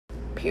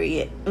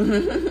Period.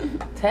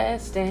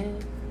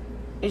 Testing.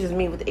 It's just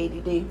me with the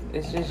ADD.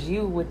 It's just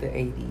you with the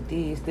ADD.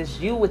 It's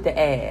just you with the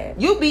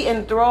ad. You be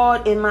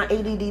enthralled in my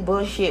ADD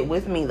bullshit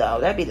with me,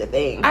 though. That'd be the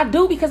thing. I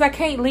do, because I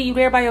can't leave you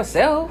there by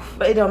yourself.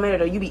 But it don't matter,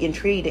 though. You be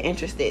intrigued and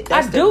interested.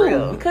 I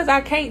do, because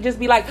I can't just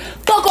be like,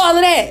 fuck all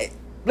of that.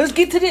 Let's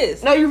get to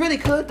this. No, you really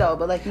could, though.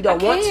 But, like, you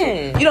don't want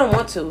to. You don't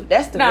want to.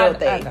 That's the real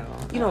thing.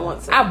 You don't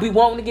want to. I be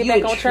wanting to get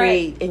back on track. You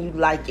intrigued and you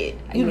like it.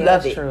 You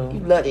love it. True. You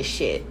love this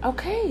shit.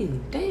 Okay,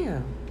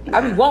 damn. I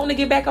be wanting to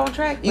get back on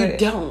track. You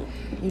don't.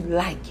 You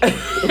like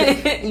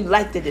it. You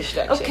like the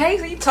distraction. Okay,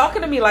 so you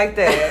talking to me like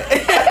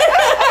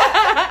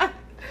that.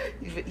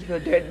 You feel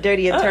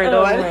dirty and turned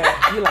on.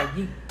 You like,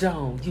 you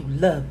don't. You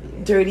love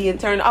it. Dirty and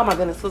turned on. Oh, my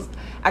goodness.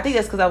 I think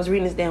that's because I was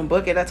reading this damn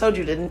book and I told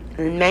you the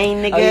main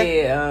nigga. Oh,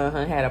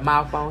 yeah. Had a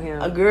mouth on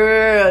him. A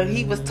girl.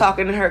 He was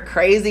talking to her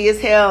crazy as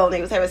hell. And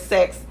they was having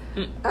sex.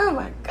 Oh,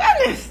 my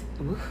goodness.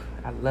 Oof,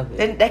 I love it.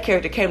 Then that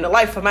character came to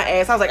life for my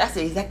ass. I was like, I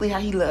see exactly how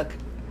he look.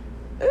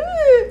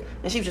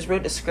 And she was just real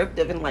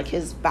descriptive in like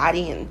his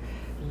body and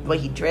the way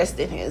he dressed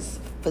and his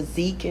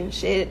physique and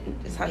shit,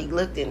 and just how he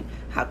looked and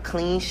how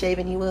clean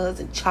shaven he was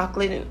and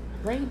chocolate and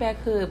bring back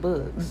hood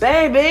books,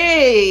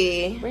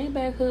 baby. Bring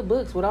back hood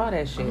books with all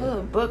that shit.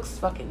 Hood books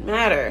fucking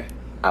matter.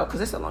 Oh,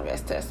 because it's a long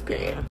ass test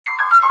period.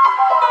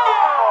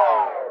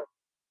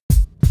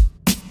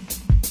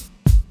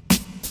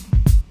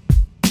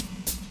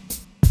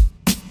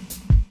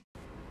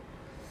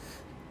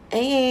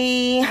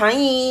 Hey,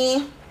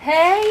 hi.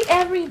 Hey,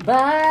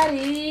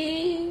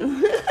 everybody.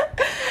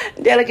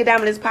 Delicate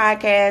Dominance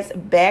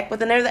Podcast back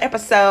with another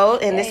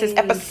episode. And this is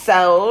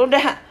episode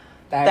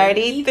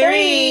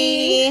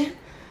 33.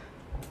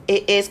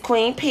 It is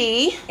Queen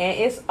P. And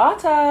it's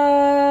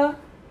Autumn.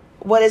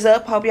 What is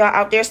up? Hope y'all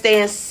out there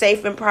staying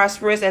safe and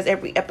prosperous as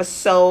every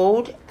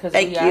episode.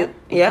 Thank you.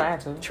 Yeah.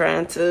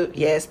 Trying to,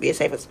 yes, be as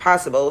safe as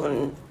possible.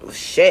 And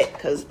shit,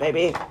 because,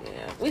 baby.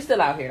 Yeah. We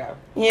still out here, though.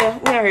 Yeah,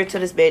 we out here to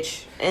this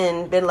bitch.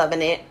 And been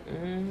loving it.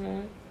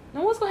 Mm-hmm.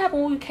 Now, what's going to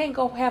happen when we can't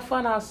go have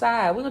fun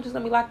outside? We're just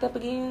going to be locked up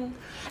again?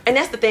 And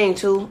that's the thing,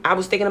 too. I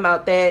was thinking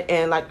about that,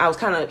 and, like, I was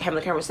kind of having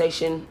a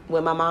conversation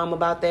with my mom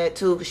about that,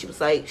 too, because she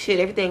was like, shit,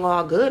 everything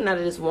all good now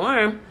that it's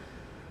warm.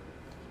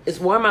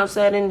 It's warm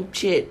outside, and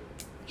shit,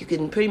 you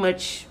can pretty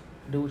much...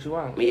 do what you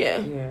want.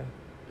 Yeah.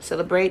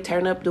 Celebrate,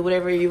 turn up, do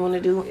whatever you want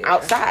to do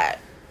outside.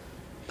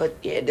 But,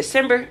 yeah,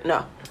 December,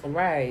 no.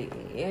 Right.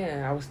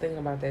 Yeah, I was thinking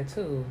about that,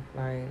 too.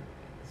 Like...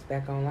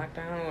 back on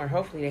lockdown, or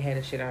hopefully they had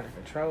the shit under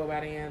control by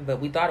then,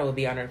 but we thought it would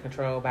be under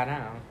control by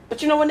now.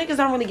 But you know what, niggas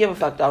don't really give a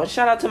fuck though.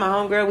 Shout out to my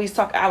homegirl.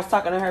 I was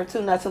talking to her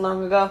too not too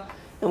long ago,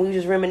 and we was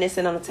just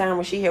reminiscing on the time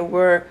when she had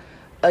wore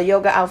a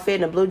yoga outfit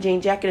and a blue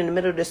jean jacket in the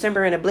middle of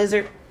December in a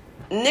blizzard.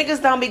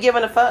 Niggas don't be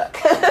giving a fuck.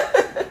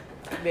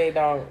 They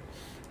don't.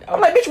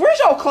 I'm like, bitch, where's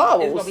your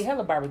clothes? There's gonna be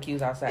hella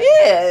barbecues outside.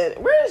 Yeah,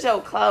 where's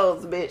your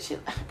clothes, bitch?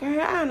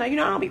 Girl, I don't know. You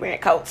know I don't be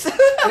wearing coats.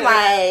 I'm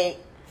like,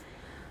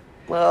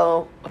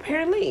 well,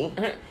 apparently.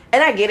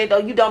 And I get it, though.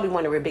 You don't be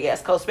wanting to wear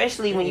big-ass coats,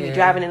 especially when you be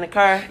driving in the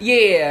car.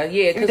 Yeah.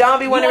 You don't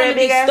be wanting to wear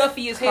big-ass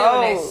stuffy as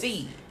hell in that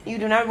seat. You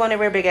do not want to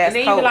wear big-ass coats.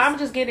 And then you be like, I'm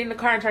just getting in the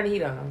car and turn the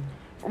heat on.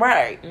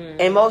 Right.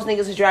 Mm-hmm. And most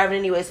niggas is driving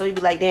anyway, so you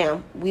be like,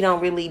 damn, we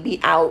don't really be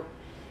out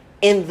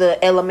in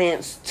the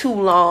elements too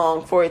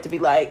long for it to be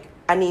like,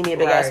 I need me a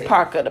big-ass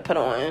parka to put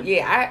on.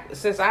 Yeah,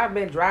 since I've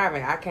been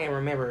driving, I can't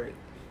remember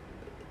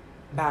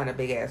buying a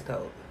big-ass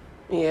coat.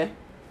 Yeah.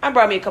 I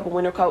brought me a couple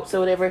winter coats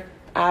or whatever.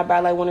 I buy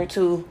like one or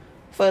two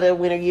for the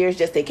winter years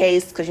just in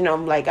case, because you know,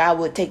 I'm like, I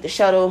would take the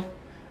shuttle,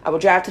 I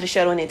would drive to the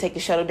shuttle and then take the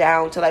shuttle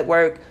down to like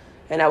work,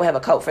 and I would have a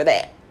coat for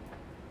that.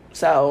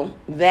 So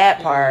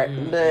that part,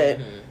 but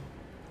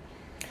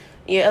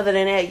yeah, other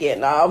than that, yeah,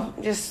 no,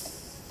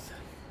 just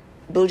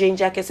blue jean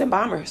jackets and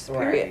bombers.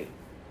 Period. Right.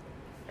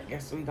 I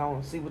guess we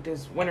gonna see what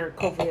this winter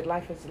COVID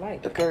life is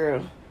like.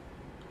 Girl,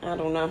 I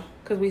don't know,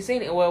 cause we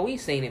seen it. Well, we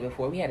seen it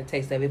before. We had a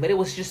taste of it, but it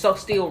was just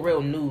still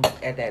real new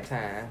at that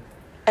time.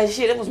 And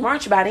shit, it was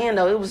March by then,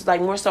 though. It was, like,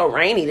 more so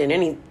rainy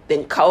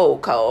than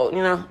cold,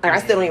 you know? Like, I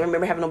still don't even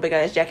remember having no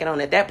big-ass jacket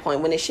on at that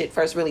point when this shit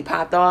first really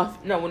popped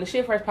off. No, when the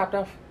shit first popped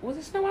off, was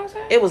it snow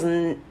outside? It was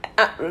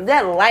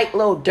that light,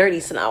 little, dirty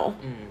snow.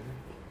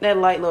 That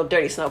light, little,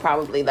 dirty snow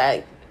probably,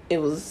 like,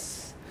 it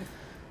was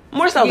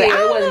more so that,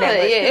 it wasn't that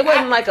much. Yeah, it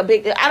wasn't, like, a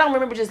big... I don't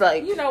remember just,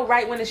 like... You know,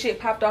 right when the shit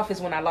popped off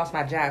is when I lost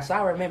my job, so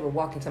I remember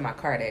walking to my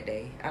car that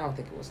day. I don't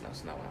think it was no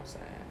snow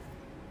outside.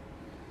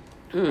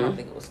 I don't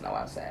think it was snow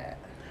outside.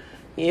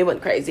 Yeah, it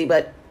wasn't crazy,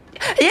 but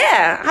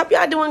yeah, I hope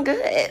y'all doing good.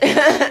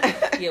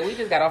 Yeah, we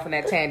just got off on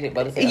that tangent,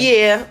 but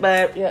yeah,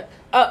 but yeah.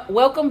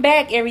 Welcome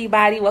back,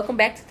 everybody. Welcome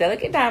back to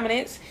Delicate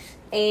Dominance,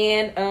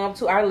 and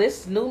to our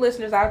new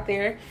listeners out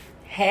there.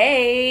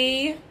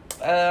 Hey,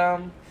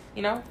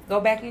 you know,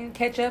 go back and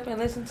catch up and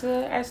listen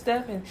to our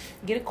stuff and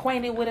get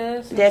acquainted with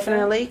us.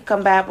 Definitely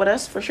come back with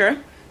us for sure.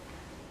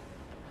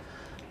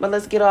 But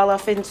let's get all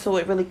off into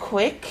it really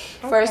quick.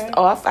 Okay. First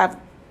off, I've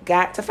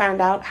got to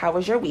find out, how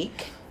was your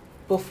week?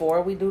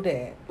 Before we do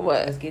that,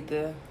 what? Let's get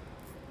the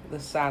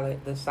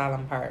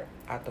solemn part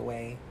out the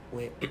way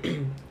with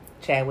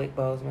Chadwick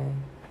Boseman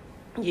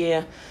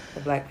Yeah. The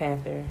Black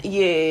Panther.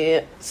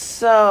 Yeah.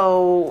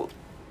 So,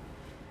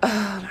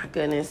 oh my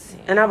goodness.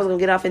 And I was gonna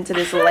get off into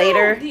this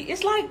later.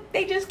 It's like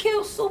they just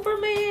killed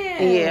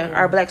Superman. Yeah,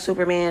 our Black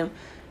Superman.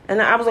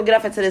 And I was gonna get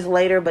off into this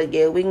later, but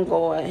yeah, we can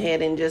go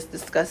ahead and just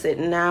discuss it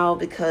now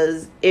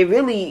because it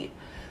really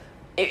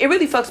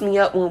fucks me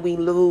up when we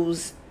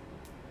lose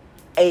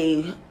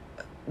a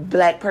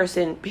Black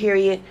person,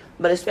 period,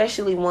 but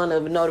especially one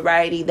of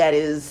notoriety that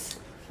is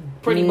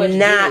pretty much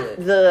not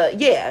good.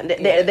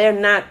 They're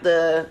not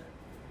the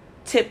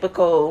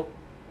typical.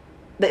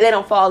 They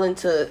don't fall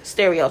into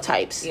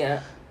stereotypes.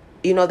 Yeah,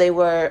 you know, they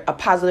were a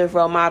positive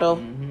role model,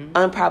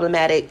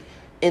 unproblematic,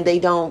 and they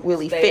don't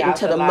really fit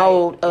into the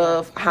mold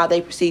of how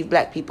they perceive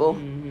Black people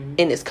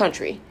in this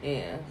country.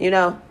 Yeah, you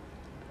know,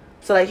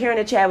 so like hearing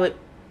the Chadwick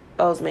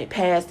Boseman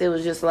passed, it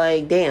was just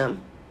like,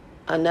 damn,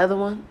 another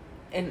one.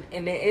 And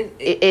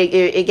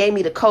it gave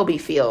me the Kobe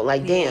feel,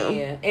 like damn.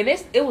 Yeah, and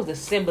it was the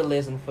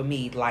symbolism for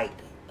me, like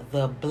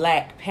the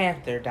Black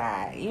Panther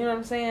died. You know what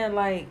I'm saying?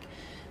 Like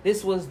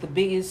this was the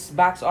biggest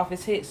box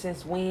office hit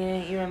since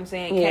when? You know what I'm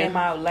saying? Yeah. Came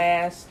out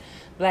last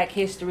Black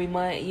History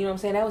Month. You know what I'm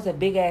saying? That was a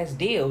big ass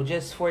deal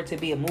just for it to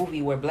be a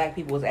movie where Black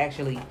people was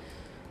actually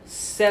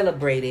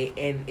celebrated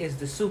and is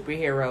the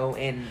superhero,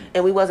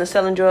 and we wasn't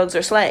selling drugs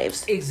or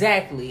slaves.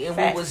 Exactly. And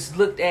Facts. we was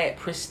looked at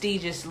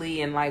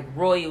prestigiously and like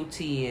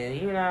royalty,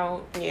 and you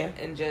know, yeah,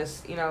 and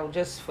just, you know,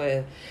 just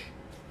for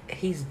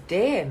he's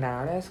dead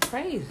now. That's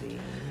crazy.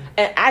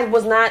 And I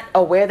was not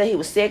aware that he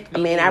was sick. I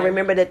mean, I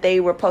remember that they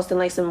were posting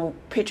like some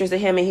pictures of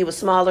him and he was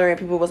smaller and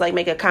people was like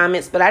making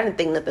comments, but I didn't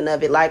think nothing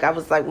of it. Like I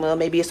was like, well,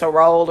 maybe it's a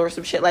role or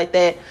some shit like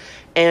that.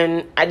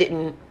 And I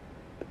didn't,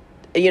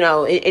 you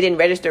know, it didn't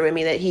register with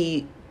me that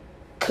he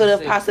could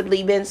have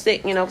possibly been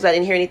sick, you know, because I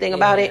didn't hear anything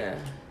about it.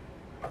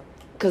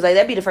 Because like,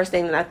 that'd be the first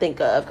thing that I think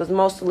of. Because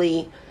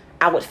mostly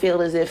I would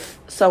feel as if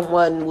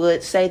someone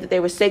would say that they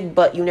were sick,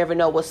 but you never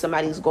know what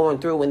somebody's going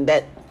through and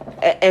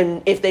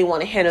if they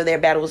want to handle their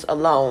battles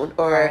alone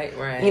or,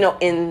 you know,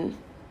 in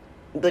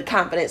the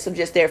confidence of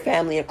just their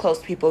family and close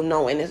people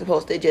knowing as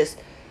opposed to just,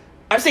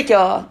 I'm sick,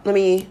 y'all. Let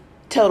me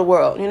tell the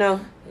world, you know?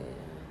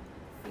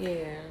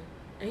 Yeah.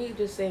 And he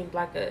just seemed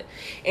like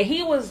and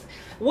he was,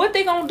 what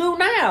they gonna do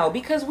now?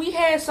 Because we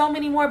had so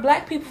many more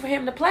Black people for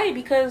him to play,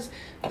 because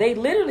they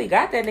literally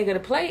got that nigga to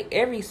play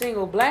every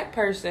single black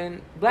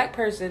person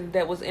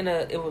that was in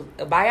it was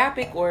a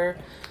biopic or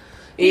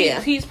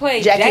he's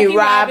played Jackie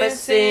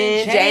Robinson,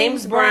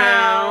 James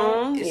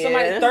Brown,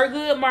 somebody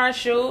Thurgood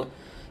Marshall.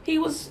 He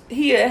was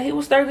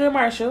Thurgood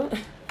Marshall.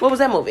 What was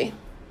that movie?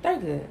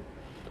 Thurgood.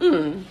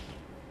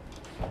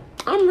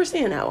 I remember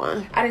seeing that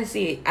one. I didn't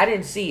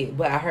see it,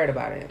 but I heard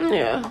about it.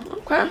 Yeah,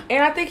 okay.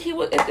 And I think he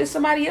was. If there's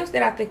somebody else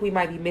that I think we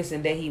might be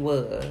missing, that he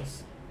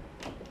was.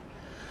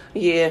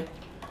 Yeah.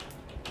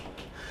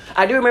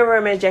 I do remember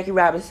him as Jackie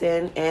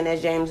Robinson and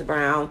as James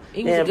Brown.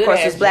 He was and of course,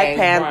 as Black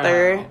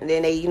Panther. And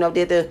then they, you know,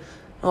 did the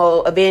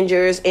whole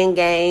Avengers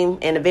Endgame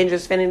and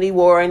Avengers Infinity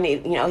War, and you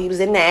know, he was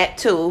in that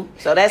too.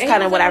 So that's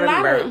kind of what I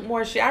remember.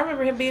 More shit. I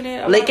remember him being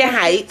in Lincoln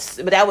Heights,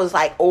 but that was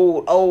like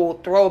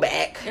old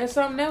throwback. And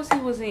something else he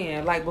was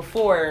in, like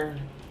before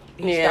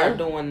he started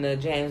doing the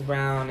James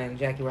Brown and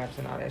Jackie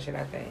Robinson, all that shit.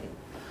 I think.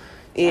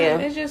 Yeah,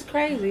 it's just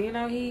crazy, you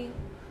know.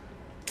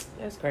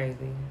 That's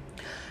crazy.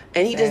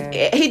 And he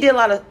did a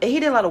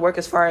lot of work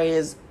as far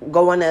as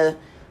going to,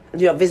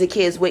 you know, visit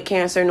kids with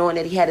cancer, knowing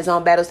that he had his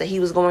own battles that he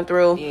was going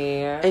through.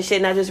 Yeah. And shit,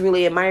 and I just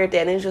really admired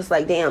that. And it's just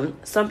like, damn,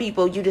 some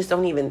people you just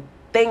don't even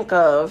think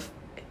of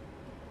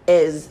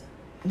as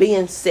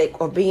being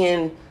sick or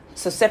being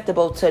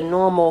susceptible to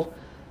normal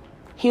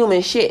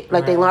human shit.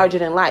 Like they larger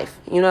than life,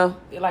 you know?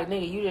 Like,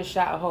 nigga, you just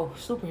shot a whole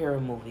superhero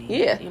movie.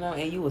 Yeah. You know,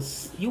 and you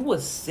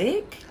was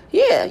sick?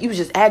 Yeah. You was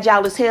just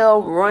agile as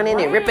hell,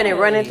 running and ripping and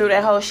running through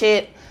that whole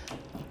shit.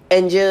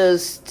 And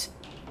just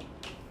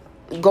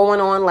going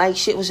on like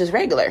shit was just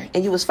regular.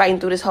 And you was fighting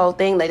through this whole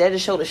thing. Like, that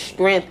just showed the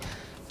strength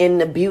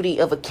and the beauty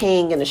of a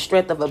king and the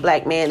strength of a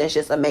black man that's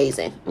just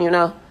amazing, you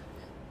know?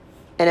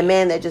 And a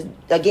man that just,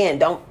 again,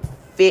 don't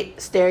fit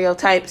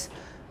stereotypes,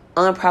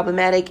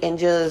 unproblematic, and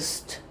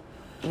just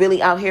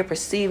really out here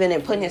perceiving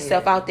and putting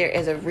himself out there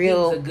as a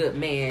real he was a good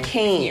man,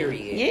 king.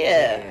 Period.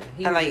 Yeah.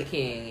 He was a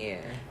king, yeah.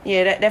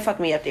 Yeah, that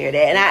fucked me up there.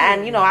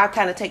 And you know, I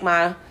kind of take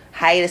my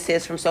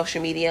hiatuses from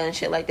social media and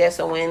shit like that.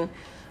 So when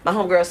my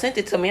homegirl sent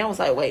it to me, I was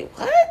like, wait,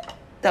 what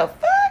the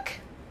fuck?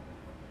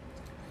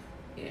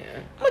 Yeah.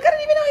 I'm like, I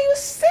didn't even know he was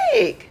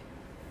sick.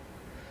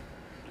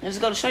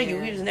 Just go to show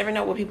you just never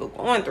know what people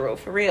going through,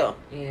 for real.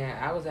 Yeah,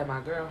 I was at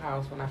my girl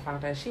house when I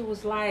found out. She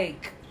was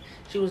like,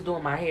 she was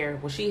doing my hair.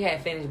 Well, she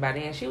had finished by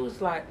then. She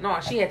was like, no,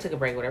 she had took a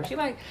break or whatever. She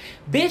like,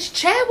 bitch,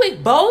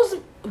 Chadwick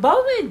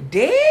Boseman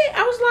dead?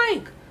 I was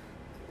like,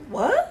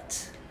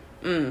 what?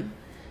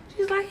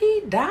 She's like,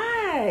 he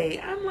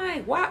died. I'm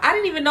like, wow. I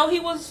didn't even know he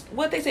was,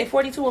 what they say,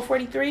 42 or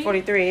 43?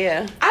 43,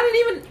 yeah. I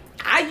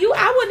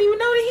wouldn't even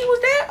know that he was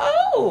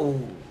that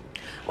old.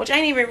 Which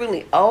ain't even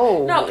really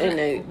old. No,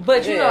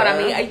 but you know what I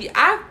mean.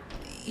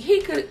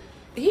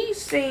 He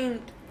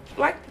seemed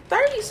like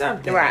 30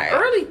 something, right?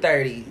 Early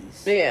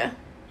 30s. Yeah,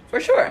 for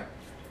sure.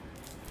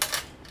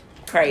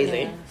 Crazy.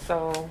 Yeah,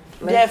 so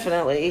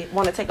definitely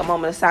want to take a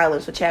moment of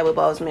silence for Chadwick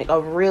Boseman,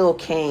 a real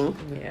king.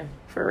 Yeah.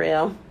 For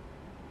real.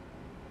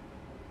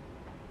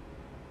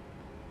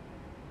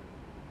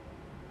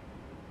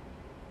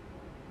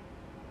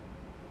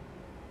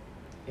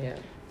 Yeah.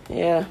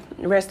 Yeah.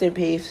 Rest in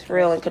peace. For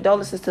real. And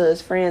condolences to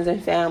his friends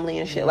and family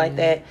and shit like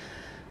that.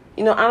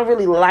 You know, I don't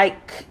really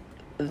like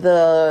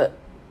the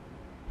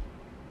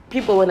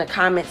people in the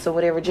comments or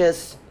whatever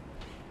just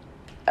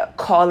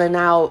calling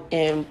out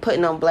and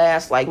putting on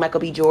blast like Michael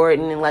B.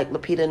 Jordan and like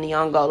Lupita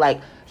Nyong'o,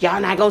 like, y'all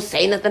not gonna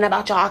say nothing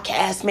about y'all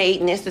castmate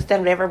and this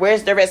and whatever.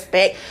 Where's the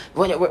respect?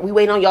 We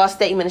wait on y'all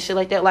statement and shit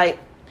like that. Like,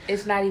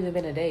 it's not even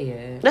been a day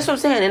yet. That's what I'm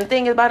saying. And the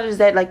thing about it is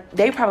that like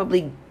they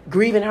probably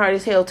grieving hard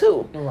as hell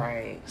too.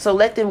 Right. So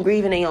let them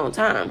grieve in their own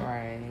time.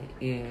 Right.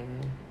 Yeah.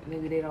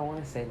 Maybe they don't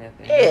want to say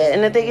nothing. Yeah,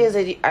 and the thing is,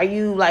 that are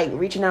you like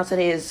reaching out to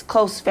his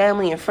close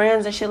family and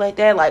friends and shit like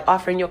that, like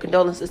offering your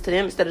condolences to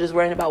them instead of just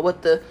worrying about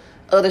what the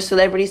other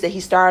celebrities that he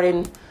starred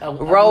in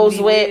roles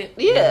with?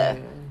 Yeah.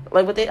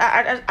 Like, but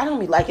I don't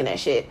be liking that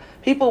shit.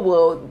 People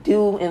will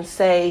do and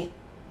say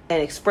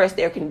and express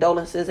their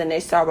condolences and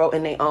their sorrow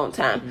in their own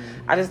time.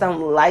 Mm-hmm. I just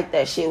don't like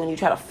that shit when you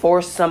try to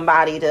force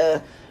somebody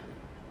to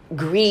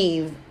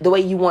grieve the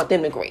way you want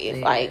them to grieve.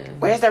 Yeah. Like,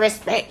 where's the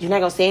respect? You're not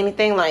gonna say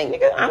anything? Like,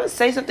 nigga, I'm gonna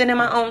say something in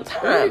my own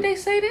time. Why did they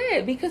say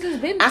that? Because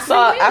it's been I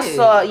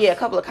saw a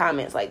couple of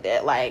comments like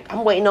that. Like,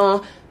 I'm waiting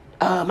on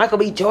Michael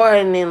B.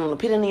 Jordan and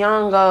Lupita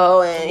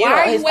Nyong'o and why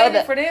are you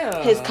waiting for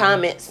them? His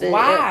comments. And,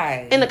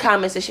 why? In the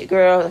comments and shit,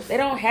 girl. They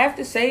don't have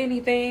to say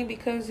anything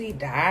because he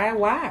died.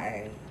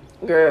 Why?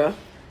 Girl,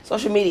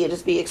 social media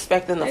just be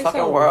expecting the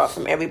fucking world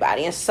from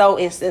everybody and so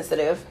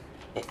insensitive.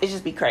 It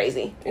just be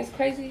crazy. It's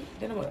crazy.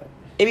 Then what?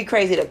 It'd be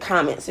crazy the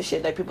comments and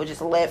shit that people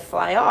just let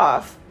fly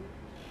off.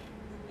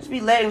 Just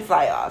be letting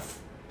fly off.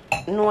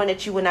 Knowing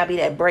that you would not be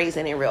that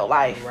brazen in real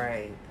life.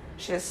 Right.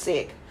 It's just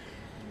sick.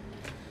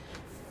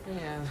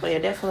 Yeah. But yeah,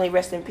 definitely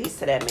rest in peace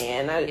to that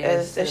man.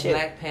 Yes, that shit,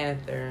 Black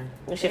Panther.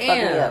 That shit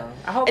fucked me up.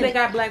 I hope they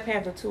got Black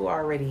Panther 2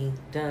 already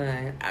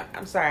done.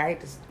 I'm sorry, I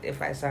hate to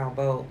if I sound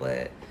bold,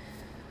 but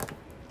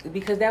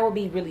because that would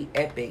be really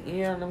epic.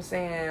 You know what I'm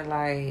saying?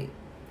 Like,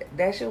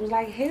 that shit was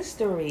like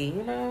history,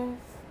 you know?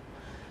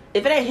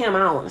 If it ain't him, I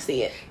don't want to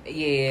see it.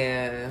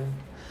 Yeah.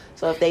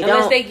 So if they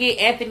Unless they get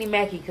Anthony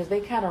Mackie, because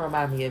they kind of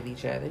remind me of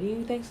each other. Do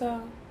you think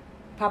so?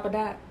 Papa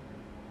Dot?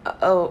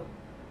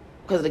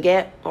 Because of the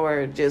Gap?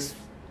 Or just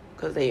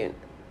because they...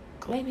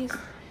 Maybe it's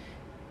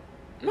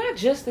not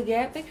just the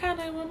Gap. They kind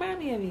of remind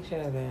me of each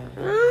other.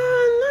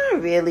 Not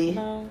really.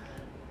 No?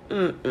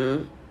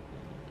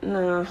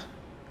 No.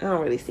 I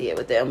don't really see it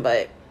with them,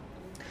 but...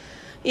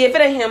 Yeah, if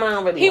it ain't him, I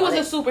don't really He was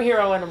a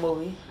superhero in the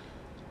movie.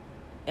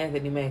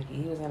 Anthony Mackie.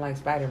 He was in like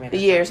Spider-Man.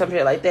 Or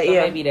something like that. So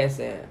yeah, maybe that's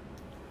it.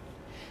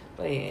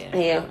 But yeah.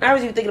 Yeah, I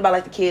was even thinking about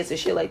like the kids and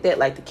shit like that.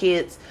 Like the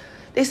kids,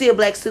 they see a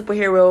black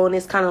superhero and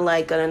it's kind of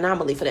like an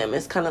anomaly for them.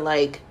 It's kind of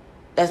like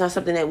that's not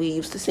something that we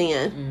used to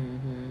seeing.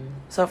 Mm-hmm.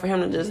 So for him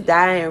to just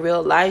die in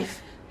real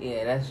life,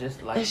 yeah, that's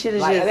just like, that shit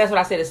is like just, that's what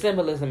I said. The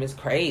symbolism is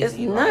crazy. It's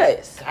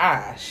nuts. Like,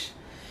 gosh.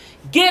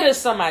 Get us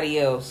somebody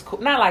else.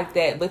 Not like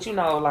that, but you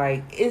know,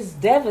 like, it's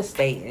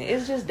devastating.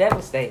 It's just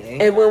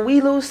devastating. And when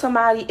we lose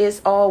somebody,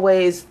 it's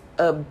always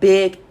a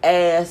big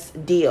ass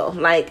deal.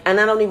 Like, and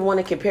I don't even want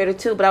to compare the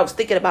two, but I was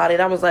thinking about it.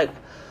 I was like,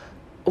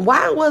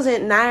 why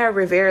wasn't Naya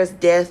Rivera's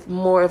death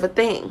more of a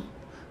thing?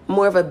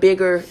 More of a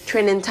bigger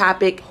trending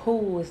topic? Who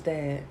was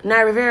that?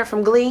 Naya Rivera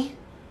from Glee.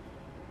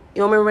 You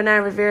don't remember when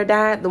Naya Rivera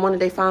died? The one that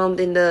they found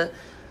in the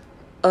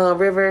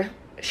river.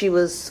 She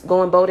was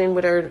going boating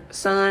with her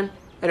son.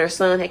 And her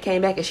son had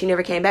came back and she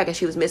never came back and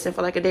she was missing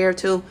for like a day or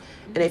two.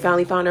 And they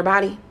finally found her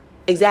body.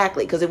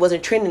 Exactly. Because it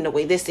wasn't trending the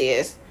way this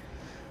is.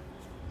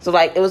 So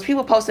like it was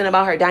people posting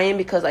about her dying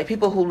because like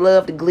people who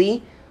loved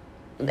Glee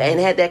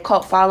and had that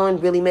cult following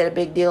really made a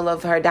big deal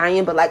of her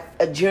dying. But like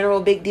a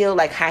general big deal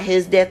like how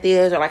his death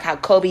is or like how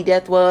Kobe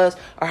death was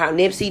or how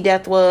Nipsey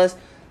death was.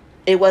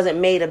 It wasn't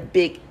made a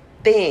big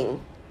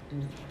thing.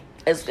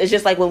 It's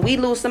just like when we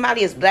lose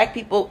somebody as black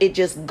people, it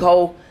just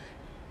go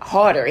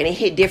harder and it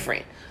hit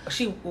different.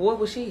 What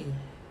was she?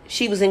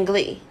 She was in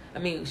Glee. I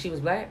mean, she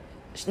was black?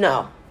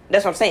 No,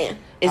 that's what I'm saying.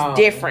 It's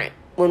different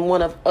when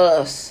one of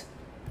us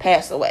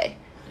pass away.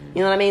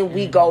 You know what I mean? Mm-hmm.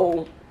 We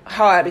go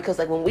hard because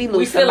like when we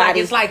lose feel somebody,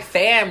 like it's like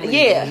family.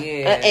 Yeah.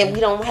 And we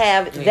don't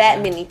have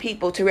that many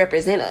people to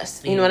represent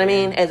us. You know what I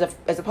mean?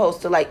 As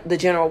opposed to like the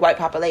general white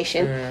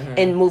population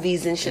in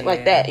movies and shit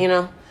like that. You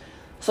know.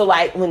 So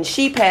like when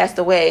she passed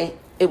away,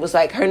 it was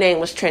like her name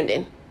was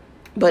trending,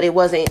 but it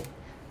wasn't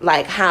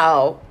like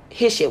how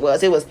his shit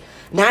was. It was.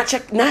 Not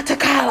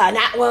T'Challa,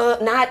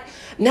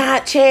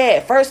 not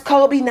Chad. First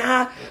Kobe,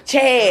 nah,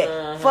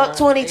 Chad. Fuck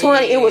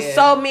 2020. Yeah. It was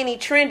so many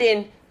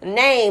trending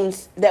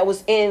names that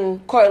was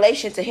in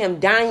correlation to him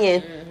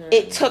dying.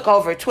 It took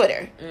over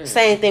Twitter.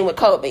 Same thing with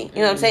Kobe. You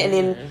know what I'm saying?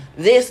 And then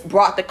this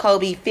brought the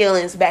Kobe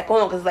feelings back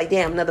on because like,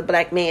 damn, another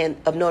black man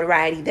of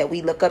notoriety that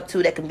we look up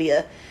to that can be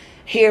a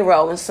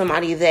hero and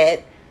somebody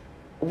that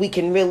we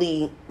can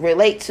really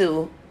relate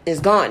to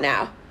is gone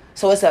now.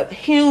 So it's a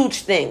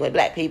huge thing with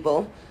black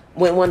people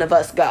when one of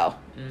us go.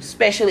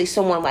 especially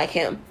someone like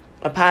him,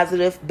 a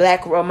positive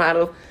black role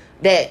model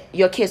that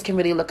your kids can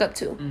really look up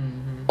to,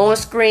 on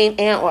screen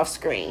and off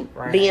screen,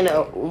 being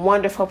a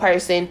wonderful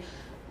person,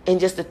 and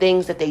just the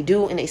things that they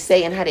do and they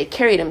say and how they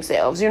carry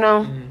themselves, you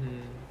know.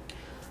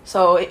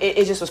 So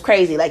it just was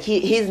crazy. Like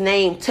his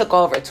name took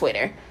over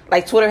Twitter.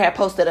 Like Twitter had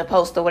posted a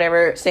post or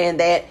whatever saying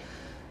that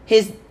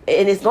and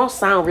it's gonna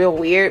sound real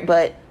weird,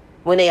 but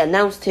when they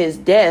announced his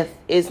death,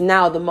 is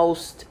now the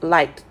most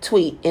liked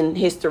tweet in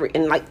history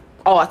in like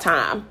all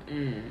time.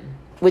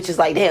 Which is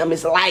like, damn,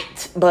 it's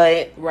liked,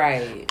 but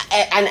right.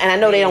 And I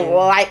know they don't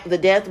like the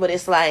death, but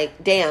it's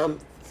like, damn,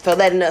 for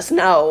letting us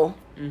know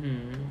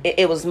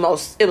it was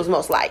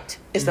most liked.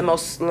 It's the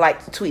most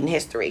liked tweet in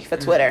history for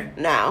Twitter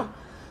now.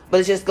 But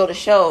it's just go to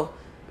show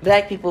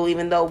black people,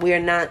 even though we're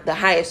not the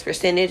highest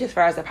percentage as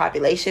far as the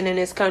population in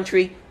this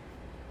country,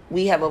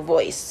 we have a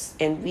voice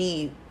and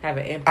we have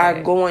an impact.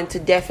 Are going to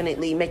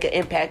definitely make an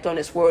impact on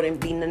this world and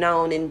be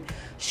known and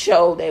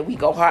show that we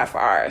go hard for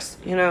ours,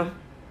 you know?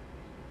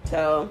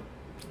 So,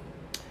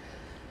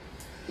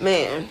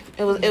 man,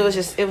 it was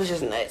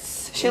just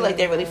nuts. Shit like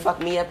that really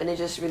fucked me up, and it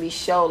just really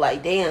showed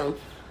like, damn,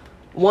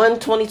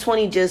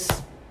 2020 just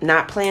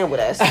not playing with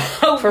us.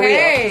 For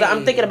real. 'Cause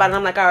I'm thinking about it,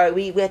 I'm like, all right,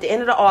 we at the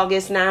end of the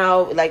August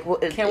now. Like,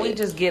 can we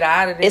just get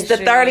out of this? It's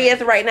the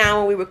 30th right now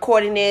when we're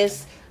recording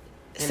this.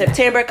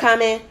 September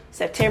coming.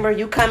 September,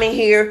 you coming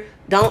here.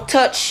 Don't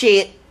touch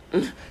shit.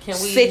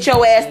 Sit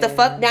your ass the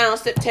fuck down,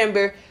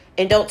 September,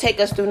 and don't take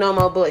us through no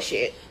more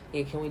bullshit.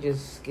 Yeah, can we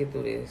just get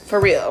through this? For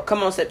real.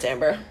 Come on,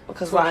 September.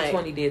 Because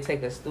 2020 did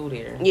take us through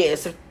there. Yeah,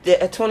 so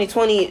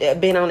 2020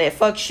 been on that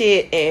fuck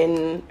shit,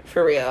 and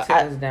for real. Took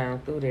us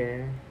down through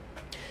there.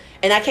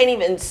 And I can't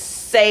even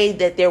say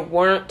that there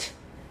weren't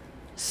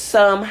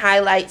some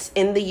highlights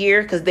in the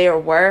year, because there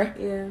were.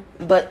 Yeah.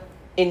 But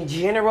in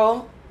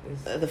general,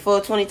 the full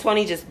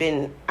 2020 just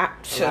been a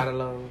lot of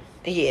lows.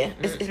 Yeah,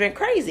 it's been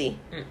crazy.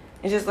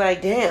 It's just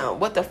like, damn,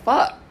 what the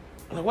fuck?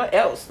 What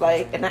else?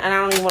 Like, and I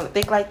don't even want to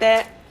think like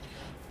that.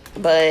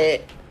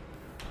 But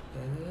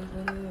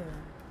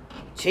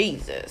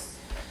Jesus.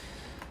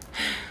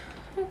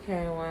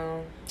 Okay,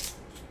 well,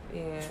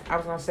 yeah, I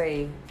was gonna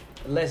say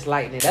let's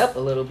lighten it up a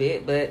little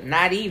bit, but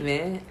not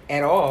even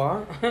at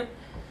all.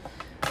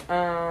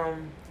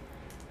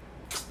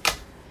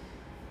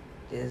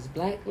 Does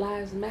Black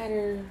Lives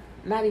Matter?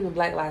 Not even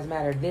Black Lives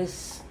Matter.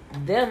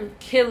 Them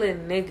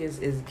killing niggas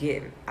is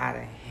getting out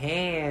of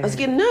hand. It's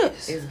getting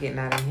nuts. It's getting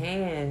out of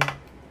hand.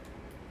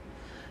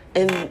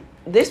 And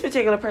this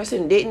particular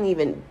person didn't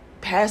even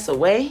pass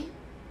away,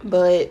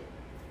 but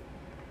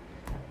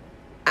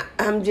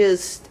I'm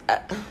just...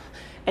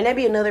 and that'd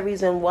be another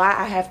reason why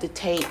I have to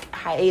take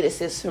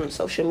hiatuses from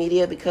social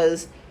media,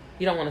 because...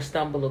 You don't want to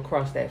stumble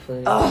across that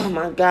footage. Oh,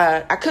 my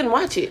God. I couldn't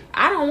watch it.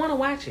 I don't want to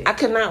watch it. I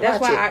could not watch it.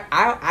 That's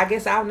why I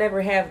guess I'll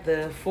never have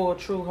the full,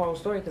 true, whole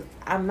story, because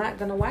I'm not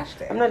going to watch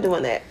that. I'm not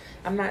doing that.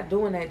 I'm not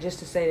doing that just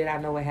to say that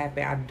I know what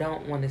happened. I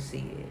don't want to see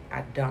it.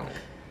 I don't.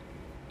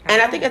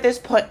 I think at this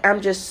point,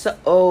 I'm just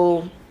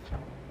so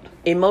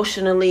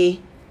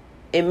emotionally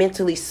and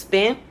mentally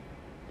spent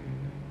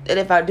that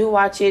if I do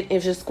watch it,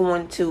 it's just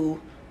going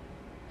to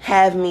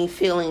have me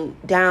feeling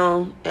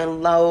down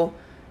and low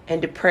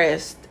and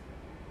depressed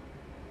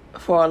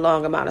for a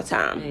long amount of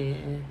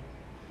time.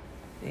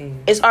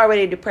 It's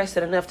already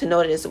depressing enough to know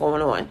that it's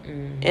going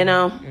on. You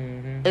know?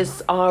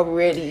 It's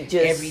already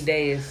just... Every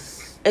day is...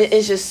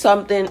 It's just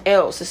something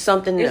else. It's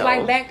something new. It's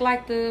like back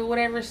like the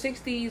whatever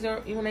 60s,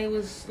 or when they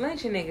was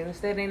lynching niggas.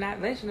 Instead they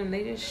not lynching them,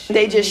 they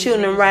just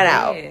shooting them right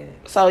out.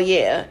 So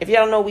yeah, if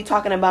y'all don't know what we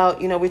talking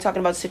about, we're talking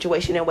about the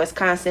situation in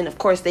Wisconsin. Of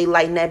course they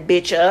lighten that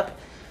bitch up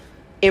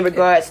in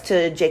regards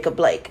to Jacob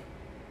Blake.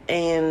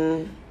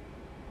 And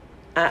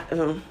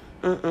so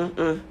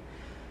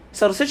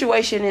the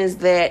situation is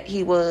that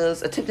he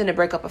was attempting to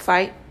break up a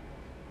fight,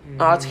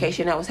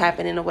 altercation that was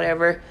happening or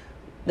whatever.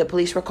 The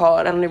police were called.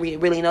 I don't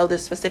really know the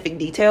specific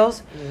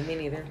details. Me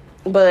neither.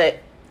 But,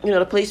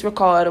 the police were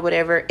called or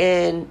whatever.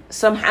 And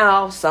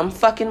somehow, some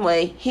fucking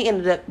way, he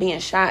ended up being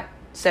shot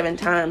 7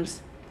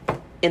 times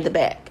in the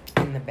back.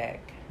 In the back.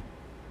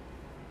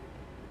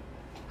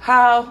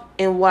 How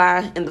and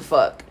why in the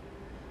fuck?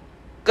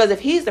 Because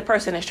if he's the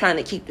person that's trying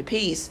to keep the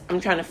peace,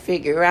 I'm trying to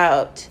figure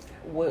out...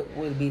 What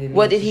would be the...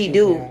 What did he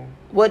do?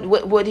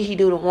 What did he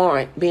do to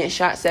warrant being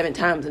shot 7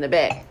 times in the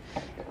back?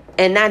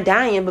 And not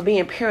dying, but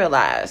being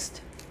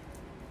paralyzed.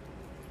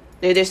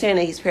 They're saying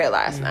that he's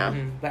paralyzed now.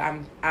 But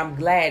I'm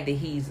glad that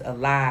he's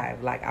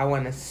alive. Like, I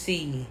want to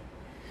see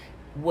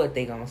what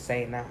they gonna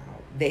say now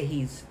that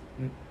he's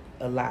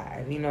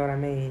alive. You know what I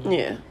mean?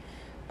 Yeah.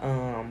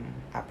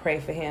 I pray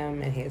for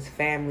him and his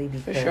family,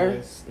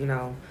 because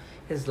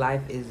his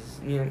life is,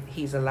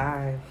 he's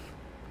alive.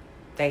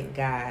 Thank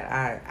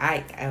God.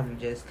 I am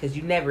just, because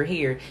you never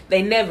hear,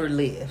 they never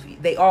live.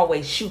 They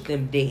always shoot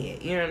them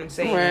dead. You know what I'm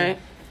saying? Right.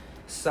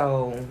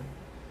 So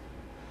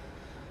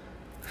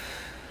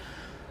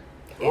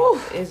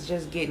it's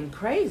just getting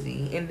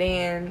crazy. And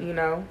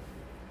then,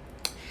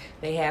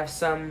 they have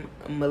some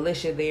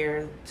militia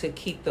there to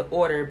keep the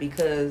order,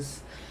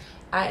 because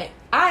I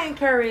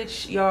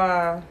encourage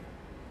y'all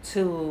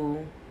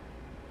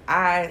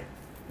I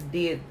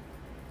did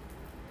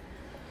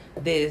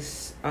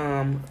this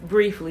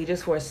briefly,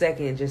 just for a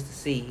second, just to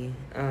see.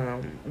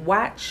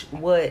 Watch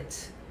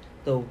what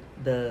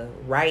the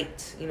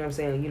right, you know what I'm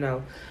saying, you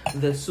know,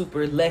 the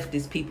super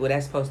leftist people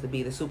that's supposed to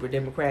be the super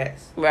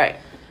Democrats. Right.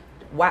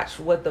 Watch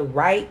what the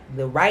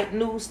right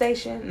news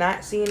station, not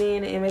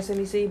CNN and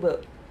MSNBC,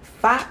 but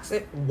Fox,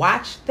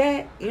 watch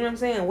that, you know what I'm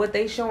saying, what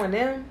they showing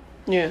them.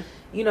 Yeah.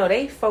 You know,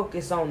 they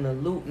focus on the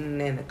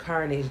looting and the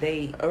carnage.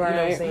 They, you know what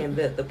I'm saying,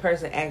 the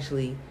person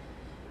actually,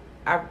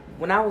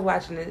 when I was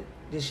watching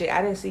this shit,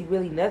 I didn't see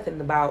really nothing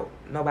about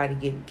nobody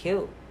getting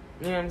killed.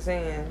 You know what I'm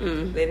saying?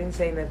 Mm. They didn't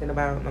say nothing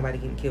about nobody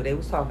getting killed. They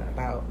was talking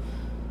about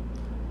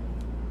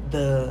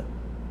the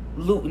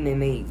looting,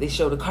 and they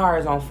show the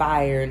cars on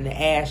fire and the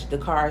ash, the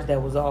cars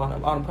that was all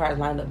the cars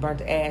lined up, burnt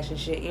to ash and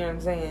shit. You know what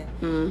I'm saying?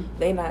 Mm.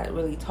 They not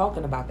really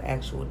talking about the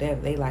actual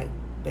death. They like,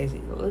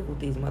 basically, look what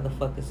these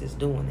motherfuckers is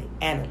doing.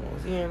 They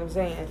animals. You know what I'm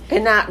saying?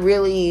 And not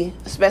really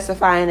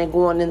specifying and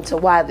going into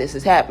why this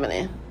is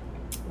happening.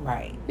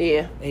 Right.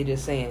 Yeah. They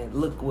just saying,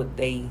 look what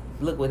they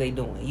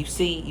doing. You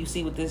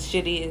see what this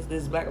shit is,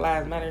 this Black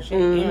Lives Matter shit.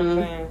 Mm-hmm. You know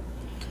what I'm saying?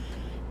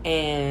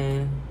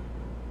 And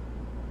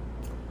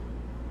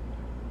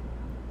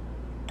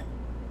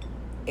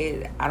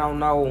I don't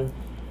know.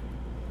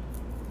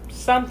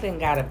 Something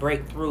got to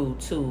break through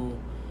to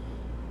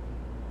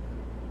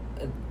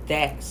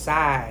that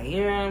side.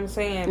 You know what I'm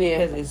saying? Yeah.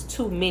 Because it's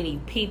too many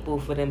people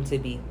for them to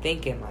be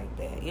thinking like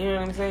that. You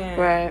know what I'm saying?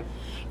 Right.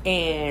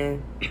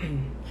 And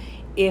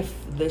if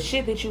the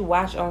shit that you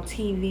watch on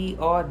TV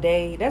all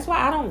day, that's why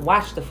I don't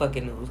watch the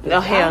fucking news. No,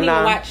 hell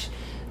no. Watch.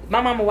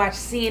 My mama watch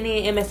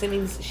CNN,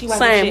 MSNBC. She watch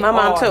Same. that shit My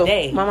mom all too.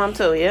 day. My mom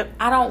too. Yep.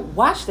 I don't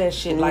watch that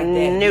shit like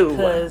that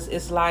because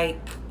it's like,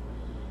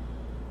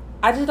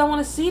 I just don't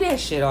want to see that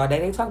shit all day.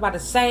 They talk about the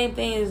same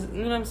things.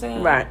 You know what I'm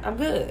saying? Right. I'm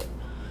good.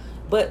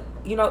 But,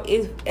 you know,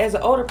 as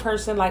an older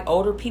person, like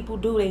older people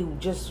do, they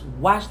just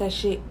watch that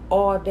shit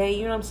all day.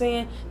 You know what I'm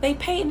saying? They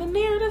paint the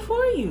narrative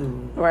for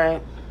you.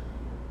 Right.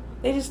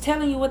 They just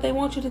telling you what they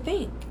want you to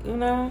think, you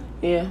know?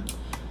 Yeah.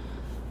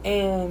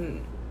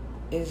 And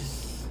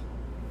it's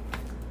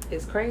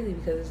crazy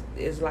because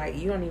it's like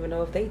you don't even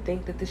know if they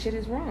think that the shit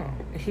is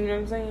wrong. You know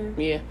what I'm saying?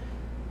 Yeah.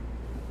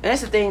 And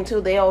that's the thing,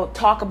 too. They'll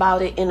talk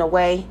about it in a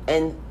way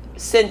and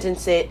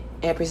sentence it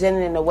and present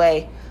it in a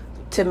way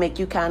to make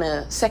you kind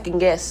of second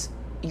guess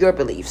your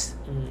beliefs.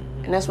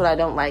 Mm-hmm. And that's what I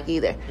don't like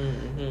either.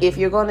 Mm-hmm. If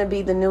you're going to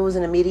be the news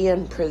and the media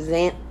and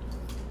present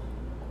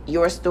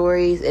your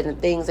stories and the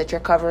things that you're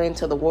covering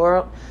to the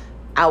world,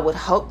 I would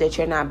hope that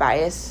you're not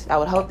biased. I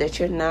would hope that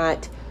you're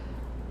not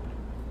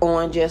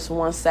on just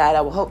one side.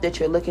 I would hope that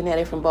you're looking at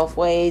it from both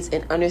ways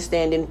and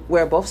understanding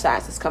where both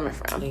sides is coming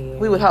from. Yeah.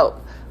 We would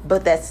hope.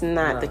 But that's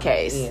not the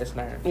case. Yeah, it's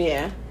not.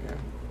 Yeah.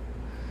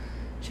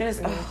 Shit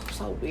is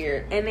so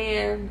weird. And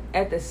then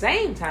at the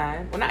same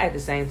time, well, not at the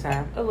same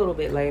time, a little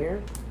bit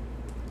later,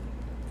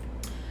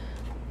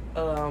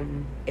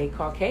 a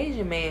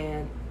Caucasian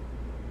man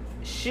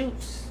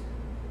shoots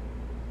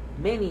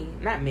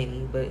not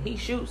many, but he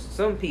shoots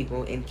some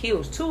people and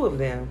kills 2 of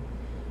them.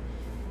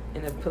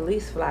 And the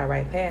police fly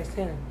right past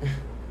him.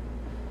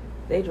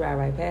 They drive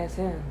right past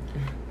him.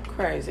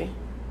 Crazy.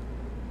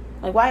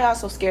 Like, why y'all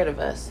so scared of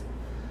us?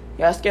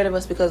 Y'all scared of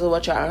us because of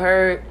what y'all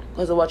heard,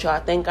 because of what y'all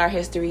think our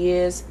history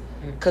is,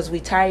 because we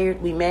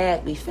tired, we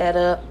mad, we fed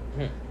up,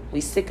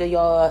 we sick of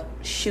y'all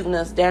shooting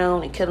us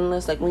down and killing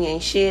us like we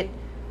ain't shit.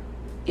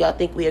 Y'all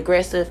think we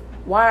aggressive.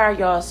 Why are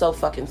y'all so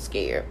fucking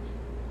scared?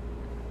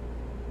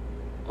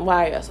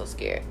 Why are y'all so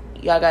scared?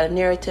 Y'all got a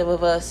narrative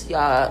of us.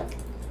 Y'all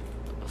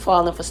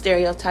falling for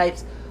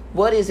stereotypes.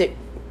 What is it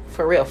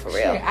for real, for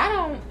real? Shit, I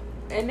don't.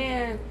 And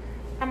then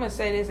I'm going to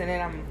say this and then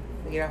I'm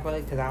going to get off of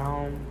it because I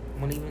don't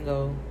want to even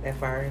go that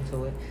far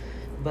into it.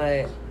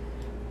 But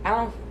I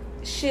don't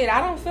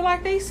feel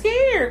like they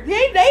scared.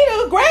 They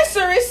the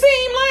aggressor, it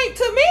seemed like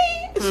to me.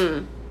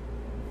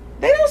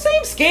 They don't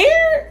seem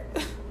scared.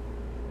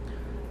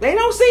 They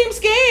don't seem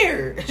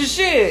scared.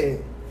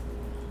 Shit.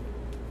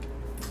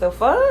 The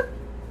fuck?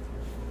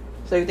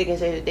 So you're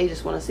thinking they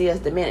just want to see us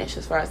diminish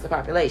as far as the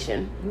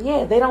population?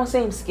 Yeah, they don't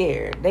seem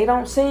scared. They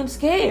don't seem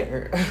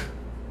scared.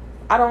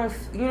 I don't,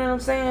 you know what I'm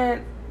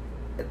saying?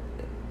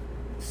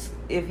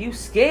 If you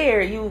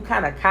scared, you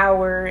kind of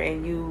cower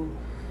and you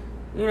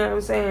know what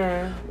I'm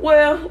saying?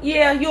 Well,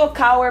 yeah, you're a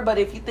coward, but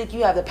if you think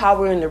you have the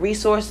power and the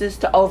resources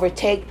to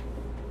overtake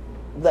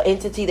the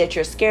entity that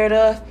you're scared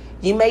of,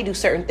 you may do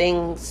certain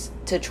things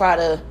to try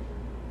to,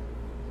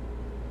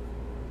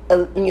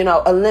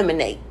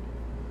 eliminate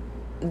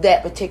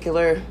that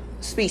particular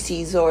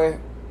species or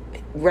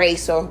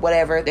race or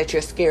whatever that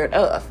you're scared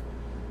of.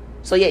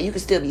 So yeah, you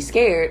can still be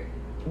scared,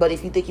 but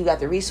if you think you got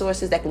the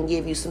resources that can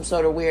give you some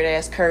sort of weird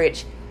ass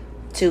courage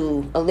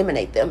to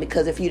eliminate them,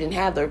 because if you didn't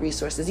have the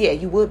resources, yeah,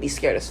 you would be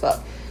scared as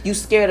fuck. You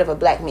scared of a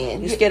black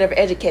man. You scared of an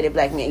educated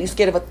black man. You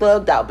scared of a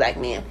thugged out black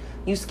man.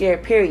 You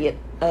scared, period,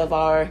 of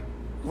our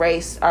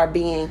race, our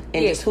being,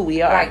 and just who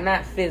we are. Like,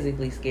 not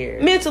physically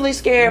scared. Mentally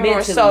scared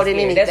more so than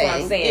anything. That's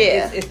what I'm saying.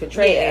 Yeah. It's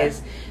portrayed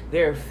as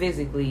they're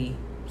physically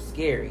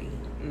scary.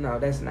 no,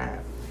 that's not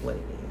what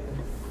it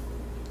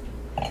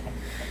is.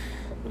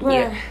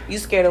 Yeah. You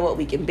scared of what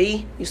we can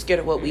be. You scared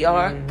of what we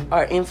are.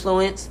 Our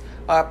influence,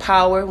 our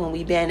power when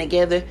we band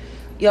together.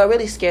 Y'all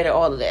really scared of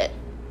all of that.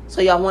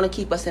 So y'all want to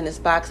keep us in this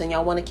box, and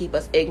y'all want to keep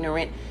us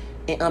ignorant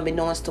and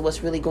unbeknownst to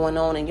what's really going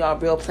on and y'all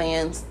real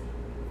plans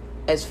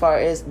as far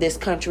as this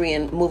country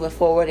and moving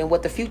forward and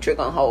what the future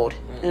gonna hold,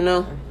 you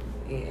know?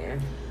 Yeah.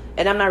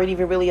 And I'm not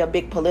even really a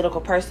big political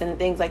person and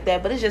things like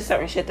that, but it's just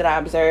certain shit that I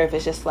observe.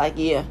 It's just like,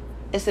 yeah,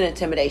 it's an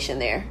intimidation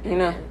there, you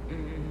know?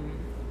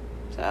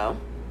 So.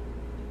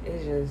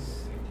 It's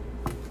just...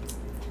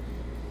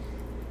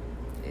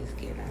 It's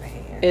getting out of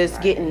hand. It's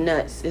getting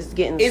nuts. It's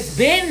been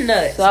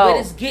nuts, but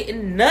it's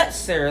getting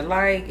nutser.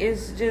 Like,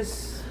 it's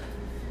just...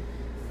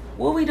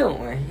 What we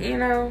doing, you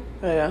know?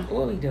 Yeah.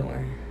 What we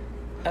doing?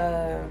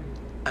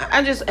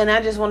 I just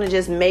want to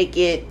just make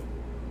it,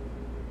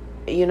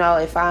 you know,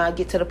 if I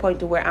get to the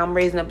point to where I'm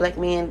raising a black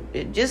man,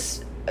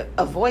 just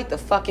avoid the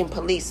fucking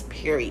police,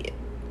 period.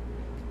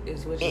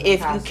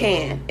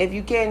 If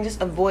you can,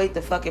 just avoid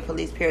the fucking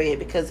police, period,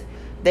 because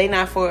they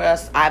not for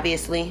us,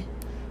 obviously.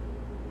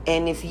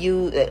 And if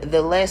you,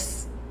 the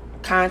less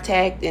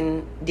contact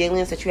and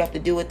dealings that you have to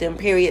do with them,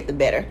 period, the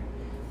better.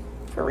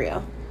 For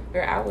real.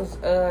 I was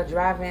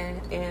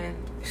driving in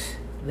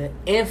the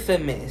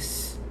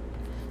infamous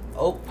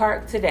Oak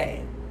Park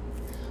today,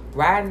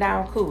 riding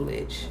down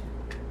Coolidge,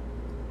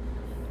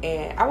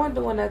 and I wasn't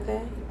doing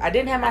nothing. I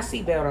didn't have my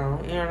seatbelt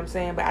on, you know what I'm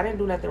saying? But I didn't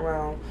do nothing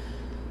wrong.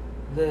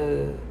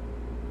 The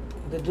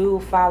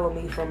dude followed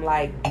me from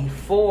like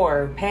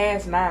before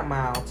past 9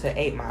 Mile to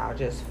 8 Mile,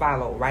 just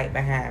follow right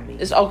behind me.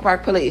 It's Oak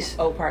Park Police.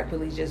 Oak Park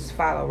Police just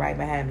follow right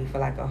behind me for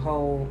like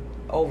over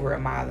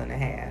 1.5 miles.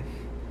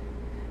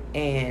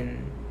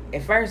 And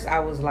at first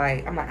I was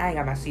like, I ain't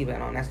got my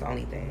seatbelt on, that's the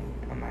only thing.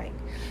 I'm like,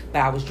 but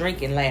I was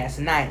drinking last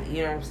night,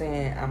 you know what I'm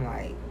saying? I'm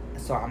like,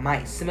 so I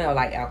might smell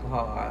like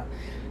alcohol.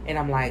 And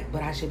I'm like,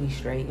 but I should be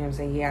straight, you know what I'm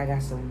saying? Yeah, I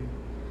got some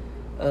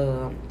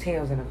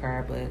tails in the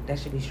car, but that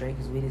should be straight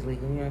because weed is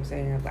legal, you know what I'm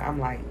saying? But I'm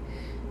like,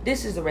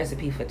 this is a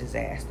recipe for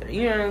disaster,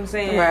 you know what I'm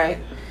saying? Right.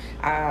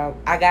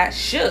 I got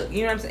shook,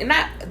 you know what I'm saying?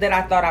 Not that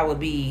I thought I would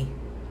be,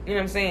 you know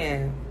what I'm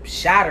saying,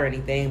 shot or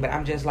anything, but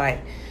I'm just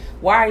like,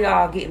 why are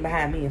y'all getting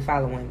behind me and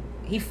following?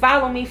 He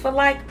followed me for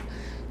like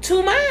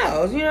 2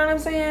 miles. You know what I'm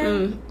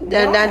saying?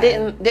 That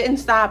didn't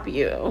stop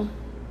you.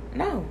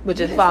 No, but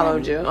just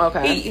followed you.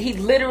 Okay. He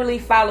literally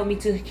followed me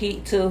till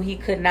he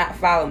could not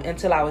follow me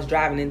until I was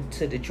driving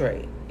into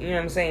Detroit. You know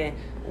what I'm saying?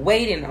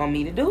 Waiting on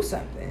me to do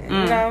something. You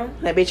know?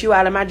 That bitch, you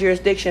out of my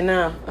jurisdiction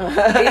now.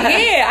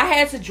 Yeah, I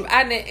had to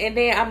drive, and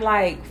then I'm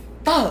like,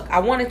 fuck, I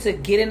wanted to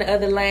get in the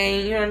other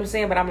lane, you know what I'm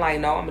saying? But I'm like,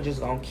 no, I'm just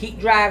going to keep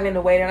driving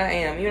the way that I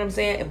am, you know what I'm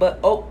saying? But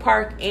Oak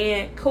Park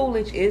and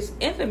Coolidge is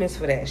infamous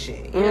for that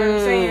shit, you know what I'm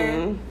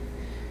saying?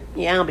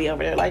 Yeah, I don't be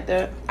over there like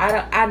that.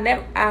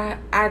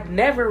 I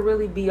never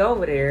really be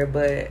over there,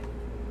 but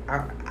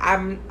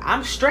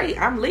I'm straight,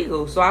 I'm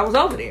legal, so I was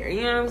over there,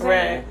 you know what I'm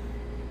saying? Right.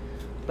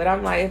 But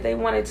I'm like, if they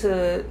wanted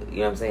to, you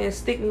know what I'm saying,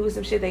 stick me with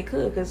some shit, they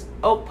could, because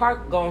Oak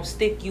Park going to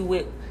stick you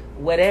with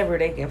whatever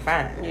they can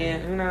find,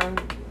 you know?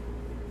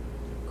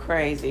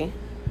 Crazy.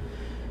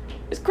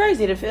 It's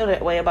crazy to feel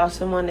that way about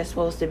someone that's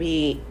supposed to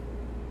be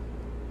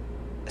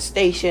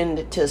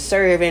stationed to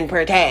serve and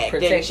protect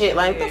and shit.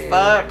 Like, the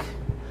fuck?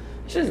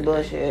 It's just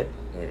bullshit.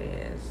 It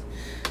is.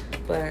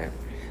 But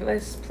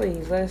let's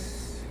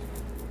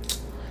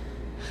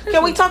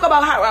can we talk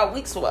about how our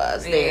weeks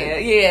was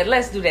then? Yeah,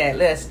 let's do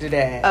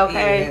that.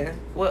 Okay. Yeah.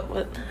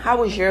 What how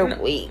was your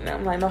week?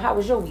 I'm like, no, how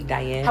was your week,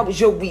 Diane? How was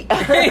your week? No,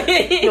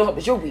 how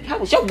was your week? How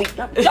was your week?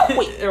 How was your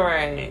week?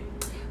 Right.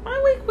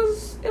 My week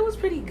was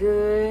pretty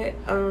good.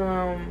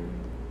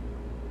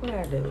 What did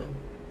I do?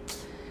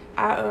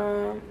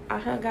 I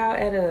hung out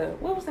at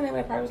what was the name of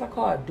that park? It was like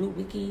called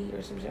Doohickey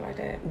or some shit like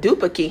that.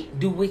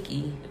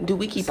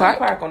 Doohickey Park?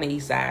 Park on the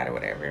east side or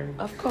whatever.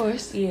 Of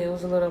course. Yeah, it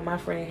was a little, my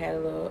friend had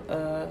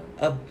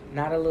a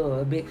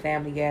big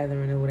family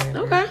gathering or whatever.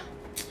 Okay.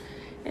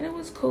 And it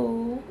was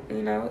cool,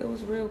 you know, it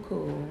was real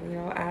cool. You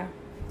know,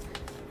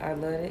 I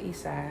love the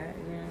east side.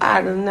 You know?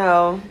 I don't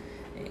know.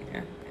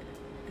 Yeah.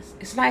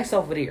 It's nice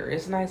over there.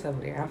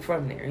 I'm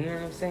from there. You know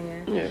what I'm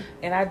saying? Yeah.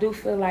 And I do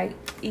feel like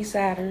East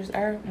Siders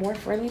are more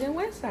friendly than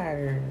West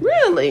Siders.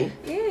 Really?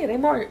 Yeah, they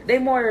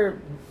more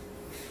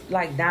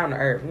like down to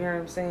earth. You know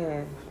what I'm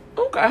saying?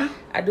 Okay.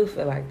 I do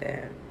feel like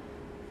that.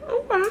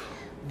 Okay.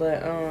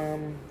 But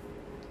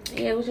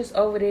yeah, it was just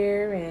over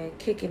there and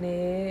kicking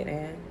it,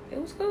 and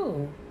it was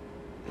cool.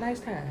 Nice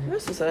time.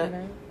 That's what's up. You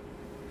know?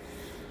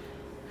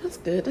 That's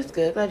good.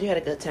 Glad you had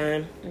a good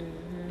time.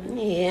 Mm-hmm.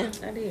 Yeah.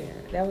 I did.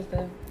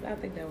 I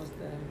think that was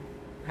the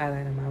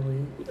highlight of my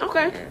week.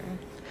 Okay. Yeah.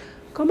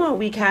 Come on,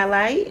 week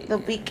highlight. The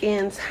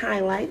weekend's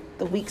highlight.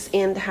 The week's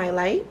end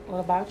highlight. What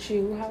about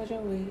you? How was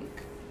your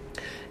week?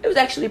 It was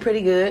actually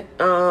pretty good.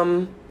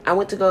 I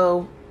went to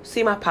go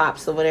see my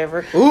pops or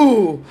whatever.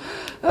 Ooh.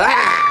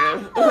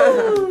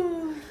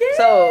 Ooh, yes.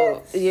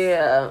 So,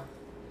 yeah.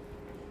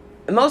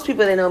 Most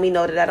people that know me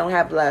know that I don't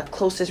have the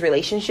closest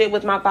relationship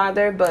with my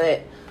father,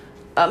 but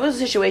it was a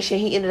situation.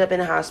 He ended up in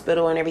the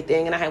hospital and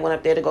everything, and I had went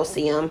up there to go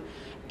see him.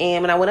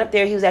 And when I went up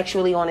there, he was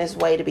actually on his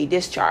way to be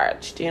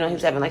discharged. You know, he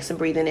was having like some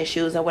breathing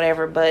issues or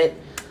whatever. But,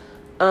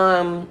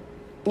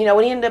 you know,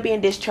 when he ended up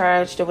being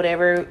discharged or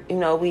whatever, you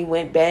know, we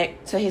went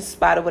back to his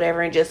spot or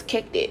whatever and just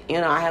kicked it. You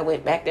know, I had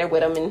went back there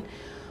with him and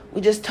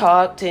we just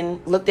talked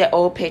and looked at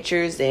old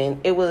pictures, and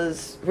it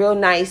was real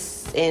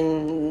nice.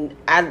 And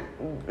I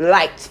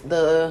liked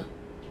the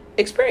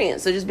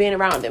experience of just being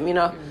around him, you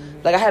know.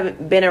 Like, I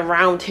haven't been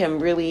around him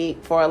really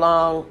for a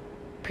long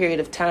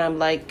period of time,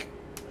 like,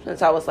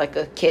 since I was, like,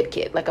 a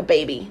kid, like a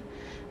baby.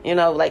 You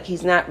know, like,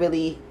 he's not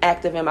really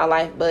active in my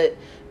life, but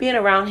being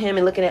around him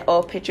and looking at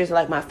old pictures of,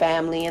 like, my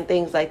family and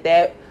things like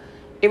that,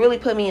 it really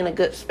put me in a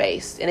good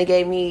space. And it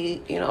gave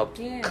me, you know,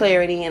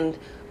 clarity and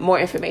more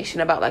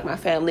information about, like, my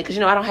family. Because,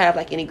 you know, I don't have,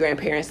 like, any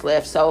grandparents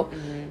left. So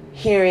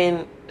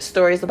hearing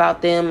stories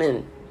about them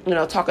and, you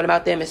know, talking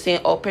about them and seeing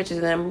old pictures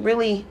of them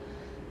really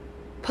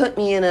put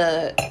me in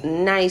a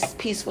nice,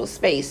 peaceful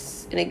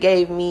space. And it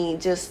gave me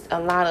just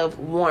a lot of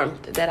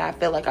warmth that I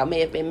felt like I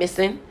may have been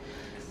missing.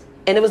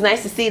 And it was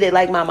nice to see that,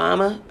 like, my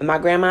mama, my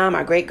grandma,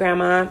 my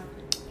great-grandma,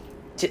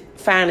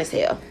 fine as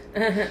hell.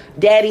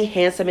 Daddy,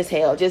 handsome as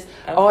hell. Just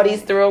all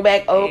these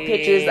throwback old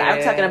pictures.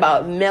 I'm talking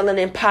about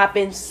melanin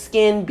popping,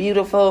 skin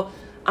beautiful.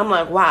 I'm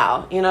like,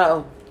 wow, you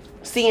know,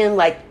 seeing,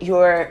 like,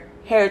 your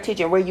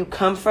heritage and where you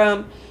come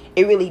from,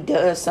 it really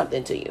does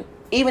something to you.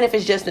 Even if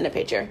it's just in a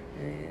picture.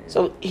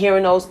 So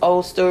hearing those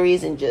old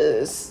stories and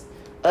just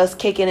us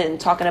kicking it and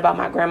talking about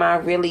my grandma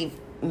really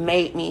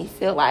made me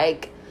feel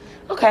like,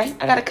 okay,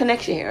 I got a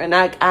connection here. And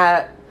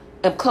I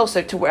am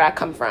closer to where I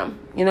come from,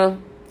 you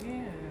know?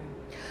 Yeah.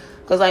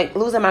 Because, like,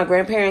 losing my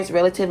grandparents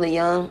relatively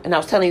young, and I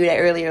was telling you that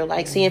earlier,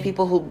 like, seeing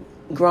people who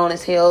grown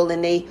as hell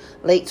in their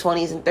late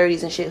 20s and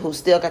 30s and shit who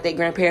still got their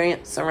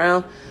grandparents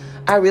around,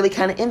 I really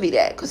kind of envy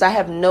that. Because I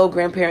have no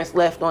grandparents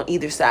left on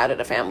either side of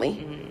the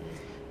family.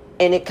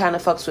 And it kind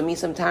of fucks with me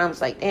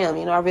sometimes. Like, damn,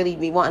 you know, I really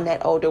be wanting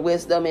that older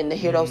wisdom and to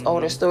hear those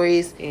older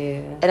stories.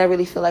 Yeah. And I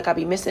really feel like I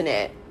be missing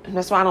that. And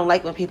that's why I don't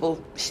like when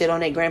people shit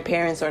on their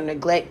grandparents or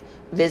neglect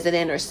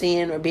visiting or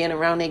seeing or being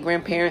around their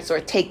grandparents or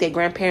take their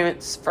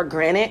grandparents for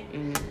granted.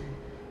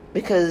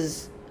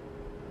 Because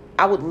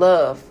I would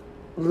love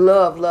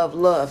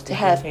to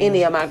have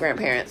any of my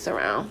grandparents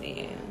around.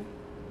 Yeah.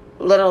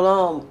 Let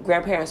alone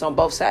grandparents on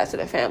both sides of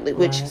the family,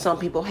 which some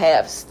people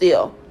have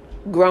still.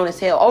 Grown as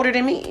hell, older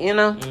than me, you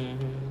know?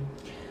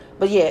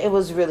 But yeah, it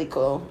was really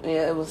cool.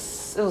 Yeah, it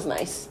was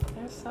nice.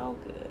 That's so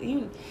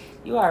good.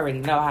 You already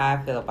know how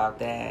I feel about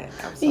that.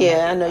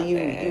 I know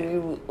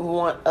you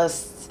want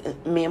us,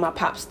 me and my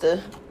pops,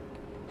 to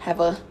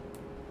have a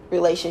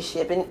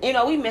relationship. And, you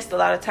know, we missed a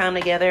lot of time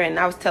together. And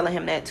I was telling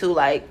him that too.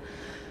 Like,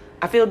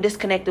 I feel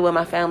disconnected with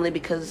my family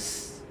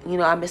because, you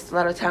know, I missed a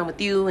lot of time with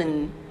you.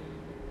 And,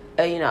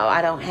 you know,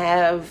 I don't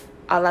have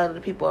a lot of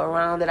the people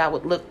around that I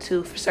would look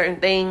to for certain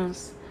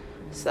things.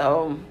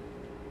 So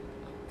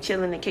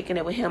chilling and kicking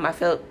it with him, I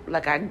felt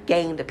like I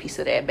gained a piece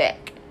of that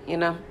back, you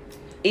know,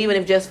 even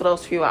if just for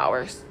those few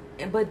hours.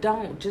 But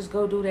don't just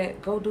go do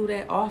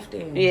that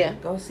often. Yeah,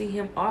 go see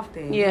him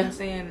often. You know what I'm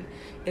saying?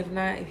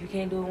 If you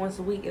can't do it once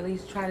a week, at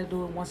least try to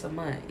do it once a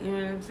month. You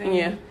know what I'm saying?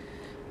 Yeah,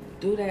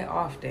 do that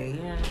often.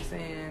 You know what I'm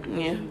saying?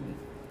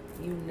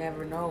 Yeah, you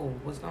never know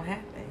what's gonna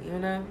happen. You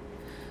know,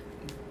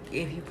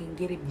 if you can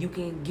get it, you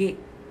can get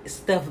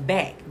stuff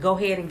back. Go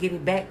ahead and get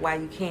it back while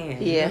you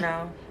can. Yeah. You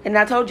know? And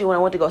I told you when I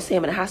went to go see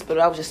him in the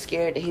hospital, I was just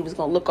scared that he was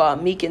gonna look all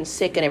meek and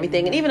sick and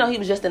everything. And even though he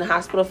was just in the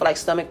hospital for like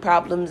stomach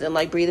problems and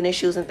like breathing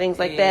issues and things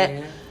like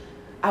that,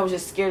 I was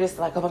just scared as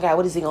like, oh my God,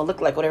 what is he gonna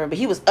look like, whatever. But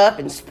he was up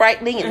and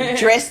sprightly and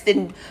dressed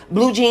in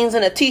blue jeans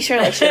and a t-shirt.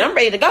 Like, shit, I'm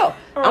ready to go.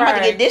 I'm about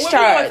to get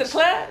discharged. For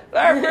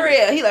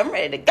real. He like, I'm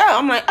ready to go.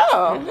 I'm like,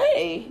 oh,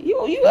 hey,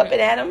 you up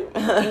and at him.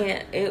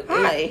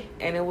 Hi.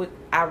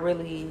 I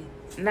really,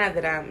 not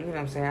that I'm, you know what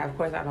I'm saying, of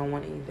course I don't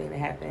want anything to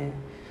happen,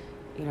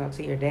 you know,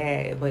 to your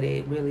dad, but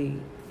it really,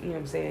 you know what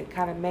I'm saying,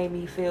 kind of made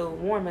me feel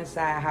warm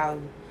inside how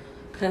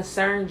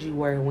concerned you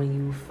were when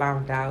you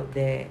found out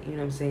that, you know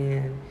what I'm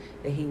saying,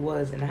 that he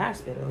was in the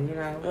hospital, you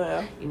know?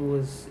 Yeah. You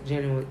was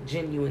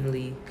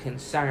genuinely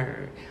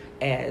concerned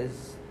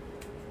as,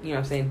 you know what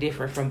I'm saying,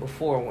 different from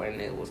before when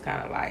it was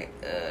kind of like,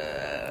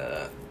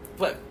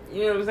 but,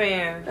 you know what I'm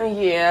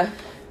saying? Yeah.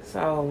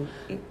 So.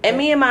 And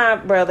me and my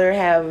brother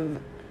have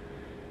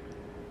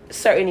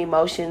certain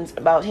emotions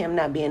about him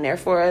not being there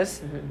for us.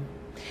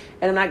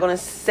 And I'm not going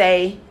to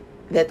say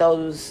that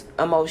those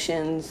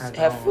emotions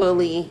have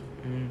fully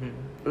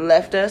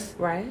left us.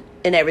 Right.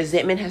 And that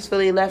resentment has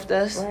fully left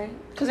us. Right.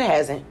 Because it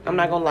hasn't. I'm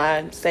not going to lie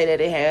and say that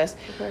it has.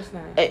 Of course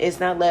not. It's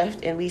not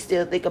left. And we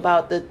still think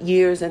about the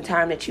years and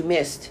time that you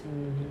missed.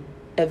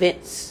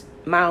 Events,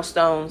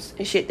 milestones,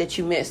 and shit that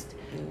you missed.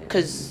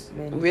 Because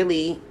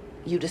really,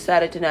 you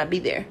decided to not be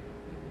there.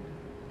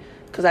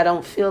 Because I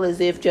don't feel as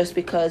if just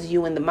because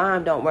you and the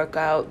mom don't work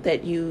out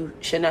that you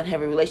should not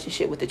have a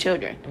relationship with the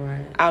children.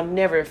 Right. I'll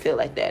never feel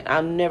like that.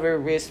 I'll never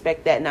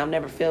respect that, and I'll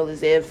never feel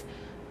as if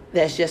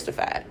that's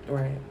justified.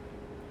 Right.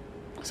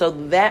 So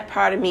that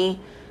part of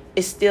me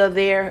is still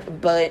there,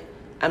 but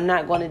I'm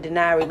not going to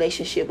deny a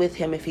relationship with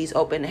him if he's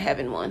open to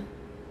having one.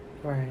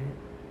 Right.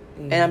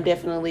 Yeah. And I'm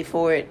definitely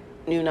for it,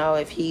 you know,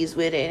 if he's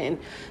with it. And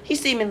he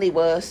seemingly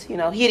was, you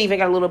know, he had even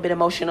got a little bit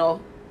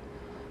emotional,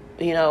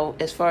 you know,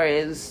 as far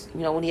as,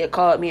 you know, when he had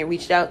called me and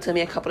reached out to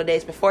me a couple of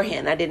days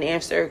beforehand. I didn't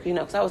answer, you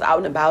know, because I was out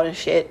and about and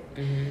shit.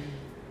 Mm-hmm.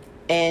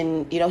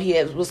 And, you know,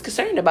 was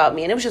concerned about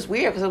me. And it was just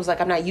weird because it was like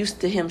I'm not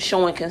used to him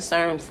showing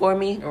concern for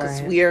me because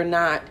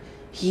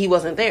he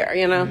wasn't there,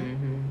 you know.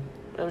 Mm-hmm.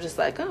 I was just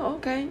like, oh,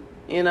 okay,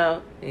 you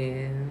know.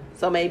 Yeah.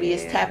 So maybe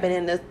it's tapping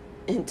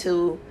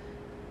into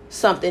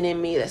something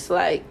in me that's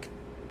like,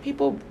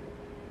 people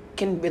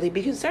can really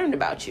be concerned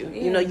about you.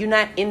 Yeah. You know, you're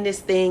not in this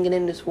thing and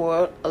in this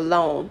world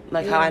alone,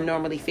 like how I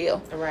normally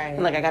feel. Right.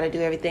 And like I got to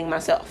do everything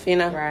myself, you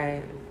know?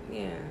 Right.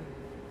 Yeah.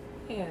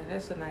 Yeah,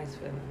 that's a nice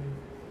feeling.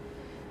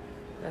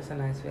 That's a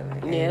nice feeling.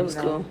 And, yeah, it was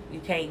cool. You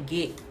can't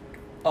get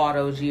all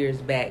those years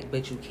back,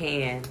 but you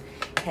can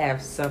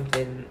have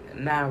something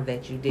now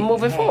that you didn't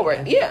moving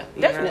forward. Yeah,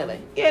 definitely.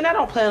 Know? Yeah, and I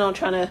don't plan on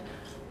trying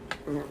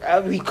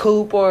to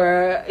recoup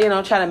or, you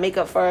know, trying to make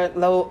up for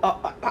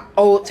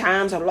old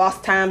times or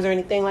lost times or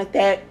anything like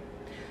that.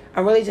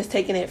 I'm really just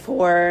taking it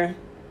for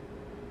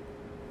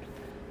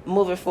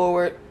moving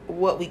forward,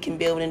 what we can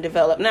build and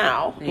develop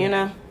now, you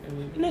know?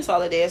 Mm-hmm. And that's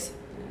all it is.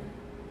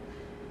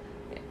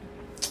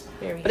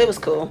 But it was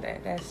cool.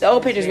 The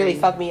old pictures really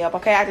fucked me up.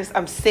 Okay,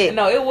 I'm sick.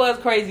 No, it was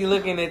crazy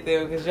looking at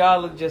them because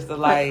y'all look just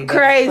alike.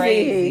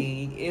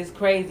 Crazy. It's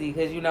crazy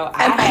because, you know,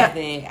 I've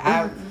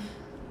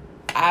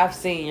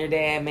seen your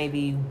dad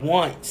maybe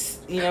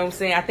once. You know what I'm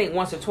saying? I think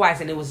once or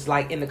twice, and it was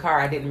like in the car.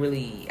 I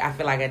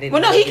feel like I didn't.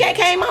 Well, no, he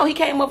came out. He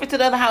came over to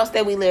the other house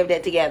that we lived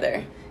at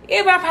together.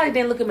 Yeah, but I probably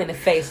didn't look him in the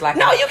face like.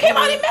 No, you came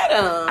out and met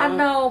him. I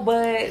know,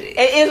 but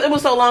it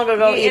was so long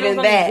ago. Yeah, even it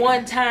was that only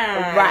one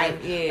time,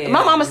 right? Yeah.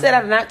 My mama said I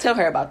did not tell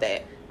her about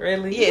that.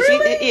 Really? Yeah,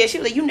 really? She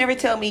was like, you never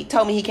told me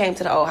he came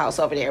to the old house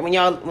over there when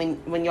you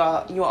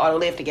all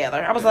lived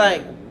together. I was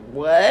like,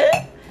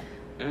 what?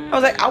 I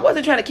was like, I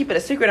wasn't trying to keep it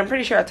a secret. I'm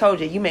pretty sure I told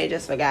you. You may have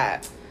just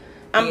forgot.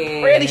 I'm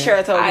pretty sure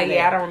I told you that.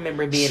 Yeah, I don't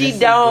remember being. She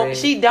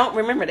don't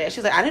remember that.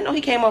 She's like, I didn't know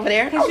he came over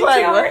there. I was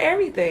like, tell her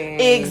everything.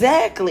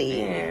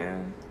 Exactly. Yeah.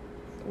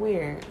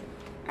 Weird.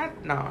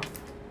 No.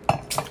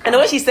 And the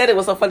way she said it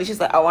was so funny. She's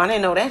like, oh, I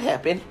didn't know that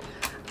happened.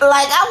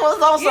 Like I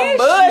was on some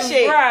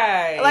bullshit.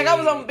 Right. Like I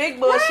was on big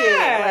bullshit.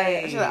 Right.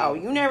 Like, she's like, oh,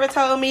 you never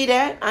told me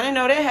that. I didn't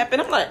know that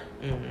happened. I'm like,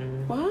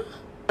 what?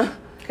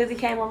 Because he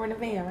came over in a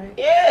van, right?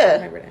 Yeah. I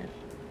remember that.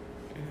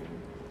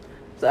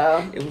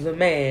 So it was a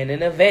man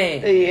in a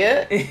van.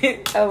 Yeah.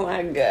 Oh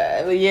my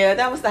god. But yeah,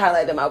 that was the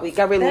highlight of my week.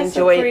 I really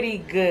enjoyed. That's a pretty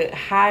good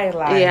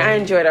highlight. Yeah, I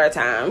enjoyed our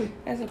time.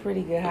 That's a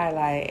pretty good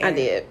highlight. And I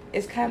did.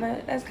 That's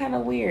kind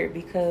of weird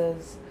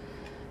because,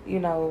 you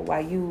know,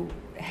 while you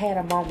had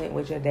a moment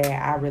with your dad,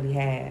 I really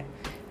had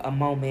a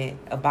moment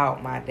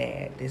about my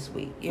dad this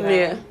week. You know?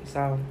 Yeah.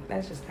 So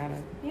that's just kind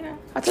of, you know.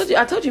 I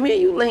told you, me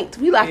and you linked.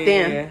 We locked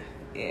in. Yeah,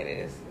 it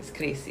is. It's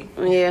crazy.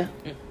 Yeah.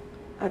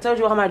 I told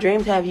you all my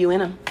dreams have you in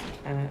them.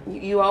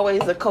 You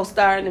always a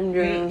co-star in them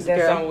dreams,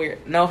 that's girl. So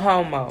weird. No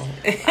homo.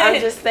 I'm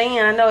just saying.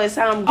 I know it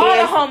sounds gay. All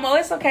the homo.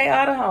 It's okay.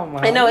 All the homo.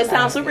 I know it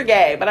sounds super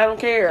gay, but I don't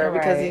care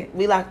because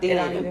we locked in. It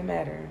don't even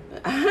matter.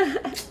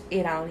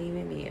 It don't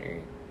even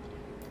matter.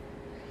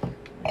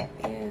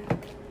 Yeah.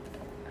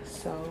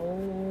 So,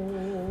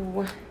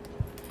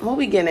 what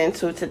we getting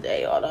into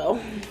today, Otto?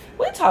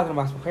 We're talking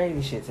about some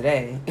crazy shit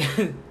today.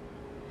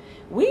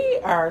 We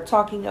are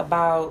talking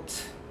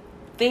about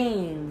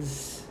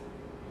things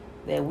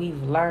that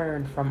we've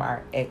learned from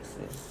our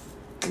exes.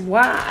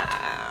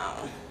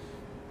 Wow.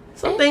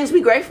 Some things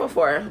we grateful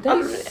for. A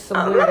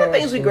lot of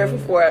things we grateful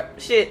for.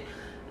 Shit.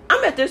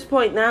 I'm at this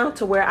point now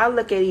to where I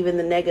look at even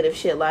the negative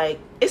shit like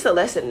it's a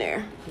lesson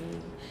there.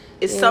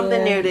 It's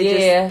something there to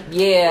just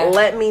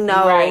let me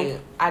know. Right.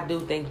 I do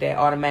think that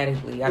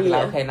automatically. I'd be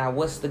like, okay, now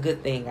what's the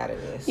good thing out of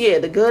this? Yeah,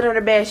 the good or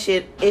the bad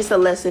shit, it's a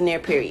lesson there,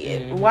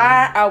 period. Mm-hmm.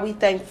 Why are we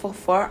thankful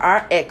for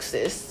our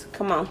exes?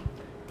 Come on.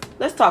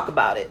 Let's talk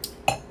about it.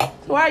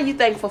 So why are you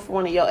thankful for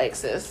one of your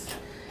exes?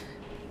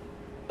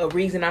 A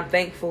reason I'm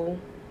thankful.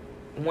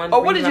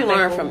 What did you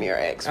learn from your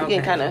ex? We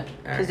can kind of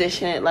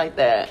position it like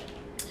that.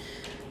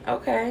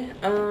 Okay.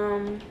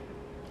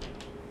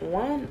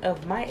 One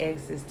of my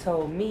exes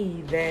told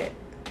me that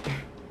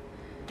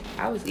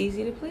I was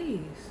easy to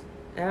please.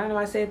 And I know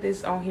I said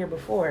this on here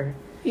before.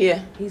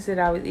 Yeah. He said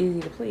I was easy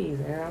to please.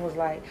 And I was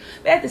like...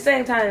 But at the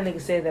same time, the nigga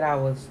said that I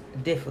was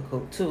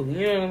difficult, too.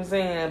 You know what I'm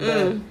saying?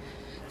 But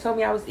told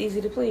me I was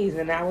easy to please.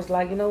 And I was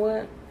like, you know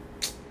what?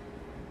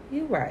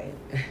 You right.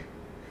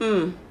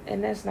 And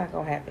that's not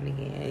going to happen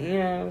again. You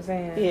know what I'm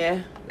saying?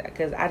 Yeah.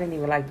 Because I didn't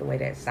even like the way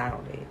that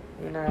sounded.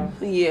 You know?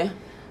 Yeah.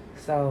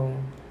 So...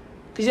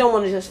 Because you don't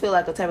want to just feel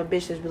like the type of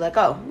bitch that be like,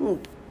 oh,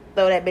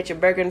 throw that bitch a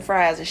burger and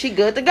fries and she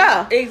good to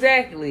go.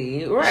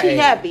 Exactly. Right. She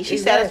happy. She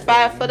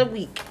satisfied for the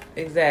week.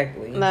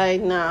 Exactly.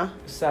 Like, nah.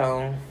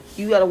 So.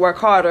 You got to work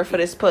harder for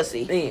this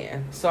pussy. Yeah.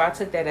 So I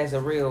took that as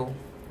a real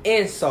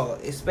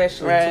insult,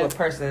 especially to a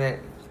person that,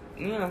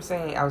 you know what I'm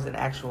saying, I was in an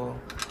actual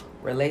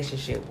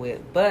relationship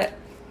with. But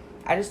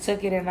I just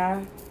took it and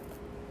I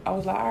I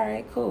was like, all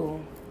right,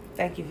 cool.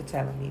 Thank you for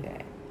telling me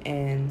that.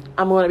 And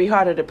I'm going to be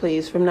harder to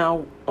please from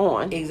now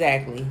on.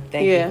 exactly.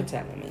 Thank you for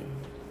telling me.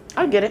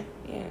 I get it.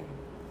 Yeah.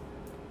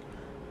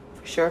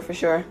 For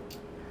sure.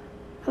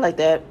 I like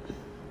that.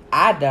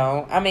 I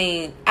don't. I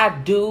mean, I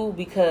do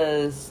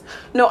because...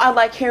 No, I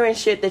like hearing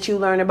shit that you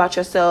learn about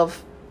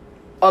yourself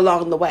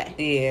along the way.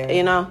 Yeah.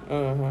 You know?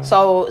 Mm-hmm.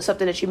 So,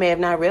 something that you may have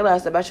not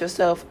realized about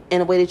yourself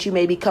in a way that you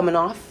may be coming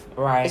off.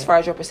 Right. As far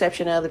as your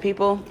perception of other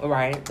people.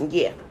 Right.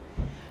 Yeah.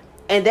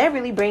 And that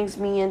really brings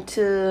me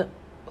into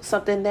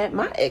something that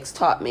my ex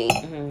taught me.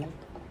 Mm-hmm.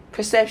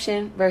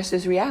 Perception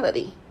versus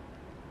reality.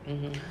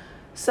 Mm-hmm.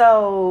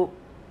 So,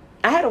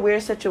 I had a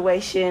weird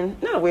situation.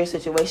 Not a weird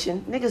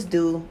situation. Niggas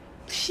do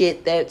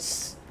shit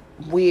that's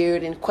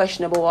weird and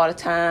questionable all the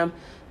time.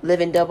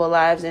 Living double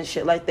lives and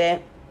shit like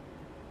that.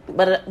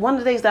 But one of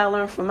the things that I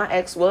learned from my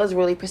ex was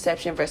really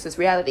perception versus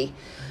reality.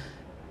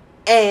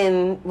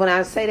 And when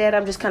I say that,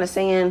 I'm just kind of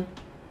saying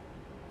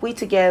we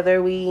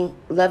together, we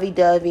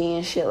lovey-dovey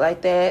and shit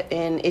like that.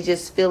 And it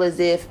just feel as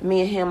if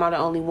me and him are the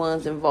only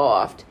ones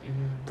involved.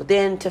 Mm-hmm. But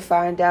then to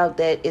find out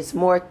that it's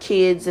more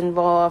kids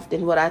involved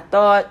than what I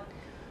thought.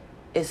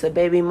 It's a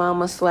baby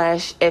mama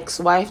 /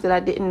 ex-wife that I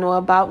didn't know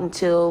about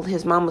until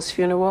his mama's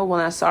funeral when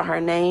I saw her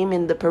name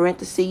in the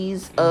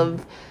parentheses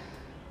of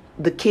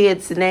the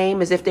kid's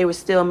name as if they were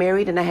still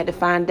married. And I had to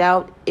find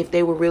out if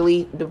they were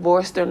really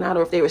divorced or not,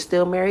 or if they were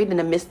still married in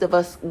the midst of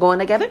us going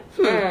together.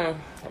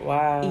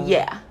 Wow.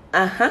 Yeah.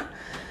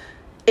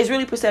 It's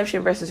really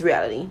perception versus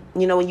reality.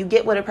 You know, when you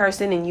get with a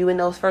person and you in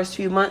those first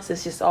few months,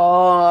 it's just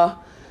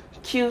all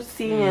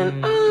cutesy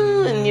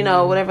and you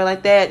know, whatever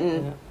like that.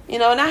 And, you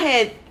know, and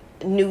I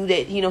knew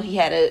that, you know, he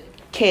had a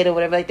kid or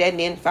whatever like that, and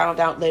then found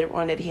out later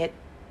on that he had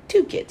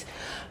 2 kids.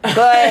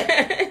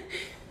 But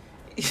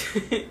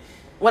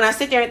when I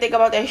sit there and think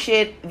about that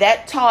shit,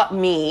 that taught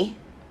me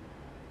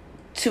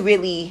to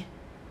really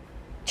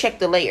check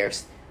the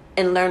layers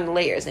and learn the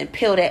layers and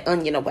peel that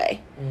onion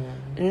away.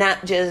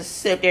 Not just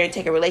sit up there and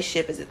take a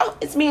relationship as, oh,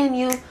 it's me and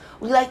you.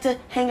 We like to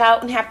hang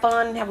out and have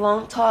fun and have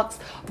long talks,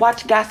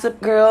 watch Gossip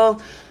Girl,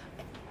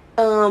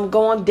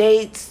 go on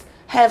dates,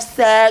 have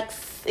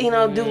sex, you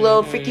know, do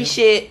little freaky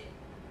shit.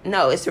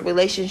 No, it's a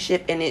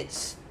relationship, and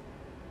it's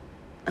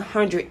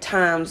 100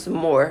 times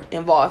more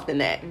involved than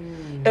that.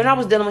 And when I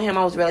was dealing with him,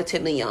 I was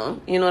relatively young.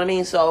 You know what I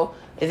mean? So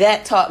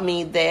that taught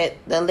me that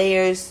the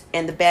layers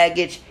and the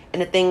baggage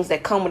and the things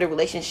that come with a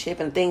relationship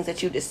and things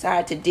that you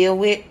decide to deal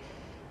with,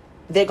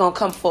 they're going to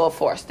come full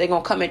force. They're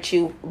going to come at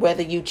you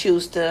whether you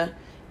choose to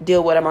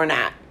deal with them or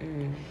not.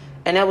 And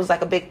that was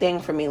like a big thing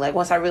for me. Like,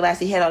 once I realized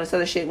he had all this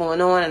other shit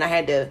going on and I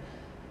had to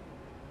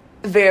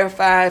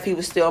verify if he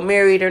was still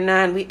married or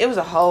not, it was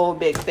a whole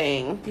big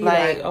thing.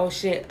 Like, oh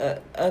shit,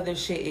 other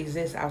shit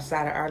exists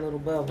outside of our little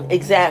bubble.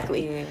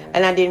 Exactly. Yeah.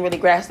 And I didn't really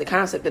grasp the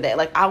concept of that.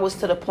 Like, I was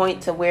to the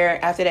point to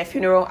where after that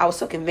funeral, I was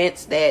so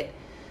convinced that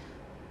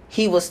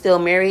he was still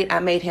married. I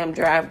made him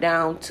drive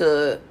down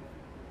to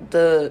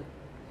the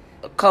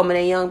Coleman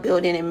and Young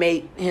building and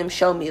made him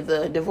show me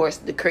the divorce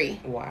decree.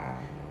 Wow.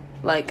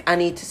 Like, I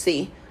need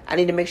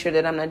to make sure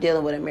that I'm not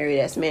dealing with a married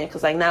ass man,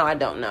 because like now I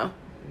don't know.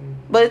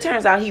 But it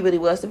turns out he really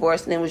was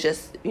divorced, and it was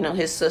just, you know,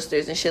 his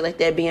sisters and shit like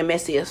that being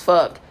messy as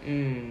fuck.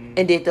 And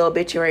did the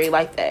obituary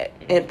like that.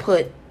 And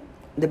put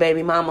the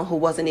baby mama, who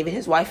wasn't even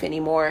his wife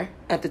anymore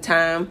at the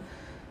time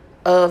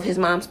of his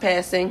mom's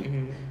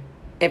passing,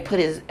 and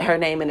put her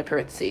name in the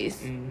parentheses.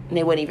 And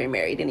they weren't even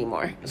married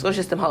anymore. So it's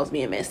just them hoes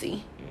being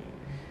messy.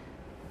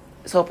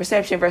 So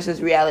perception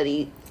versus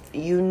reality.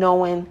 You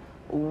knowing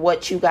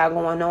what you got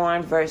going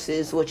on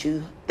versus what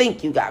you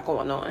think you got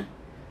going on.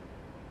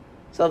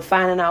 So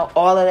finding out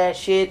all of that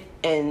shit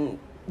and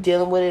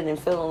dealing with it and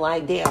feeling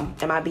like, damn,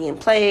 am I being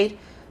played?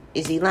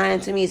 Is he lying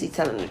to me? Is he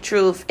telling the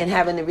truth? And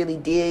having to really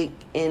dig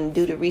and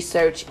do the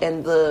research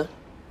and the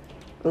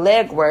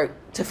legwork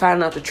to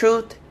find out the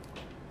truth.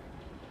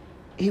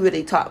 He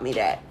really taught me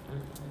that.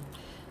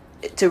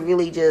 To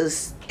really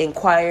just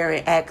inquire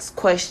and ask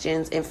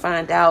questions and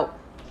find out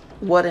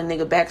what a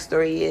nigga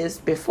backstory is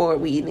before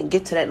we even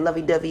get to that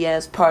lovey-dovey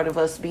ass part of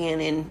us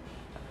being in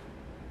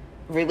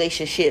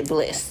relationship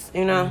bliss,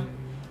 you know?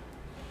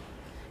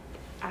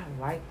 I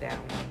like that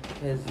one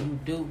because you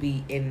do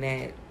be in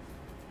that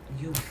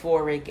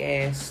euphoric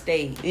ass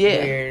state. Yeah,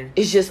 where,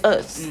 it's just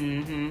us.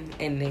 And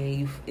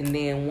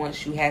then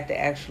once you have to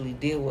actually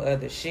deal with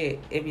other shit,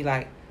 it be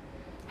like,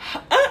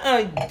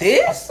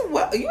 this?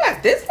 What, you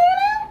got this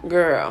going on,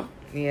 girl?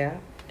 Yeah.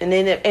 And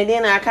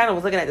then I kind of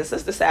was looking at the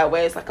sister side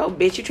where it's like, oh,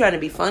 bitch, you trying to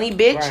be funny,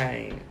 bitch?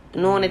 Right.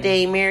 Knowing that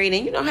they ain't married,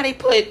 and you know how they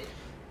put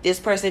this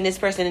person,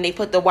 and they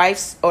put the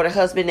wife's or the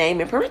husband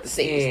name in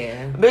parentheses.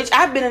 Yeah. Bitch,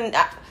 I've been in,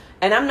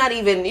 and I'm not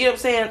even, you know what I'm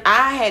saying?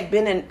 I had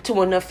been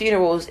to enough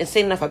funerals and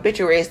seen enough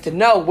obituaries to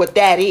know what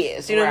that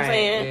is. You know what I'm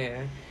saying?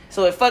 Yeah.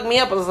 So it fucked me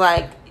up. I was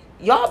like,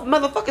 y'all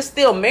motherfuckers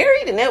still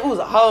married? And that was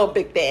a whole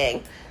big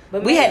thing.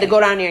 But we had to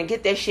go down there and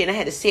get that shit, and I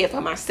had to see it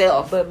for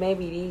myself. But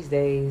maybe these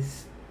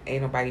days,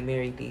 ain't nobody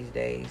married these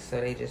days, so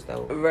they just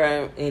don't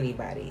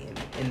anybody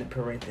in the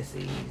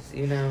parentheses,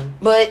 you know?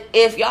 But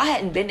if y'all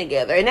hadn't been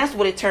together, and that's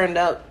what it turned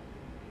out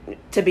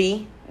to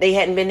be, they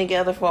hadn't been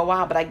together for a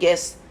while, but I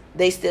guess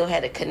they still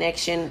had a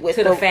connection with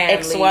to the family.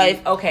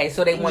 ex-wife. Okay,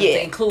 so they wanted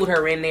to include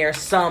her in there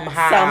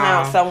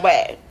somehow. Some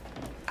way.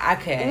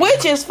 Okay.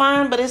 Which is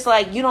fine, but it's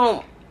like you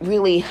don't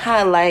really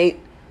highlight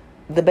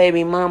the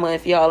baby mama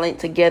if y'all ain't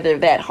together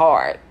that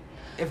hard.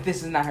 If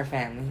this is not her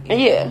family.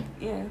 Yeah.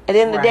 At the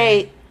end of the Right.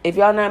 day, if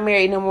y'all not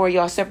married no more,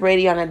 y'all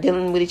separated, y'all not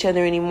dealing with each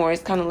other anymore,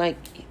 it's kind of like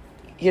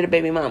you're the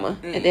baby mama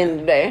at the end of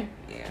the day.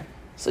 Yeah.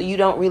 So you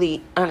don't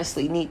really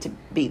honestly need to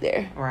be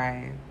there.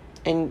 Right.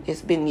 And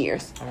it's been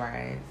years.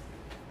 Right.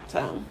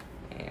 So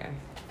Yeah.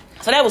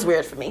 So that was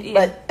weird for me.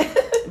 Yeah.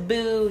 But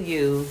Boo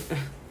you.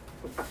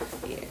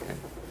 Yeah.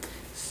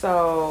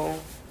 So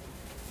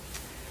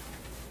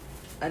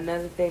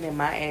another thing that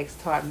my ex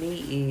taught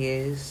me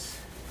is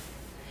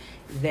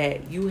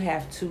that you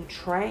have to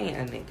train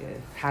a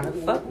nigga how to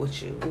fuck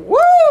with you.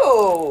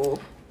 woo!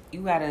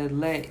 You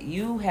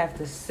have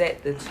to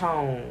set the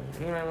tone,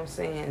 you know what I'm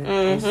saying?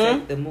 And Mm-hmm.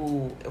 set the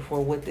mood for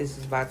what this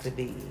is about to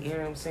be. You know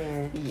what I'm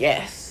saying?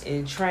 Yes.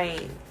 And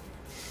train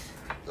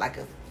like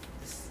a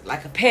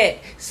pet.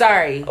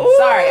 Sorry. Ooh,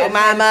 Sorry.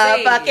 my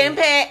motherfucking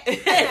pet.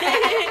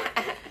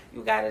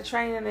 You gotta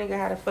train a nigga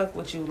how to fuck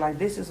with you. Like,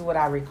 this is what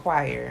I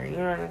require. You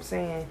know what I'm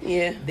saying?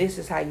 Yeah. This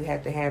is how you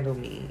have to handle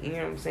me. You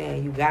know what I'm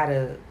saying? You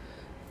gotta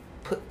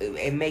put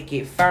and make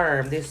it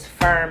firm. This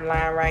firm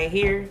line right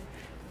here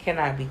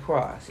cannot be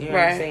crossed. You know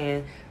what I'm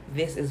saying?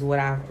 This is what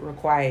I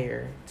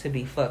require to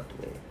be fucked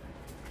with.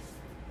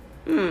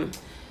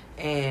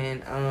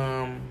 And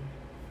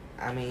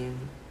I mean,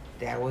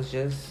 that was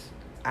just,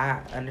 I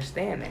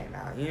understand that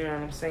now. You know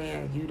what I'm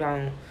saying? You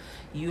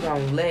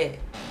don't let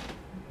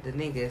the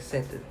nigga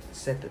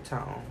set the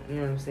tone. You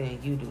know what I'm saying?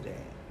 You do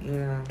that. You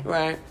know?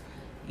 Right.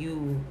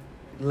 You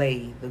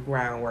lay the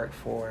groundwork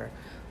for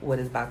what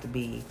is about to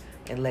be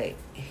and let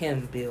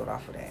him build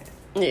off of that.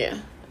 Yeah.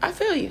 I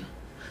feel you.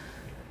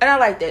 And I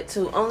like that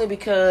too, only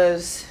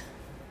because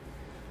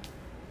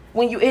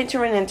when you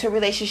entering into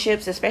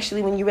relationships,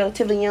 especially when you're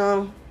relatively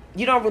young,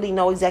 you don't really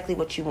know exactly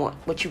what you want,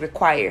 what you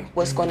require,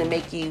 what's going to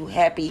make you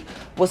happy,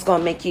 what's going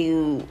to make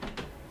you,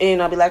 be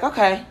like,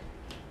 okay,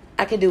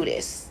 I can do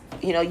this.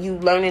 You know, you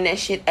learning that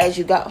shit as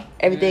you go.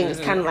 Everything is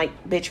kind of like,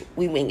 bitch,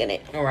 we winging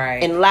it.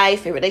 Right. In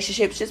life, in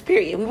relationships, just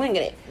period, we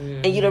winging it.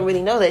 And you don't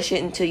really know that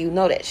shit until you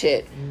know that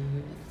shit.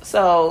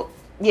 So,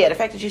 yeah, the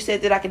fact that you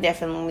said that, I can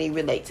definitely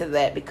relate to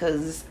that,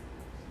 because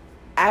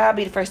I'll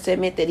be the first to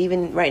admit that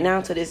even right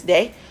now to this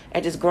day,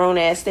 at this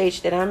grown-ass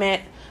stage that I'm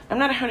at, I'm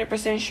not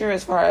 100% sure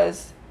as far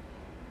as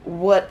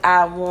what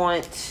I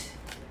want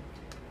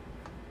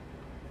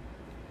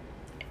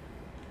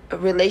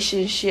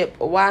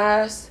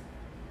relationship-wise.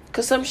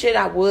 Because some shit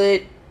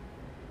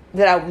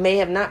that I may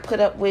have not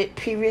put up with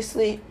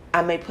previously,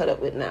 I may put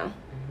up with now.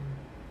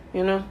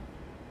 You know?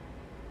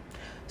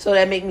 So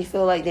that make me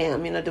feel like,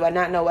 damn, do I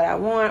not know what I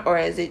want, or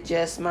is it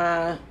just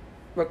my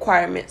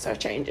requirements are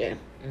changing?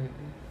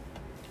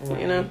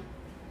 Right. You know?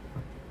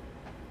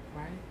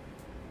 Right.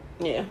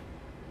 Yeah.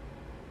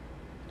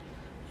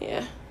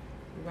 Yeah.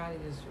 You probably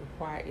just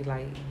require,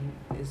 like,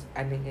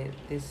 I think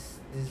this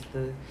is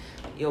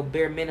your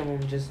bare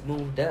minimum just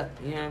moved up.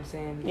 You know what I'm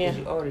saying? Because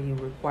you older, you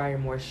require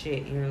more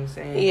shit. You know what I'm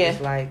saying? Yeah.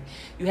 It's like,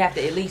 you have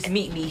to at least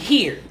meet me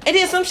here. And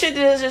then some shit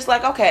that is just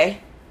like, okay,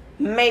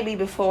 maybe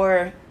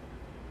before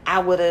I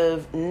would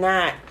have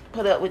not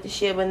put up with the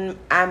shit, but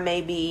I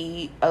may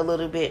be a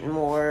little bit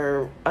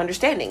more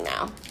understanding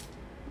now.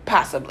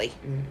 Possibly.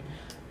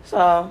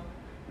 So,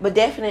 but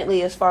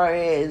definitely as far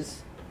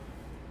as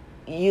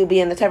you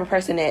being the type of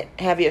person that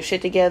have your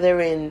shit together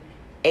and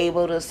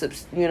able to,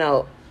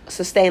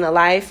 sustain a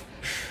life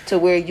to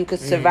where you could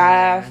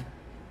survive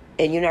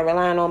and you're not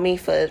relying on me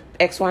for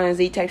X, Y, and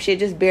Z type shit,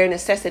 just bare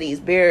necessities,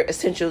 bare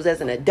essentials as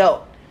an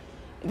adult.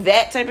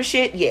 That type of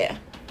shit, yeah.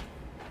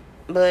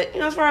 But,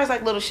 as far as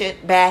like little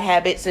shit, bad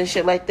habits and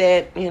shit like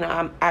that,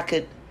 I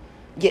could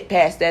get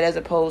past that, as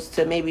opposed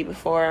to maybe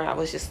before I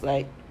was just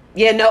like,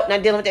 yeah, nope,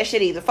 not dealing with that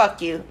shit either.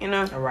 Fuck you,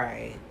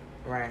 Right.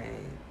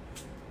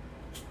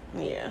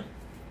 Yeah.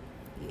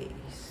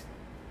 Yes.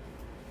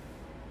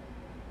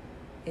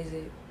 Is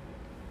it?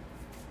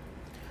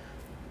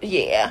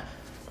 Yeah.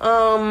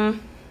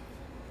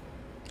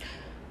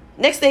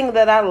 Next thing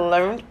that I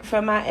learned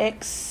from my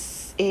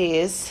ex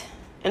is,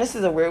 and this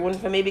is a weird one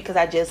for me because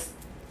I just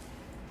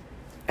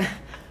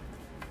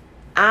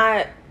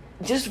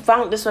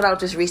found this one out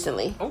just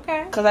recently.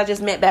 Okay. Because I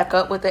just met back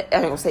up with it. I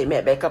ain't gonna say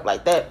met back up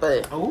like that,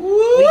 but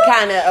Ooh. we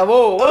kind of,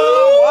 whoa.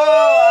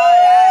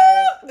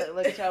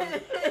 Look at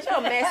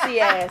your messy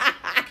ass.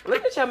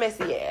 Look at your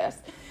messy ass.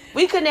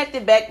 We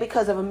connected back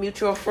because of a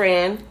mutual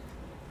friend.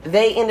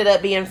 They ended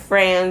up being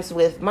friends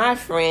with my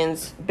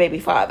friend's baby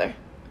father.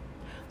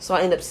 So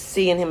I ended up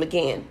seeing him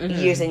again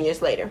years and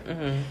years later.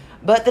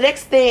 But the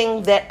next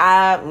thing that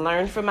I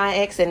learned from my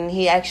ex, and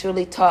he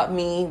actually taught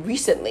me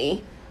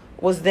recently,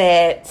 was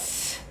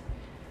that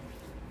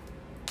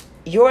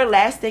your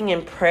lasting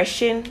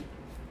impression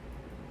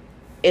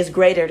is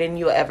greater than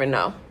you'll ever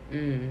know.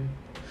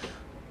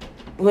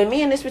 When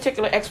me and this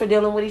particular ex were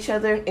dealing with each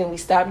other and we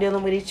stopped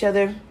dealing with each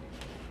other,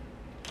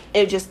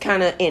 it just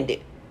kind of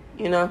ended,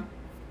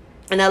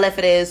 And I left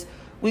it as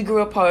we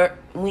grew apart,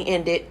 we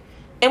ended.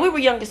 And we were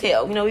young as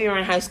hell. You know, we were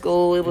in high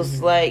school. It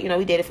was like, you know,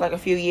 we dated for like a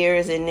few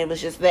years, and it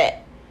was just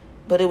that.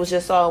 But it was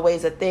just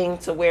always a thing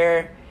to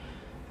where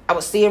I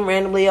would see him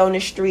randomly on the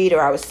street,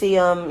 or I would see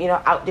him, you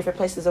know, out different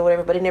places or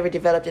whatever, but it never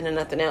developed into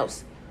nothing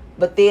else.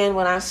 But then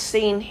when I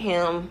seen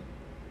him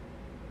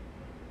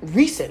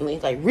recently,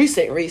 like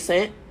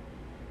recent,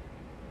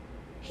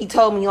 he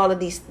told me all of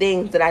these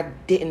things that I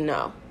didn't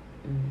know.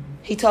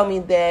 He told me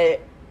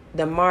that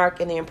the mark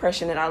and the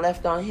impression that I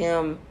left on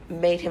him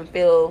made him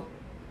feel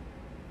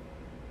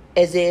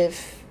as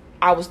if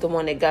I was the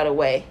one that got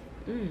away.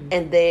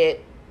 And that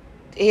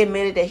he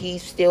admitted that he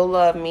still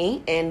loved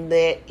me and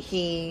that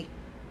he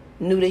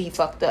knew that he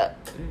fucked up.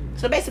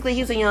 So basically,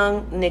 he was a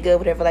young nigga,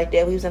 whatever like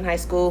that. He was in high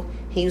school.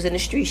 He was in the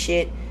street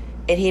shit.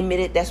 And he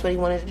admitted that's what he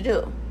wanted to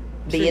do.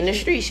 Be in the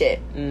street shit.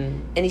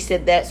 And he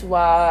said that's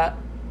why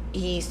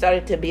he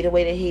started to be the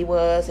way that he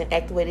was and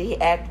act the way that he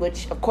act,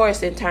 which, of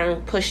course, in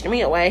turn pushed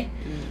me away.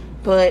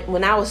 But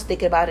when I was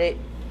thinking about it,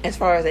 as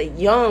far as a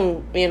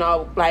young, you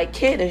know, like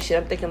kid and shit,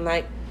 I'm thinking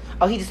like,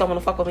 oh, he just don't want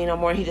to fuck with me no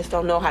more, and he just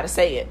don't know how to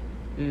say it.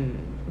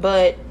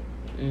 But,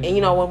 and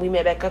you know, when we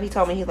met back up, he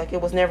told me, he's like,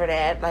 it was never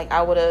that. Like,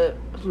 I would have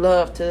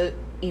loved to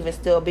even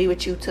still be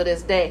with you to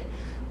this day.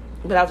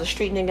 But I was a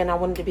street nigga, and I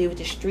wanted to be with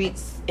the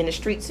streets, in the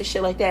streets and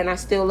shit like that, and I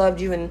still loved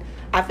you, and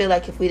I feel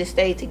like if we'd have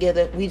stayed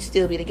together, we'd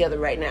still be together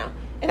right now.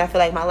 And I feel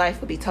like my life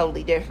would be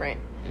totally different.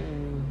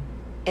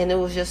 And it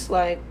was just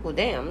like, well,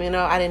 damn, you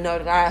know, I didn't know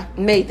that I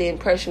made the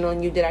impression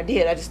on you that I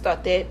did. I just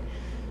thought that it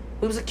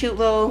was a cute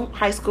little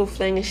high school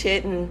fling and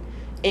shit, and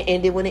it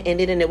ended when it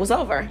ended, and it was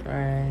over.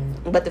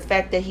 Right. But the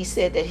fact that he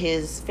said that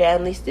his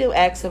family still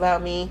asks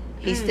about me,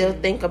 he still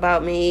think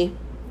about me,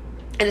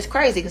 and it's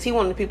crazy because he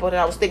one of the people that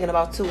I was thinking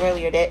about too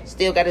earlier that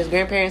still got his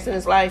grandparents in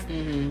his life.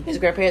 His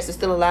grandparents are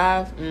still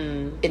alive,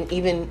 and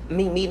even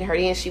me meeting her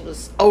then, she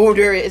was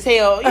older as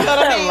hell. You know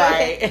what I mean?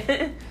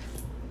 Right.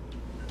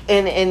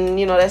 And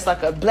you know, that's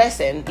like a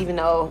blessing, even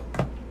though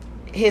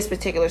his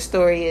particular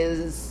story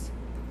is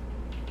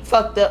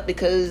fucked up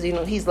because, you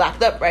know, he's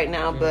locked up right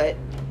now. But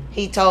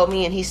he told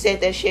me, and he said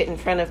that shit in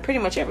front of pretty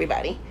much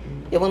everybody.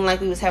 It wasn't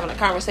like we was having a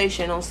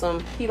conversation on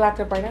some... He locked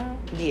up right now?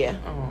 Yeah.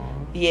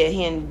 Aww. Yeah,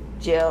 he in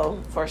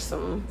jail for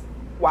some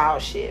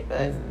wild shit.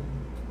 But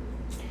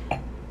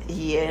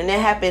yeah, and that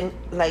happened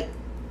like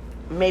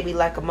maybe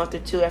like a month or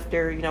two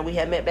after, you know, we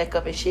had met back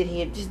up and shit. He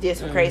had just did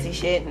some crazy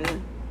shit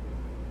and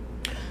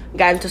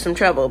got into some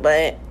trouble.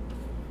 But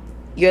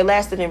your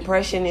lasting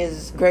impression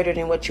is greater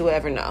than what you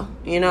ever know,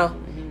 you know?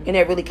 And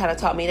that really kind of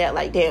taught me that,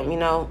 like, damn, you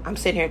know, I'm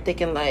sitting here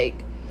thinking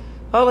like,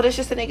 oh, but it's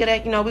just a nigga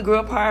that, you know, we grew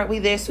apart, we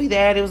this, we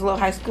that. It was a little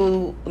high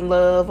school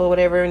love or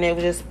whatever, and it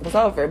was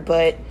over.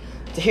 But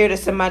to hear that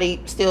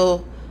somebody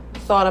still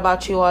thought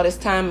about you all this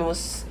time and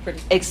was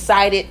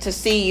excited to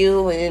see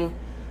you and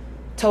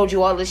told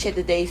you all the shit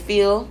that they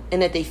feel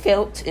and that they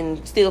felt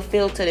and still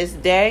feel to this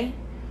day,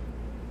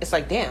 it's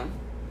like, damn.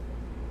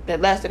 That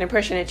lasting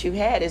impression that you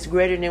had is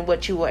greater than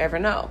what you will ever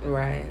know.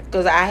 Right.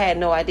 Because I had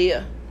no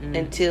idea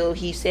until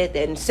he said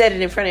that and said it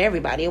in front of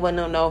everybody. It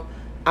wasn't no,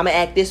 I'm going to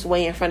act this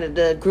way in front of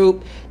the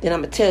group, then I'm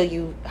going to tell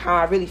you how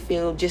I really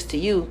feel just to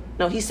you.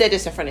 No, he said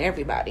this in front of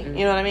everybody. You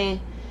know what I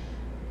mean?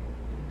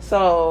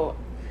 So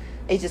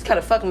it just kind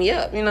of fucked me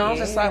up, you know? I was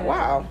just like,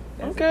 wow.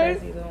 That's okay. a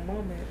crazy little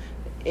moment.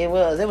 It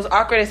was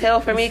awkward as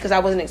hell for me because I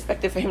wasn't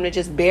expecting for him to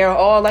just bear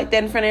all like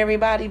that in front of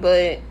everybody,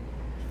 but...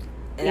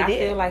 And I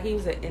feel like he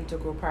was an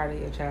integral part of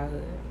your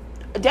childhood.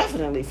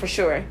 Definitely, for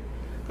sure.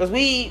 Because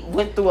we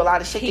went through a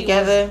lot of shit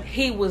together.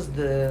 He was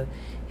the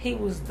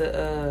what was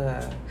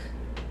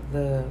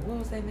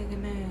that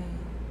nigga name?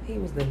 He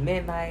was the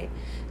midnight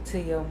to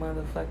your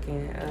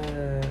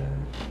motherfucking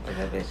what's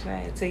that bitch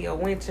name? To your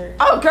winter.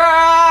 Oh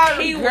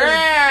girl, he was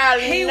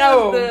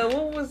the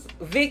what was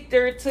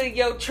Victor to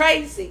your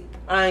Tracy?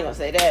 I ain't gonna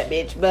say that,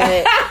 bitch,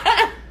 but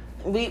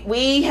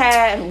we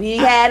had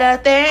a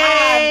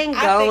thing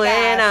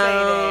going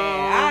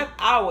on.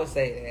 I would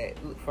say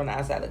that from the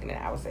outside looking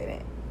at it, I would say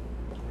that.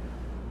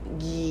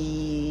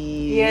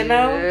 Yeah. You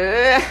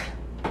know?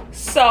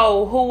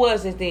 So who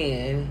was it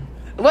then?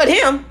 What,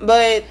 him?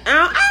 But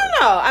I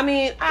don't know. I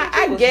mean,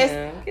 I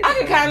guess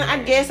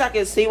I guess I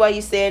could see why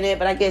you saying it,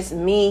 but I guess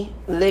me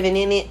living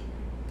in it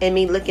and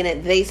me looking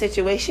at their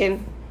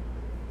situation.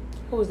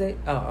 Who was that?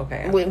 Oh,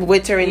 okay.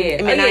 Winter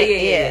and Midnight.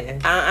 Yeah.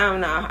 I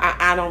don't know.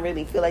 I don't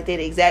really feel like they're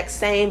the exact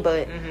same,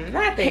 but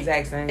not the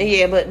exact same.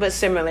 Yeah, but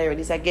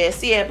similarities, I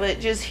guess. Yeah, but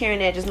just hearing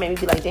that just made me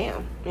be like,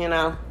 damn, you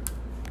know.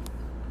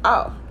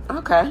 Oh,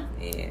 okay.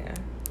 Yeah.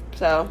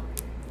 So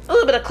a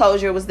little bit of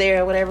closure was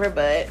there or whatever,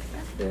 but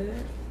that's good.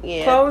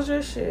 Yeah.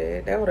 Closure,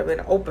 shit. That would have been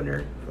an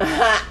opener.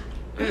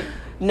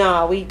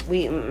 No, we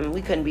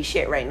couldn't be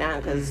shit right now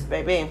because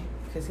baby.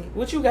 Cause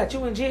what you got?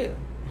 You in jail?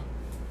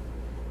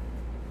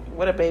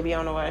 What a baby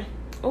on the way.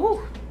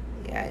 Ooh.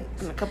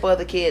 Yikes. And a couple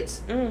other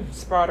kids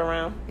sprawled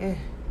around. Yeah.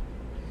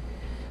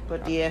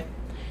 But yeah,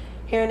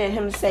 hearing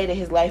him say that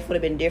his life would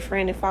have been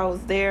different if I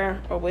was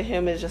there or with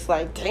him is just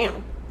like,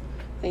 damn.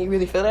 And you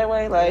really feel that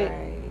way? Like,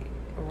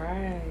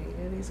 right.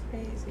 That is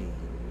crazy.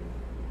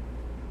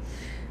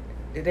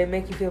 Did they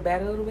make you feel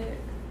bad a little bit?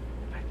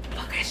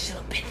 Fuck, I should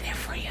have been there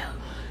for you.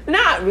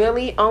 Not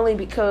really, only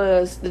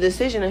because the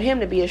decision of him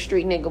to be a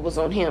street nigga was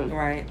on him.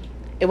 Right.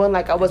 It wasn't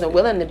like I wasn't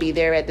willing to be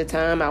there at the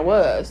time. I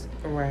was.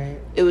 Right.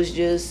 It was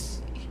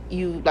just,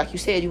 you, like you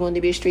said, you wanted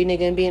to be a street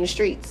nigga and be in the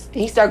streets. And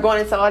he started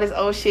going into all this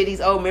old shit,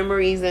 these old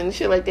memories and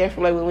shit like that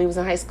from like when we was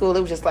in high school. It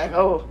was just like,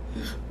 oh,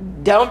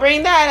 don't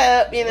bring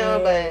that up, you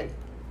know, but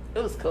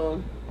it was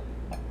cool.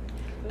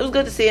 It was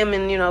good to see him,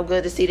 and, you know,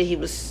 good to see that he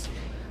was,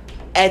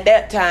 at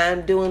that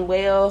time, doing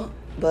well.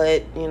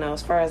 But, you know,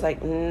 as far as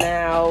like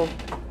now,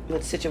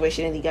 with the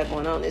situation that he got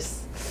going on,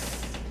 it's,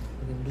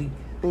 yeah,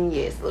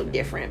 it's a little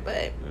different,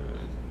 but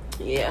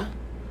yeah.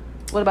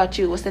 What about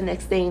you? What's the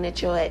next thing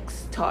that your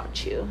ex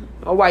taught you?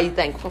 Or why are you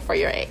thankful for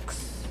your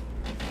ex?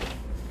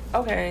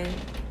 Okay.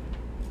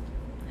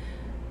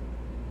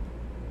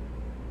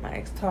 My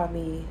ex taught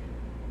me,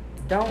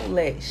 don't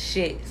let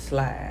shit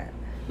slide.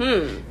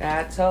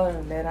 I told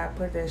him that I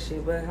put that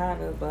shit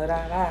behind us, but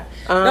I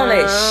don't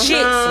let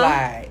shit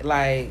slide.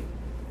 Like,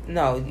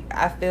 no,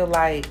 I feel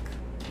like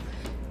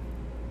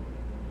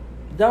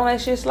don't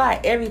let shit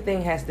slide.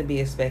 Everything has to be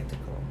a spectacle.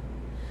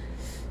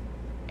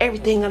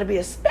 Everything gonna be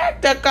a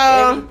spectacle.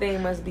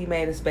 Everything must be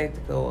made a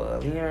spectacle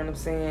of. You know what I'm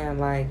saying?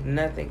 Like,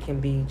 nothing can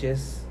be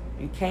just,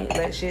 you can't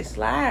let shit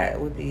slide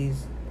with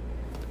these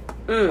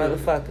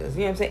motherfuckers. You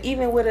know what I'm saying?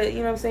 Even with you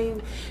know what I'm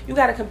saying? You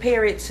gotta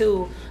compare it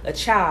to a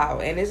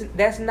child, and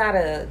that's not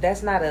a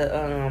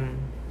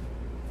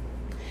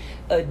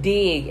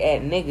dig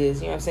at niggas.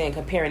 You know what I'm saying?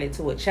 Comparing it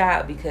to a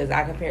child, because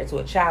I compare it to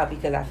a child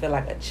because I feel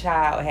like a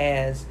child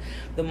has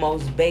the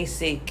most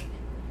basic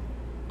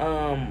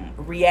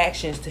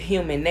reactions to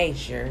human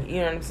nature. You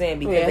know what I'm saying?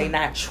 Because they're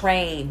not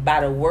trained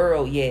by the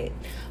world yet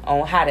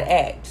on how to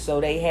act, so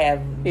they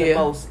have the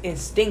most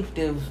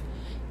instinctive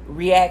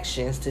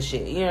reactions to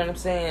shit. You know what I'm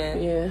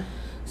saying? Yeah.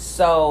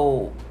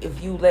 So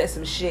if you let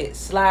some shit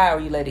slide, or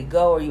you let it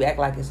go, or you act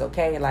like it's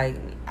okay, like,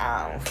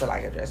 I don't feel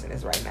like addressing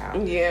this right now.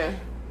 Yeah.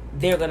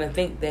 They're gonna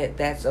think that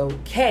that's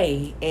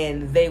okay,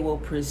 and they will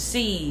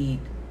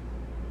proceed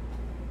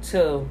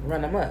to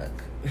run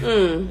amok. You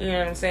know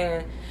what I'm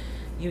saying?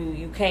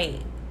 You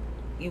can't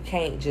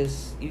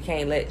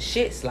let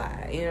shit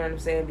slide. You know what I'm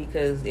saying?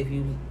 Because if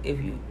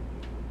you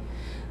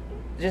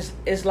just,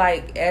 it's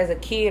like as a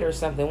kid or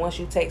something, once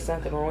you take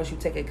something, or once you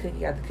take a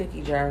cookie out the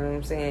cookie jar, you know what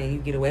I'm saying, you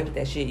get away with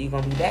that shit, you're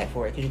gonna be back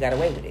for it because you got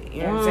away with it.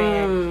 You know what I'm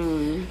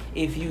saying?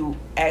 If you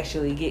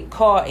actually get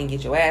caught and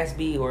get your ass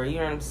beat, or, you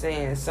know what I'm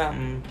saying,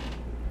 something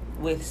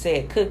with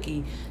said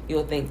cookie,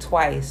 you'll think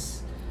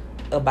twice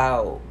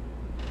about,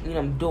 you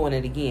know, doing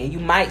it again. You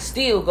might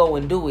still go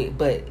and do it,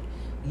 but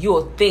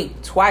you'll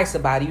think twice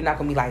about it. You're not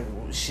gonna be like,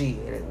 well,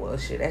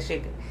 shit, that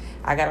shit,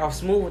 I got off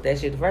smooth with that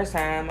shit the first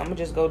time, I'm gonna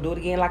just go do it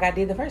again like I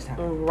did the first time.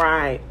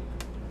 Right.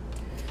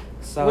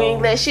 So we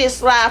ain't let shit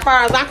slide as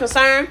far as I'm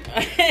concerned.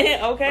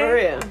 Okay. For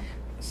real.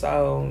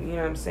 So, you know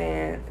what I'm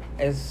saying?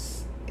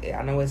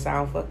 I know it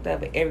sounds fucked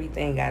up, but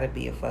everything gotta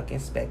be a fucking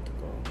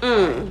spectacle.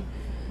 Like,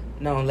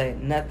 don't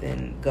let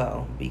nothing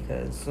go,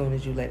 because as soon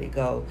as you let it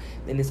go,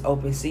 then it's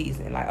open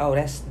season. Like, oh,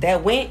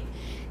 that went,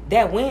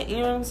 you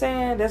know what I'm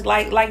saying? That's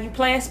like you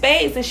playing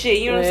spades and shit,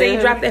 you know what I'm saying?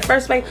 You drop that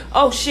first spade,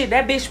 oh shit,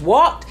 that bitch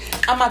walked,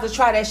 I'm about to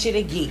try that shit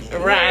again. You know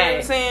what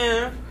I'm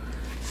saying?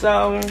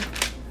 So,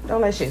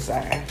 don't let shit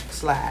slide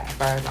as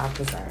far as I'm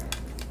concerned.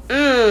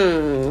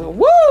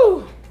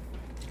 Woo!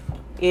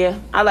 Yeah,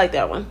 I like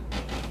that one.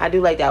 I do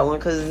like that one,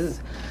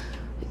 because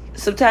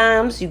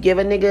sometimes you give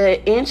a nigga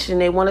an inch and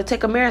they want to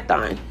take a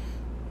marathon.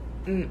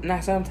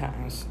 Not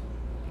sometimes.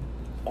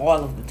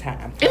 All of the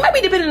time. It might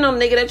be depending on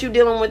the nigga that you're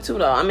dealing with too,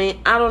 though. I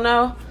mean, I don't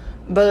know.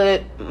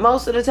 But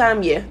most of the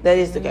time, yeah, that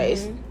is the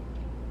case.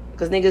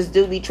 Because niggas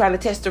do be trying to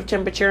test their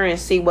temperature and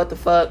see what the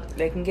fuck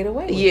they can get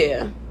away with.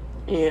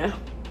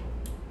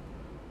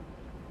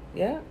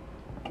 Yeah.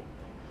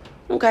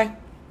 Okay.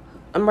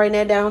 I'm writing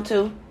that down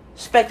too.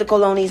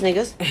 Spectacle on these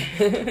niggas.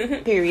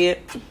 Period.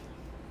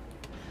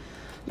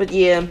 But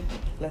yeah.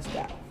 Let's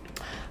go.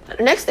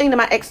 The next thing that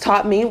my ex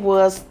taught me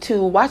was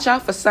to watch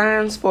out for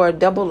signs for a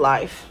double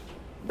life.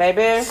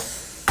 Baby.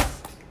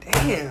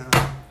 Damn.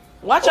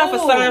 Watch out for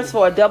signs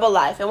for a double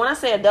life. And when I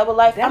say a double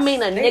life, I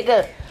mean a thick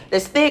nigga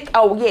that's thick.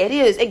 Oh, yeah, it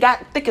is. It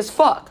got thick as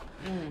fuck.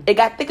 It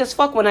got thick as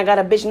fuck when I got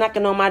a bitch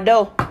knocking on my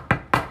door.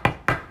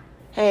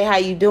 Hey, how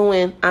you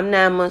doing? I'm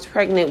 9 months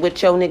pregnant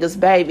with your nigga's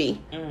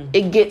baby.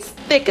 It gets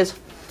thick as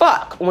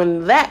fuck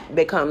when that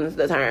becomes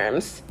the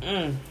terms.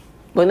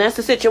 When that's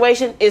the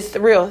situation, it's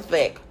real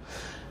thick.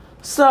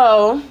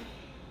 So,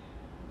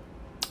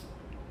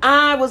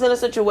 I was in a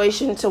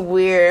situation to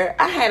where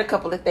I had a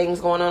couple of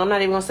things going on. I'm not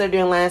even going to sit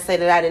there and lie and say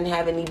that I didn't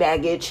have any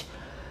baggage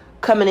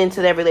coming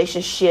into that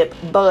relationship.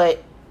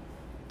 But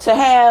to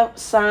have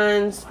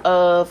signs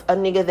of a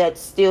nigga that's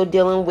still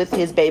dealing with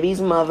his baby's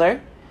mother,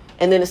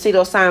 and then to see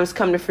those signs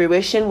come to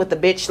fruition with the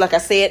bitch, like I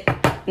said,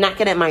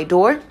 knocking at my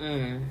door.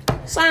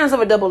 Signs of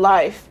a double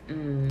life.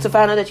 To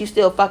find out that you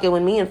still fucking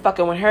with me and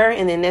fucking with her,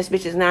 and then this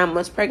bitch is 9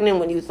 months pregnant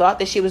when you thought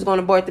that she was going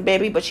to abort the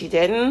baby, but she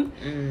didn't.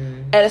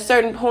 At a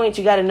certain point,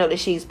 you got to know that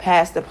she's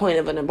past the point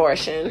of an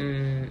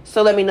abortion.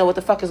 So let me know what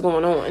the fuck is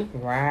going on.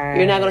 Right.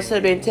 You're not going to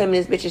sit there and tell me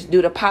this bitch is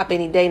due to pop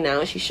any day now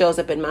and she shows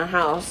up in my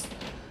house.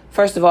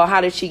 First of all,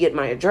 how did she get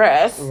my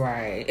address?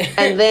 Right.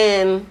 And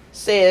then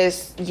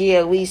says,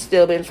 yeah, we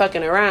still been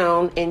fucking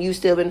around and you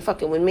still been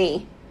fucking with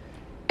me.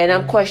 And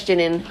I'm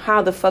questioning,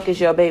 how the fuck is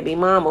your baby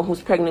mama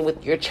who's pregnant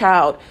with your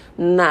child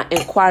not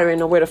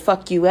inquiring on where the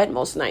fuck you at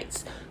most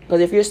nights?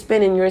 Because if you're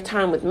spending your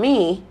time with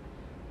me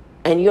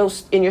and you're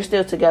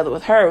still together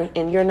with her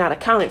and you're not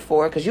accounted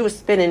for because you were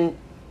spending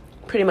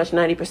pretty much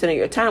 90% of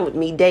your time with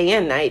me day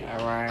and night,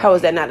 Right. How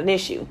is that not an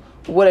issue?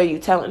 What are you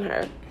telling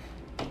her?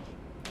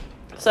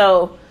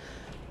 So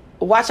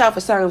watch out for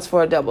signs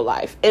for a double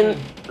life. And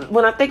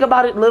when I think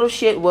about it, little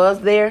shit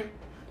was there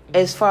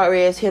as far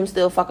as him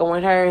still fucking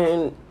with her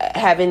and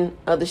having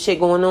other shit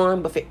going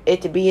on, but for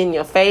it to be in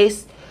your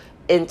face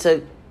and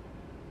to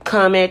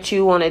come at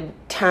you on a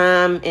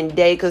time and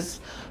day, because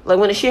like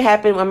when the shit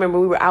happened, I remember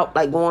we were out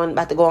like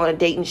about to go on a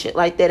date and shit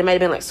like that. It might have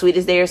been like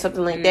Sweetest Day or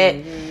something like that,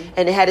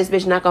 and they had this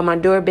bitch knock on my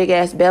door, big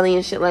ass belly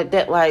and shit like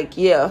that. Like,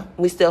 yeah,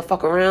 we still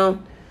fuck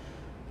around.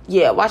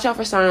 Yeah, watch out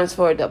for signs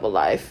for a double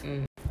life.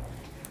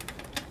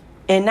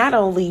 And not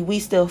only we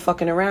still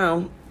fucking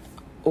around,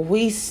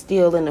 we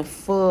still in a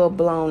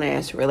full-blown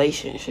ass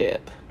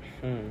relationship.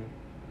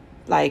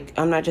 Like,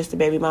 I'm not just a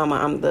baby mama,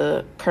 I'm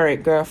the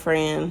current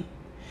girlfriend.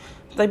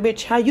 Like,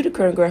 bitch, how you the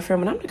current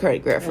girlfriend when I'm the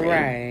current girlfriend?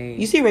 Right.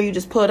 You see where you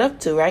just pulled up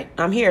to, right?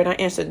 I'm here and I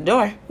answered the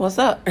door. What's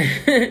up?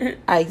 I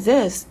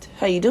exist.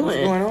 How you doing? What's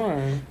going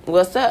on?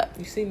 What's up?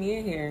 You see me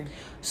in here.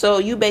 So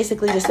you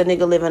basically just a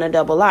nigga living a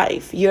double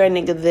life. You're a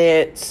nigga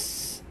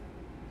that's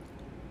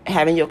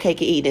having your cake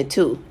and eating it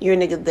too. You're a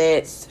nigga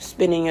that's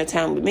spending your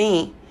time with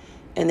me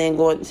and then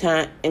going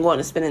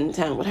to spending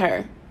time with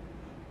her.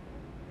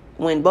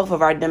 When both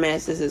of our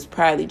dumbasses is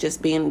probably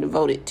just being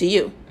devoted to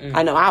you.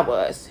 I know I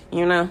was,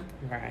 you know?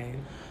 Right.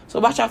 So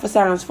watch out for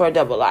signs for a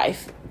double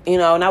life. You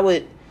know, and I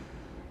would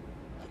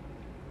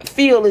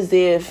feel as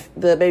if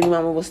the baby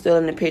mama was still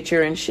in the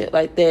picture and shit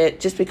like that.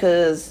 Just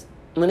because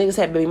when niggas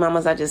have baby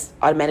mamas, I just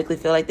automatically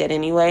feel like that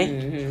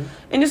anyway.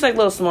 And just like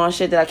little small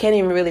shit that I can't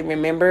even really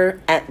remember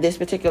at this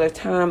particular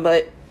time.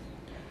 But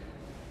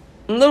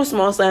little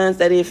small signs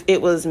that if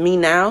it was me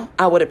now,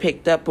 I would have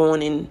picked up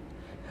on and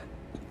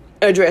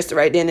addressed it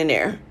right then and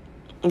there.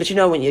 But you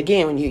know, when you're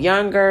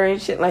younger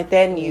and shit like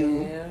that, and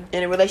you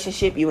in a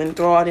relationship, you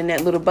enthralled in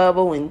that little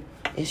bubble, and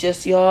it's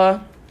just y'all,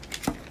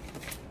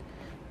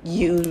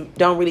 you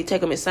don't really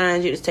take them as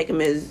signs. You just take them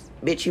as,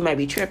 bitch, you might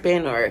be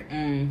tripping, or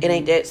it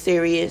ain't that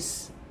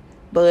serious.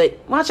 But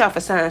watch out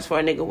for signs for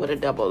a nigga with a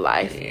double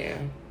life. Yeah.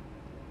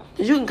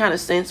 Because you can kind of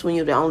sense when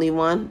you're the only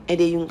one, and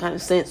then you can kind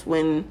of sense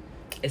when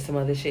It's some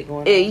other shit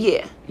going on.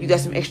 yeah, you got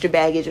some extra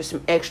baggage or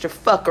some extra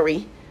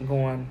fuckery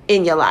Going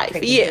in your life.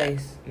 taking Yeah,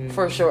 place.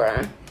 for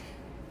sure.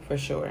 For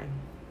sure.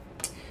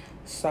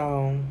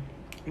 So,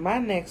 my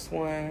next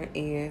one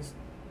is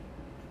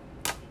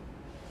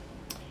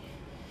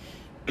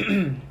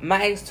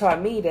my ex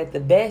taught me that the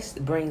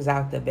best brings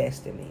out the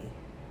best in me.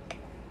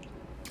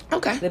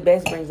 Okay. The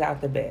best brings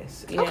out the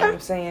best. You know Okay. what I'm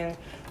saying?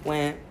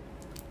 When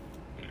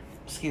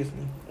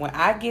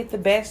I get the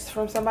best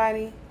from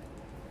somebody,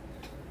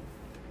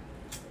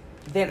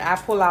 then I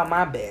pull out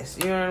my best.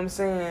 You know what I'm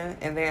saying?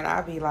 And then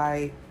I be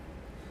like,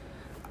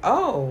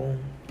 oh,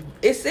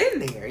 it's in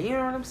there. You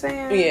know what I'm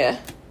saying? Yeah.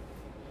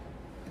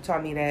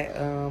 Taught me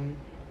that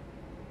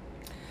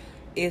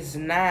it's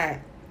not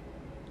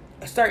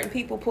certain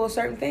people pull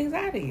certain things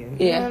out of you.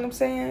 You know what I'm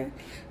saying?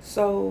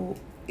 So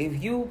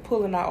if you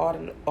pulling out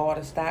all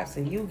the stops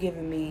and you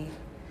giving me,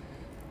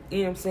 you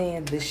know what I'm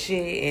saying, the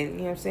shit, and you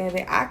know what I'm saying,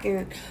 then I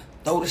can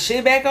throw the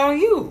shit back on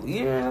you.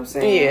 You know what I'm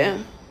saying? Yeah.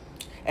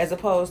 As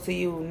opposed to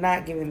you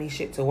not giving me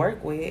shit to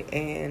work with.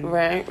 And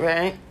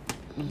Right.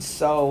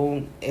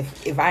 so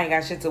if I ain't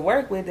got shit to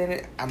work with,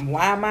 then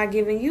why am I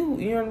giving you?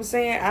 You know what I'm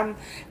saying?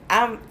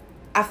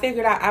 I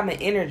figured out I'm an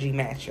energy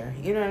matcher.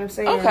 You know what I'm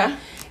saying? Okay.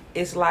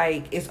 It's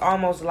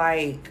almost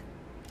like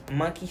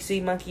monkey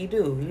see, monkey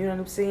do. You know what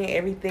I'm saying?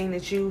 Everything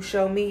that you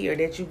show me or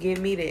that you give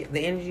me, the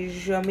energy you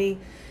show me,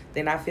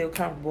 then I feel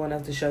comfortable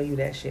enough to show you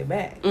that shit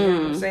back. You know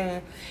what I'm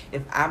saying?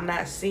 If I'm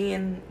not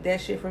seeing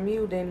that shit from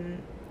you,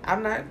 then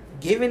I'm not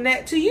giving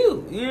that to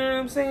you. You know what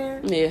I'm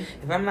saying? Yeah.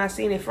 If I'm not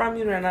seeing it from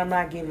you, then I'm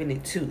not giving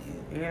it to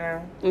you. You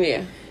know?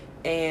 Yeah.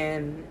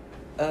 And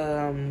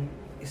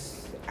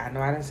I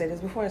know I didn't say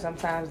this before.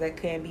 Sometimes that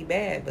can be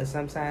bad, but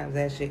sometimes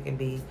that shit can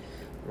be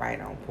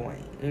right on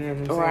point. You know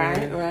what I'm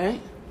saying?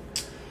 Right.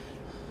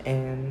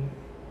 And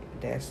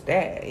that's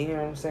that. You know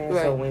what I'm saying?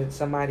 Right. So when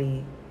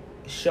somebody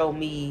show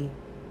me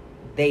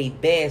they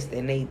best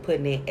and they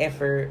putting in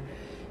effort,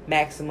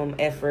 maximum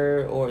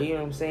effort, or you know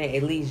what I'm saying,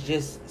 at least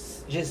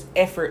just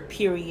effort,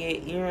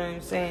 period. You know what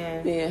I'm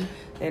saying? Yeah.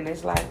 Then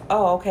it's like,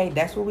 oh, okay,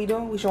 that's what we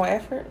doing. We showing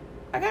effort.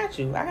 I got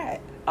you. I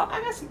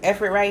got some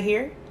effort right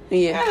here. I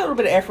Yeah. got a little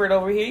bit of effort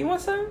over here. You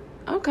want some?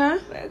 Okay.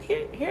 Like,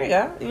 here you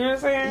go. You know what I'm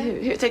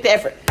saying? Here, take the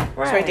effort. It's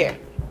right there.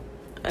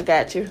 I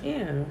got you.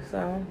 Yeah.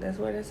 So that's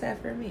where that's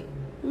at for me.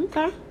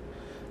 Okay.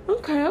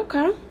 That's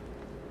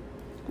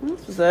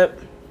what's up.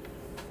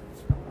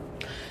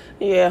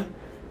 Yeah.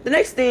 The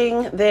next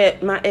thing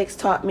that my ex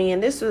taught me,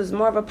 and this was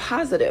more of a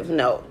positive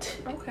note,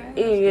 Okay.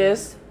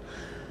 is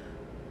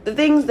the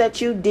things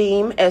that you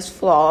deem as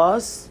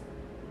flaws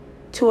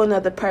to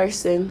another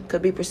person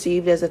could be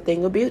perceived as a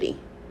thing of beauty.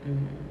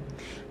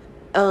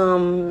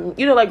 You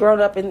know, like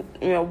growing up and,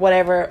 you know,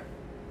 whatever,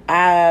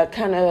 I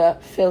kind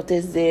of felt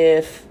as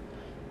if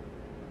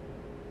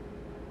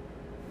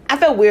I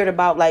felt weird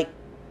about, like,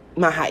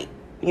 my height,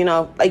 you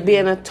know, like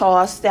being a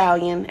tall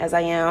stallion as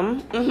I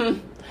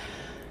am.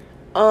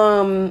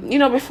 You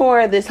know,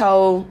 before this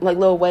whole, like,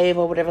 little wave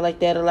or whatever like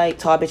that, or, like,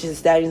 tall bitches and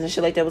stallions and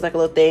shit like that was, like, a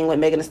little thing with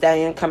Megan Thee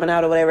Stallion coming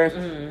out or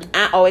whatever.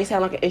 I always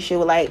had, like, an issue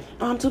with, like,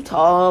 oh, I'm too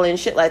tall and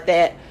shit like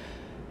that.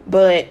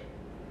 But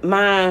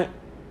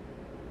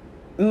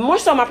more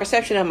so my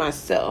perception of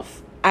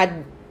myself, I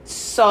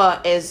saw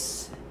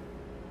as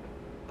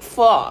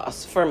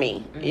flaws for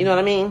me. You know what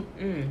I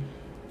mean?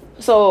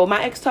 So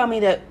my ex told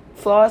me that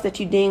flaws that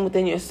you deem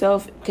within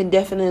yourself can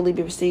definitely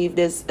be perceived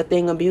as a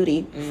thing of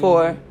beauty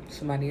for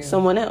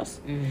someone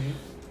else.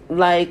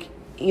 Like,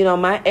 you know,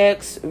 my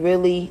ex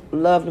really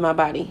loved my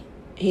body.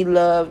 He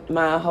loved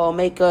my whole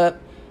makeup.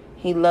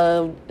 He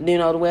loved, you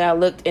know, the way I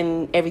looked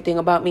and everything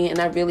about me, and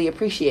I really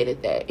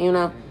appreciated that, you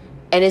know.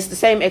 And it's the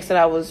same ex that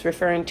I was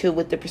referring to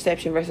with the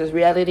perception versus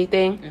reality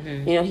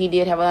thing. You know, he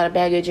did have a lot of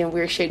baggage and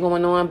weird shit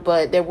going on,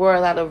 but there were a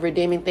lot of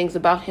redeeming things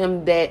about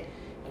him that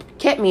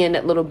kept me in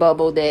that little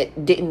bubble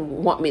that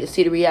didn't want me to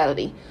see the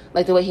reality.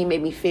 Like the way he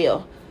made me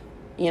feel,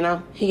 you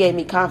know. He gave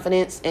me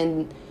confidence,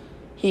 and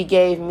he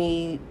gave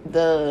me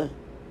the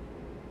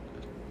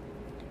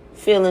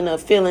feeling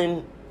of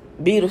feeling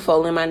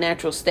beautiful in my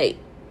natural state,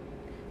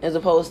 as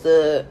opposed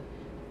to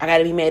I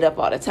gotta be made up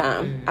all the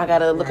time. I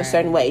gotta look a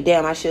certain way.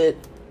 Damn, I should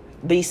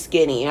be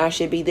skinny. I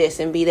should be this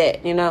and be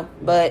that, you know.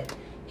 But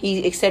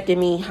he accepted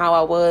me how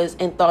I was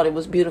and thought it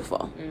was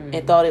beautiful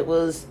and thought it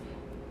was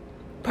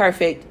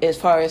perfect as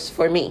far as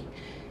for me.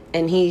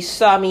 And he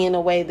saw me in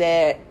a way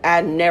that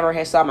I never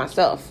had saw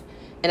myself.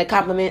 And the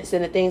compliments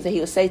and the things that he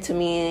would say to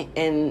me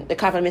and the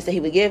compliments that he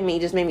would give me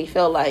just made me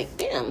feel like,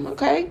 damn,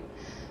 okay,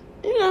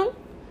 you know,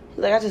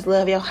 like, I just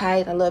love your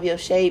height. I love your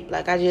shape.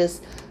 Like, I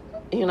just,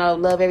 you know,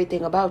 love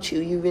everything about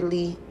you. You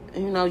really,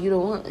 you know, you the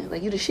one.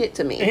 Like, you the shit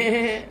to me.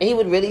 And he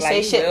would really like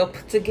say shit. Well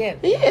put together.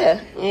 Yeah.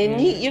 And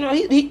he, you know,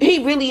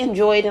 he really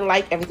enjoyed and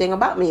liked everything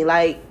about me.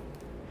 Like,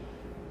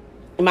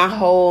 my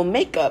whole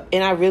makeup.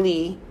 And I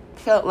really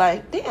felt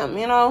like, damn,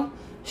 you know,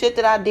 shit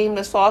that I deemed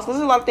as flaws. There's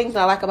a lot of things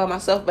that I like about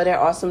myself, but there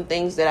are some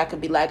things that I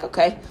could be like,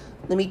 okay,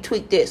 let me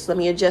tweak this. Let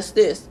me adjust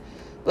this.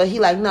 But he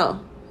like,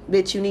 no,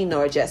 bitch, you need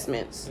no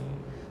adjustments.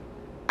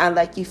 I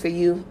like you for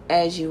you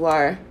as you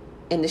are.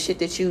 And the shit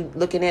that you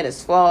looking at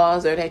as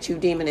flaws or that you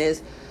deeming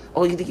as,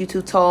 oh, you think you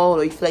too tall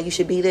or you feel like you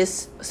should be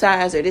this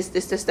size or this,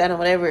 that, or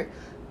whatever.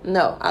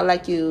 No, I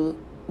like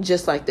you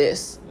just like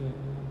this.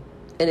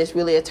 And it's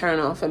really a turn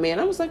on for me. And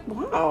I was like,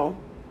 wow,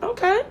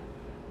 okay.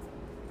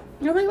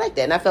 I really like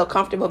that. And I felt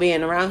comfortable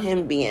being around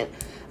him, being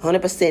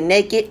 100%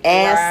 naked,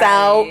 ass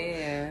out,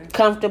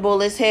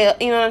 comfortable as hell.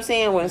 You know what I'm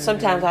saying? When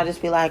sometimes I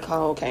just be like,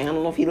 oh, okay, I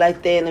don't know if he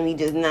like that. Let me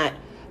just not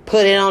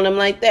put it on him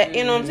like that.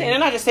 You know what I'm saying?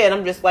 And I just said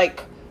I'm just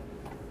like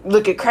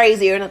looking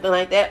crazy or nothing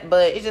like that.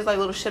 But it's just like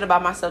little shit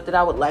about myself that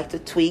I would like to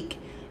tweak.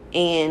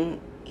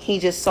 And he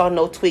just saw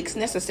no tweaks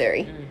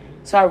necessary.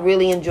 So I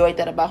really enjoyed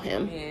that about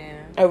him.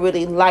 I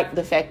really liked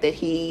the fact that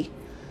he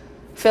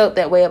felt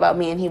that way about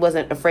me and he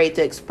wasn't afraid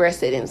to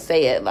express it and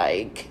say it.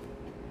 Like,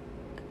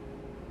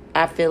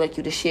 I feel like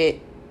you the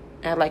shit.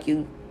 I like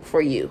you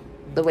for you,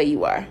 the way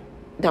you are.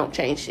 Don't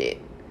change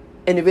shit.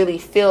 And to really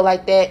feel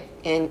like that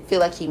and feel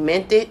like he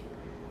meant it.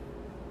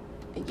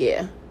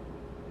 Yeah.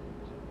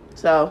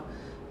 So,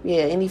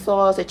 yeah, any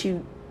flaws that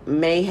you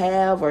may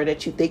have or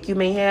that you think you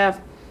may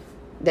have,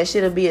 that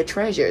shouldn't be a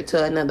treasure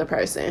to another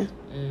person.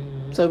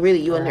 So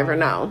really, you will never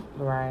know.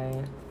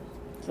 Right.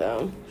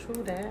 So.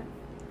 True that.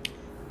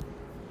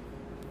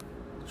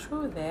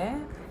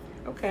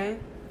 Okay.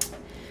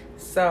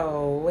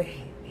 So,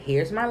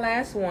 here's my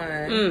last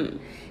one.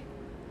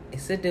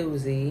 It's a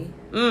doozy.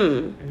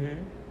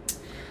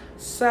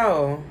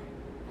 So,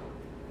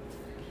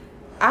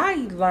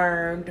 I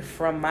learned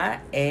from my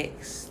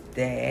ex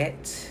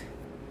that,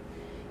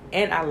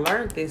 and I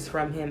learned this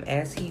from him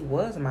as he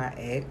was my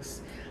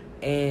ex,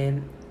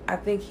 and I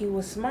think he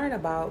was smart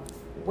about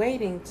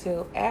waiting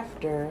till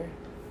after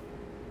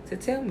to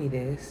tell me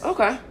this.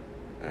 Okay.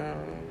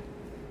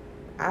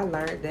 I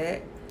learned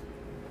that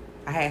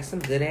I had some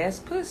good ass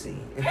pussy.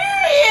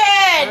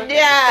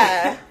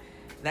 Yeah.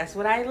 That's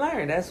what I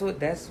learned.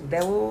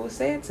 That was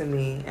said to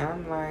me. And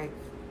I'm like,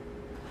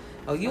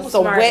 oh, you was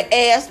some smart. Wet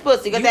ass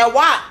pussy. Got that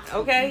wop.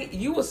 Okay,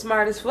 you was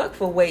smart as fuck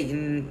for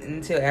waiting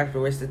until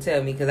afterwards to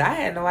tell me because I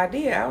had no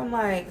idea. I'm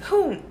like,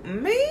 who,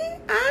 me?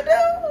 I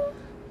do.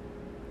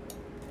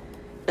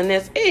 And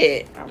that's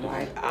it. I'm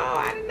like, oh,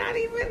 I did not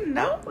even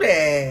know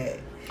that.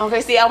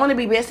 Okay, see, I want to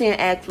be Bessie and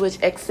act which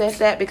X says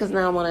that because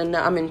now I want to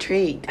know. I'm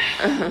intrigued.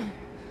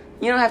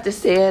 You don't have to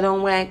say it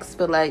on wax,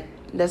 but like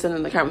that's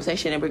another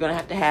conversation that we're gonna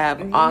have to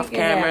have off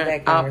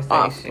camera,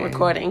 off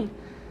recording.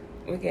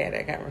 We can have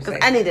that conversation.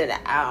 I need it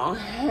out.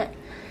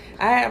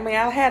 I mean,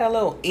 I had a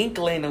little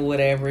inkling or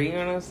whatever. You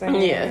know what I'm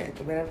saying? Yeah.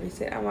 Whatever he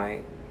said, I'm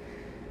like,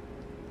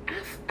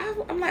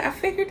 I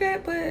figured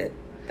that, but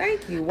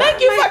thank you.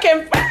 Thank you for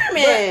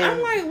confirming.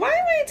 I'm like, why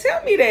you ain't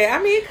tell me that?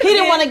 I mean, he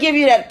didn't want to give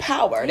you that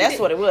power. That's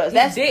what it was.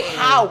 That's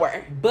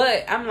power.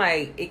 But I'm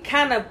like, it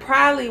kind of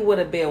probably would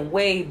have been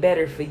way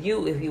better for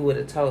you if you would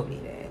have told me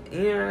that.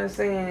 You know what I'm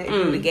saying? If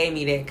you would have gave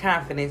me that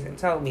confidence and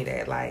told me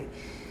that, like,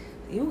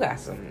 you got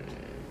some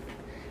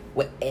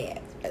with ass.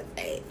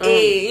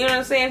 You know what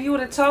I'm saying? If you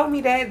would have told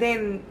me that,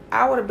 then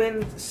I would have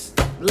been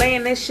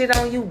laying this shit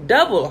on you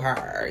double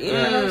hard. You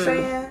know what I'm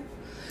saying?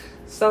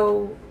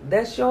 So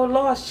that's your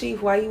loss,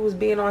 Chief. Why you was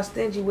being all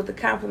stingy with the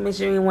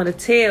compliments you didn't want to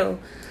tell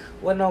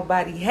what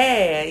nobody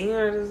had. You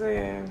know what I'm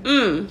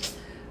saying?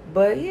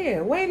 But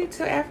yeah, wait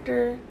until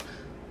after.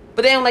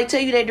 But they don't like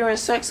tell you that during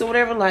sex or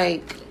whatever.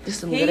 Like, this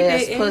some good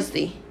ass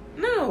pussy.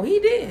 No, he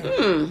did.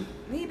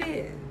 He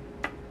did.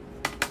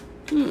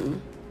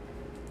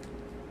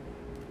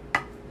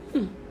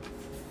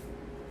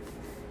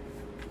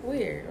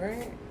 Weird,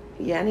 right?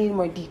 Yeah, I need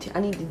more detail.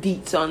 I need the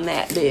deets on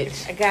that,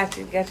 bitch. I got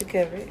you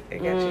covered. I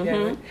got you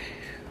covered.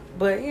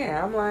 But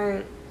yeah, I'm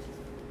like,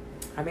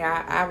 I mean,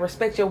 I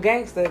respect your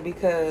gangster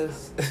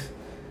because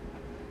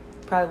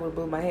probably would have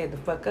blew my head the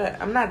fuck up.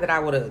 I'm not that I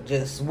would have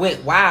just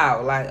went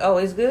wild, like, oh,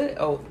 it's good.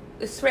 Oh,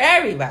 it's for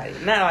everybody.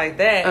 Not like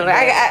that.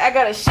 I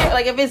gotta share.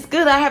 Like, if it's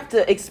good, I have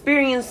to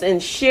experience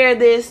and share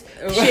this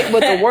shit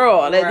with the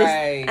world.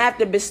 Right. I have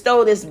to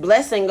bestow this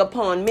blessing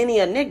upon many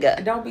a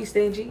nigga. Don't be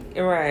stingy.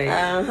 Right.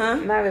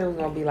 Not that it was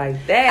gonna be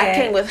like that. I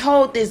can't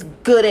withhold this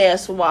good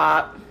ass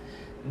wop.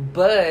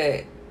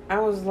 But I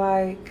was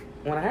like,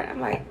 when I heard,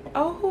 I'm like,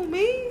 oh, who,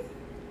 me?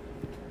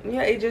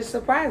 Yeah, it just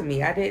surprised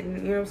me. I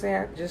didn't, you know what I'm saying?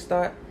 I just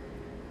thought,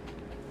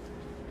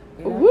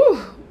 you know,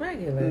 woo,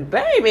 regular.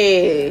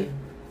 Baby.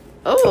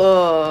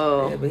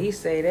 Oh. Yeah, but he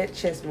say that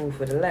chest move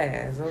for the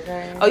last,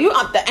 okay? Oh, you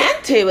up the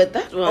ante with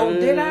that one. Oh,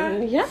 did I?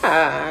 Yeah.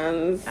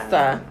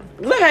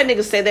 Look how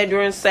niggas say that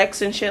during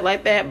sex and shit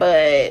like that,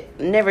 but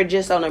never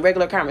just on a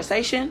regular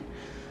conversation.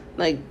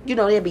 Like, you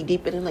know, they'll be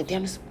deep in it, like,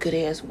 damn, this some good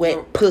ass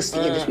wet pussy,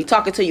 and just be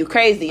talking to you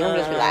crazy. I'm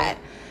just be like,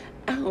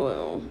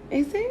 oh,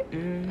 is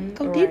it?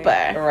 Go deeper.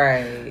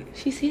 Right.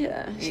 She's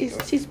here.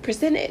 She's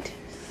presented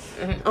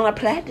on a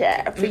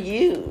platter for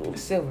you.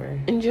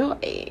 Silver. Enjoy.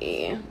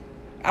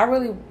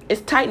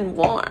 It's tight and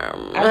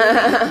warm.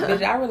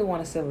 I really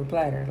want a silver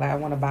platter. Like, I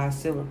want to buy a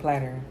silver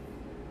platter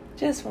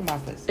just for my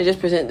pussy. And just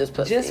present this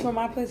pussy. Just for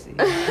my pussy.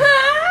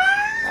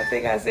 I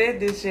think I said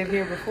this shit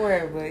here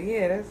before, but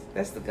yeah,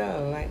 that's the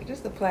goal. Like,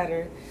 just a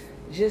platter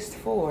just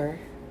for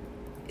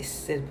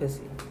said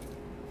pussy.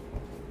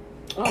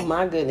 Oh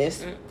my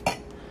goodness.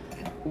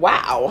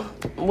 Wow.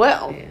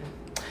 Well. Yeah.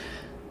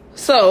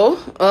 So,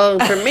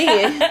 for me,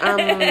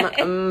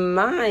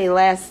 my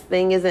last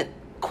thing isn't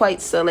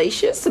quite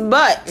salacious,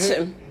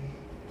 but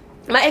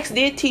my ex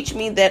did teach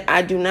me that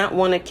I do not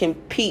want to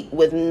compete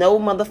with no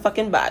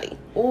motherfucking body.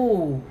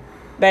 Ooh.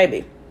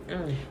 Baby.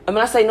 And when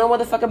I say no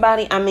motherfucking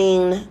body, I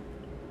mean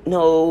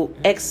no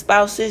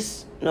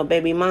ex-spouses, no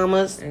baby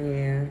mamas,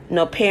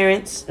 no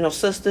parents, no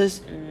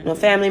sisters, no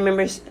family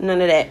members,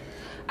 none of that.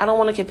 I don't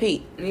want to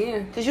compete. Yeah.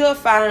 Because you'll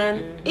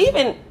find,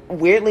 even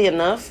weirdly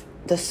enough,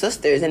 the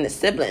sisters and the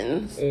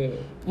siblings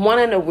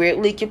wanting to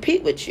weirdly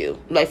compete with you.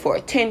 Like, for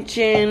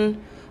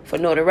attention, for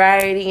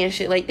notoriety and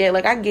shit like that.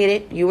 Like, I get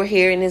it. You were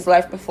here in his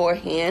life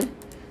beforehand.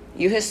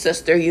 You his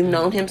sister. You've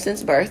known him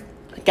since birth.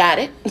 Got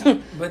it.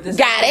 But this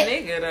got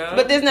it. Nigga, though.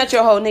 But this not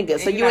your whole nigga.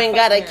 So you ain't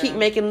gotta keep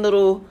making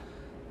little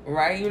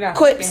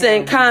quips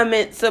and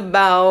comments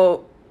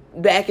about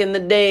back in the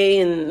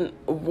day and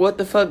what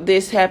the fuck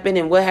this happened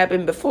and what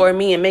happened before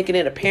me, and making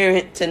it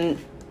apparent to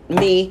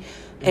me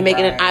and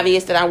making it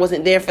obvious that I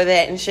wasn't there for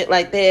that and shit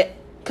like that.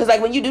 Because,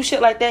 like, when you do shit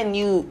like that and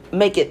you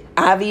make it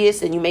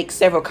obvious and you make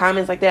several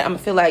comments like that, I'm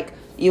gonna feel like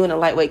you in a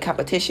lightweight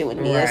competition with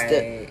me as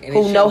to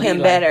who know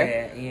him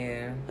better.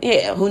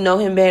 Yeah, who know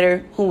him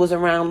better, who was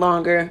around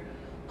longer,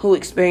 who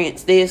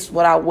experienced this,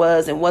 what I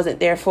was and wasn't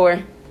there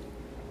for.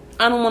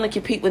 I don't want to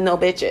compete with no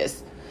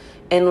bitches.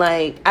 And,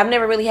 like, I've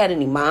never really had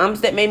any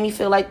moms that made me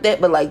feel like that,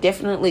 but, like,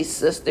 definitely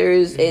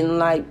sisters and,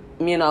 like,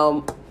 you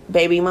know,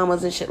 baby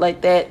mamas and shit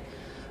like that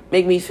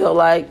make me feel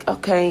like,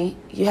 okay,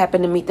 you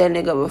happen to meet that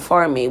nigga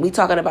before me. We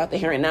talking about the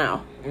here and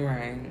now.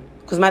 Right.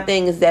 Because my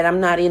thing is that I'm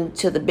not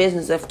into the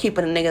business of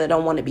keeping a nigga that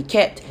don't want to be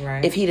kept.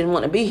 Right. If he didn't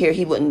want to be here,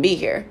 he wouldn't be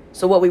here.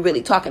 So what we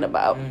really talking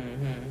about?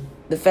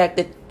 The fact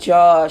that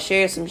y'all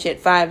shared some shit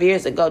 5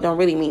 years ago don't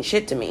really mean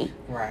shit to me.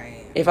 Right.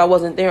 If I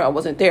wasn't there, I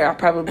wasn't there. I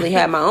probably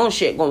had my own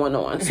shit going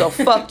on. So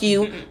fuck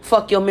you,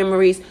 fuck your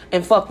memories,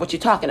 and fuck what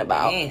you're talking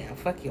about. Damn,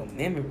 fuck your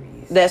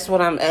memories. That's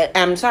what I'm at.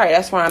 I'm sorry,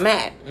 that's where I'm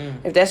at.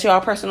 If that's y'all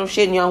personal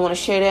shit and y'all want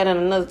to share that at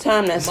another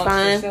time, that's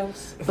fine.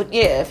 But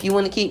yeah, if you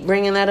want to keep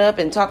bringing that up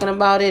and talking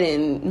about it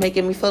and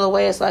making me feel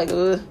away, it's like,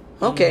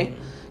 okay.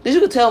 Because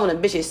you can tell when a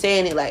bitch is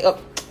saying it like, oh,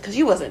 because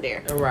you wasn't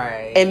there.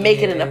 Right. And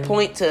making it a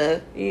point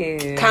to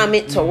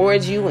comment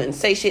towards you and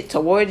say shit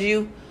towards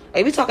you.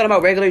 Like, we talking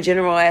about regular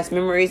general ass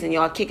memories and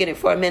y'all kicking it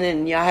for a minute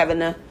and y'all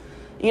having a,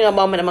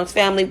 moment amongst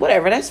family,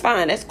 whatever, that's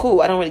fine. That's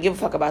cool. I don't really give a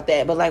fuck about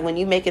that. But, like, when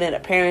you making it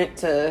apparent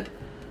to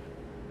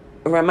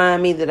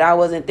remind me that I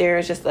wasn't there,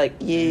 it's just like,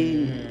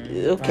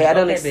 okay, Like, I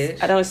don't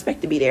bitch. I don't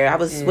expect to be there. I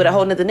was with a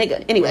whole nother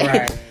nigga. Anyway,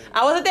 Right.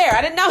 I wasn't there.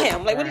 I didn't know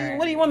him. Like, what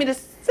do you want me to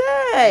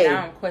say?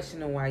 Now I'm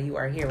questioning why you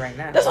are here right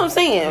now. That's what I'm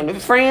saying.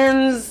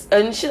 Friends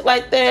and shit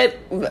like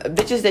that.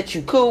 Bitches that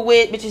you cool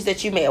with. Bitches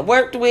that you may have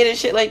worked with and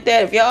shit like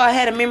that. If y'all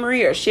had a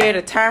memory or shared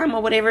a time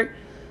or whatever,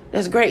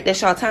 that's great. That's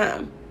y'all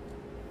time.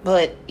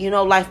 But,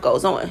 life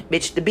goes on.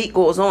 Bitch, the beat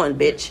goes on,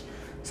 bitch.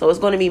 So it's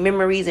going to be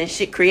memories and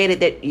shit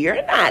created that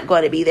you're not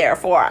going to be there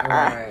for.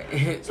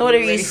 Right. So what are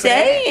you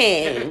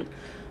saying?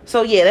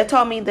 So, yeah, that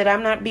taught me that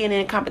I'm not being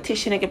in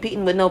competition and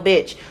competing with no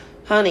bitch.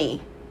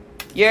 Honey,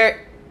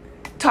 you're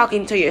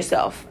talking to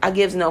yourself. I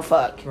gives no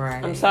fuck.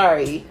 Right. I'm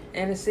sorry.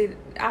 And see,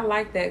 I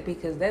like that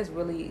because that's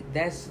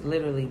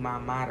literally my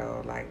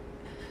motto. Like,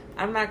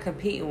 I'm not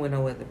competing with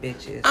no other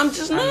bitches. I'm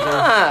just not.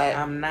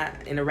 I'm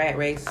not in a rat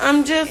race.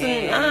 I'm just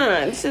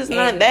not. This is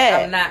not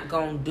that. I'm not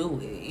gonna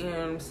do it. You know what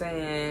I'm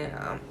saying?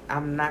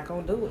 I'm not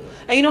gonna do it.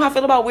 And you know how I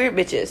feel about weird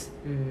bitches.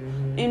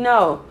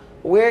 Mm-hmm.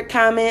 Weird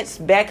comments,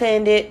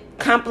 backhanded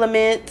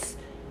compliments,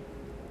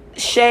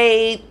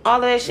 shade, all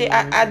of that shit.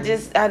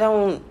 Mm-hmm. I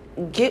don't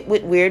get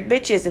with weird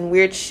bitches and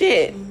weird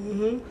shit.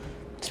 Mm-hmm.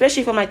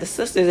 Especially from, like, the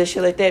sisters and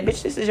shit like that.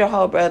 Bitch, this is your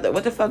whole brother.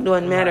 What the fuck do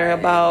it matter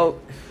about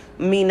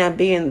me not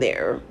being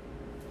there?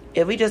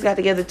 If we just got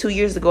together 2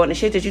 years ago and the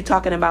shit that you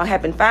talking about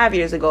happened 5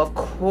 years ago, of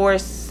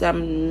course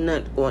I'm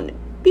not going to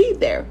be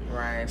there.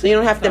 Right. So you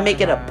don't have to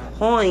make it a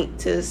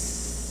point to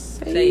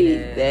say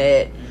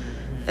that.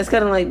 Mm-hmm. It's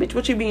kind of like, bitch,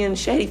 what you being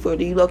shady for?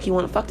 Do you low-key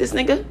want to fuck this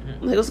nigga?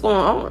 Mm-hmm. Like, what's going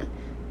on?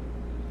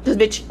 Because,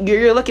 bitch,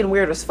 you're looking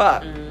weird as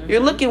fuck. Mm-hmm. You're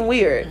looking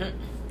weird. Mm-hmm.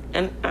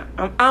 And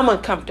I'm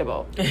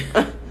uncomfortable.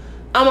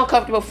 I'm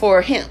uncomfortable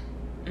for him.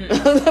 What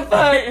the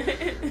fuck?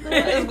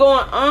 What is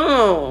going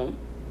on?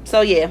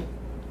 So, yeah.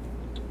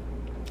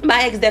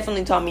 My ex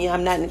definitely told me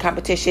I'm not in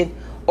competition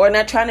or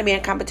not trying to be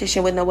in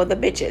competition with no other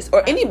bitches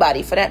or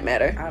anybody for that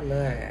matter. I love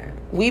that.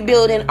 We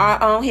building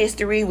our own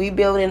history. We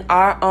building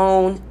our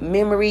own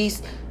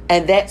memories.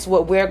 And that's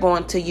what we're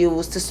going to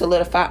use to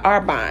solidify our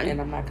bond. And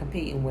I'm not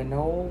competing with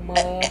no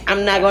mother.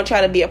 I'm not going to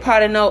try to be a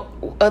part of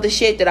no other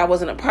shit that I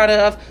wasn't a part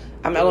of.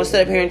 I'm not going to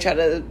sit up here and try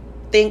to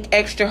think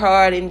extra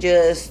hard and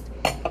just,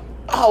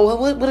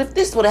 what if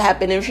this would have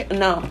happened?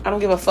 No, I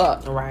don't give a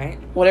fuck. Right.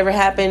 Whatever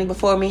happened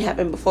before me,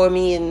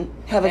 and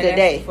have a good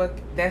day.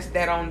 That's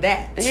that on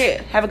that.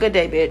 Yeah, have a good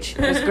day,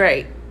 bitch. It's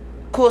great.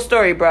 Cool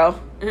story, bro.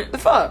 The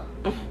fuck?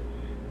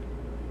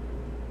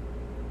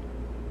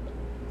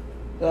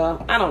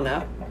 So, I don't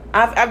know.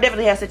 I've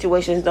definitely had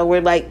situations, though,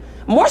 where, like,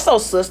 more so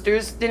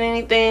sisters than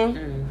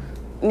anything.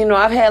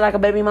 I've had, like, a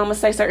baby mama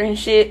say certain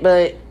shit,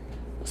 but,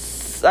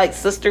 like,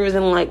 sisters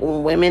and, like,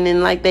 women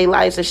in, like, their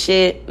lives and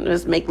shit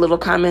just make little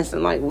comments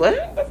and, like, what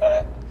the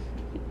fuck?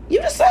 You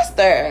the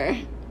sister.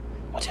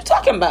 What you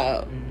talking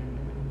about?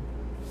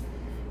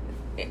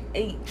 It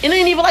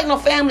ain't even, like, no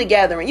family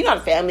gathering. You know,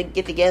 the family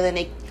get together and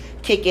they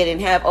kick it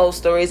and have old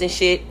stories and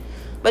shit.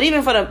 But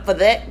even for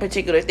that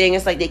particular thing,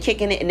 it's like they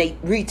kicking it and they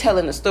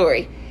retelling the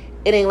story.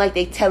 It ain't like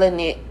they telling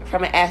it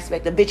from an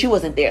aspect of, bitch, you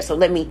wasn't there, so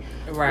let me...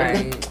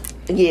 Right.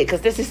 Yeah,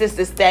 because this,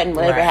 that, and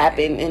whatever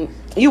happened, and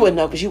you wouldn't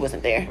know because you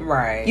wasn't there.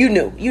 Right. You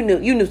knew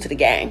to the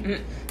game.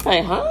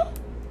 Like, huh?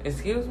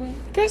 Excuse me?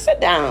 Girl, sit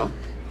down.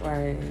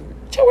 Right.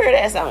 Get your weird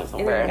ass out It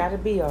somewhere. ain't gotta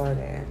be all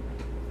that.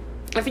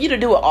 And for you to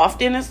do it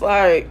often, it's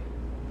like,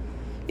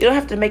 you don't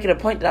have to make it a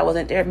point that I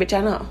wasn't there, bitch,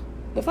 I know.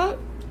 The fuck?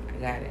 I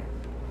got it.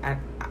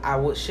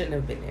 I shouldn't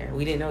have been there.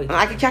 We didn't know each other.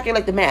 I can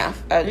calculate the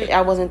math.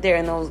 I wasn't there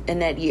in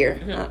that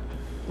year.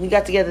 We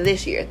got together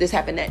this year. This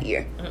happened that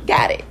year.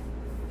 Got it.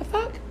 The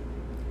fuck?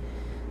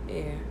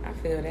 Yeah, I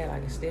feel that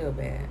like it's still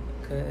bad.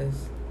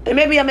 Cause... And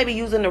maybe I may be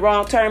using the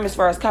wrong term as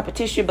far as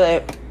competition,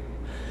 but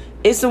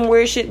it's some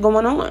weird shit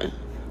going on.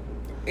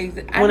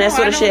 When that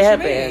sort of shit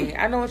happens.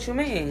 I know what you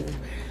mean.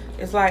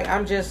 It's like,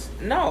 I'm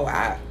just... No,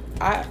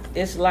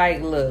 it's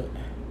like, look...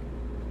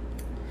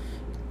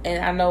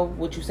 And I know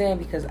what you're saying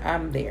because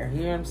I'm there.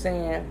 You know what I'm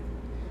saying?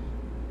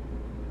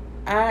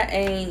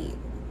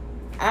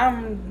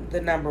 I'm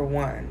the number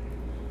one.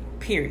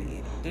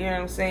 Period. You know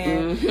what I'm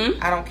saying?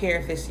 Mm-hmm. I don't care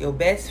if it's your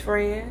best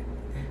friend.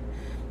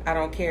 I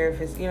don't care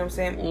if it's, you know what I'm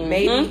saying?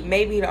 Mm-hmm.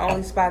 Maybe the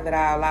only spot that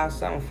I allow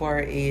something for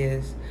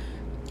is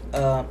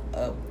a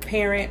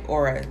parent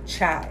or a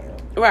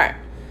child. Right.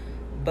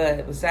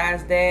 But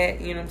besides that,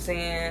 you know what I'm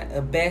saying?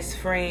 A best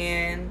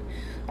friend,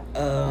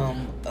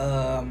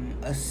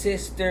 a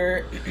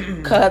sister,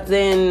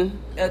 cousin,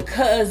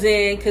 because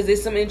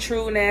there's some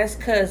intruding ass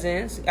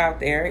cousins out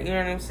there. You know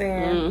what I'm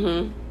saying?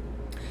 Mm-hmm.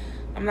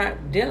 I'm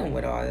not dealing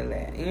with all of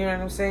that. You know what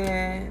I'm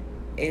saying?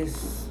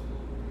 It's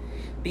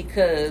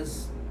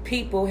because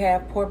people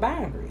have poor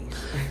boundaries.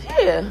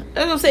 Yeah,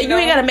 that's what I'm saying. You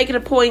ain't gotta make it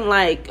a point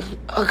like,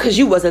 because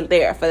you wasn't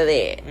there for that.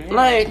 Mm-hmm.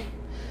 Like,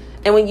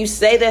 and when you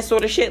say that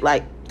sort of shit,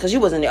 like, because you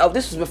wasn't there. Oh,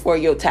 this was before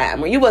your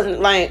time, or you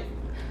wasn't like.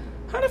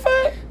 How the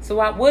fuck? So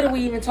what are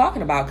we even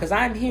talking about? Because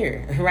I'm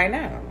here right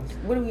now.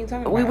 What are we even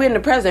talking about? We in the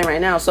present right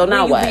now, so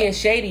now what? You being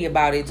shady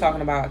about it,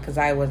 talking about because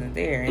I wasn't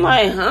there.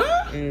 Like, huh?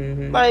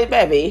 Mm-hmm. Like,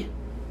 baby,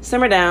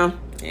 simmer down.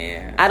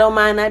 Yeah. I don't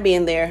mind not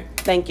being there.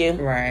 Thank you.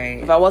 Right.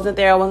 If I wasn't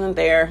there, I wasn't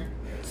there.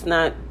 It's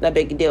not a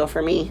big deal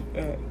for me.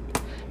 And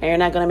you're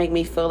not going to make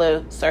me feel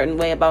a certain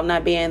way about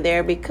not being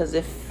there, because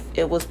if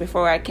it was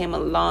before I came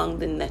along,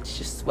 then that's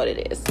just what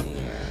it is.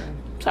 Yeah.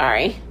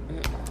 Sorry.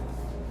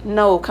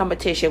 No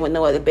competition with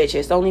no other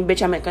bitches. The only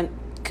bitch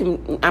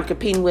I'm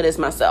competing with is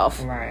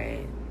myself.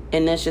 Right.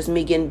 And that's just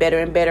me getting better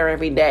and better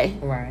every day.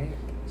 Right.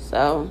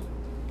 So,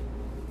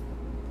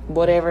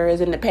 whatever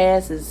is in the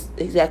past is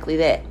exactly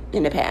that,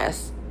 in the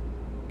past.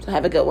 So,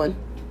 have a good one.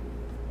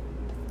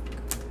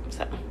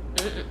 So,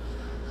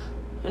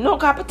 no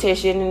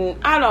competition.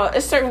 And I don't know,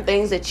 it's certain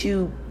things that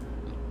you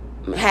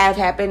have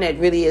happened that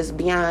really is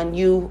beyond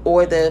you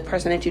or the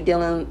person that you're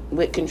dealing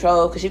with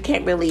control, because you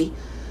can't really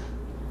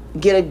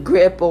get a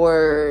grip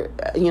or,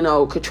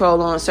 control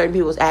on certain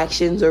people's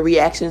actions or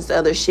reactions to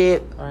other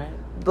shit. Right.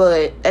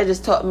 But that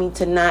just taught me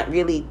to not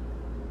really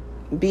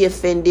be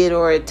offended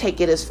or take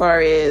it as far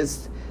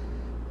as,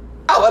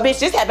 oh, a bitch,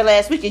 this happened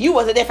last week and you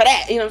wasn't there for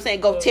that. You know what I'm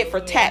saying? Go tit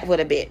for tat with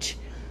a bitch.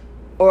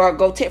 Or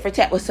go tit for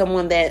tat with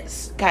someone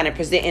that's kind of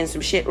presenting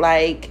some shit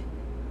like,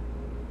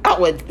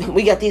 oh,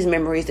 we got these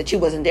memories that you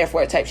wasn't there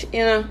for, type shit,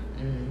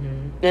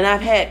 Mm-hmm. And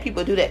I've had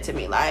people do that to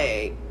me.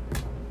 Like,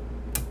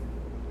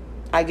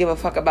 I give a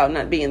fuck about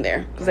not being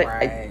there. Because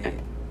I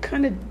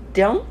kind of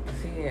don't.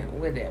 Yeah,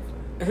 whatever.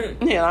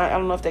 Yeah, I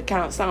don't know if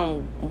that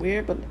sound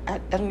weird, but I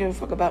don't give a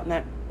fuck about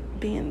not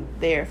being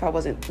there if I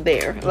wasn't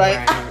there. Like,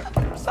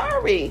 I'm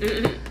sorry.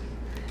 Mm-mm.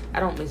 I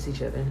don't miss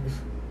each other.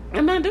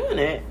 I'm not doing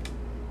it.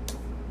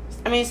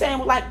 I mean, same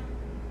with like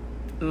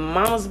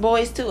mama's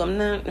boys too. I'm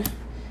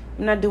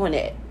not doing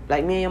that.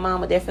 Like, me and your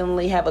mama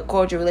definitely have a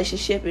cordial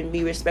relationship and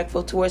be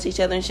respectful towards each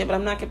other and shit, but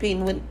I'm not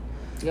competing with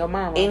your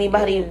mama,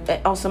 anybody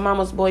on some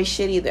mama's boy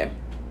shit either.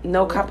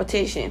 No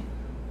competition.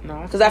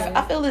 No, because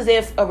I feel as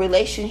if a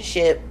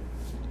relationship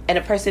and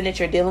a person that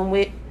you're dealing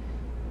with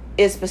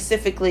is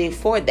specifically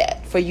for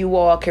that, for you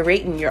all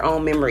creating your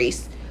own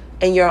memories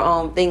and your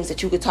own things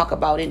that you could talk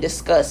about and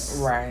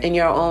discuss in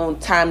your own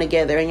time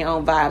together and your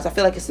own vibes. I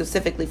feel like it's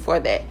specifically for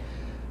that.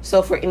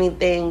 So for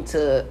anything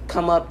to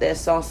come up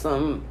that's on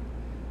some,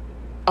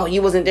 oh,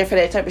 you wasn't there for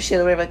that type of shit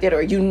or whatever like that,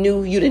 or you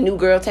the new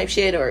girl type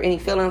shit, or any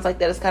feelings like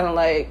that, it's kind of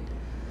like,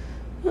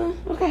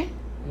 okay.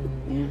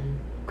 Mm-hmm. Yeah,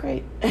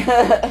 great.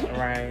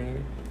 Right.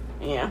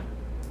 Yeah.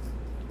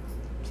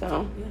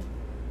 So, yeah.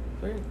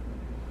 Great.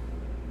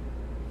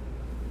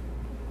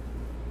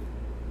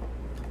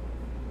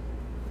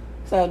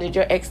 So, did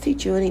your ex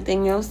teach you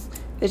anything else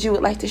that you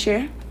would like to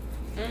share?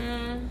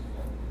 No.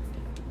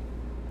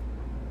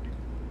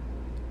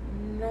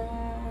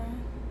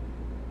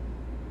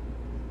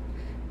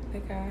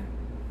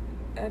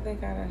 I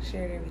think I done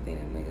shared everything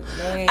them niggas.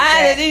 They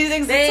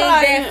ain't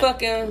that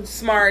fucking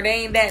smart.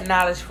 They ain't that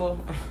knowledgeable.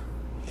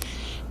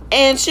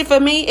 And shit, for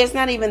me, it's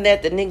not even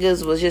that the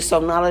niggas was just so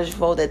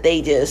knowledgeable that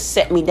they just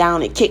set me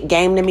down and kick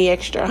game to me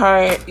extra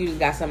hard. You just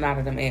got something out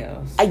of them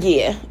L's.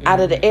 Yeah. Mm-hmm.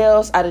 Out of the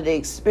L's, out of the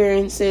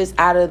experiences,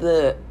 out of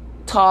the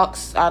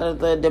talks, out of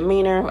the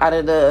demeanor, out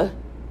of the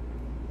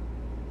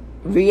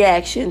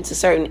reaction to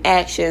certain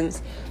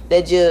actions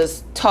that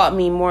just taught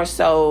me more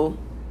so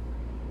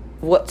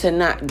what to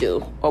not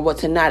do or what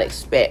to not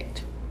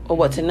expect or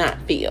what to not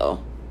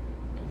feel.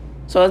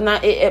 So it's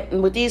not,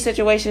 with these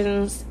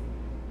situations,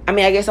 I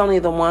mean, I guess only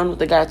the one with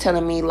the guy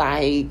telling me,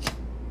 like,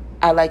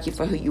 I like you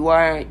for who you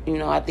are.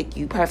 I think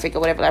you perfect or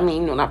whatever. I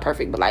mean, not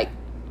perfect, but, like,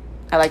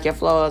 I like your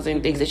flaws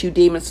and things that you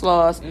deem as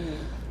flaws. Mm-hmm.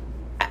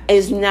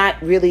 It's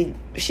not really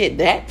shit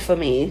that for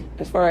me.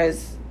 As far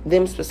as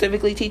them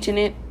specifically teaching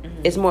it,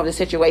 mm-hmm. It's more of the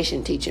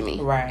situation teaching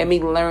me. Right. And me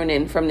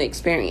learning from the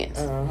experience.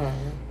 Uh-huh.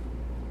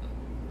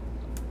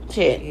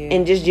 Shit. Yeah.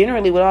 And just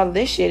generally with all of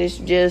this shit, it's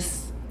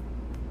just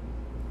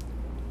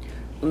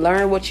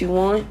learn what you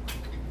want.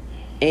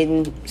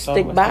 And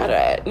stick by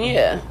that.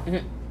 Yeah.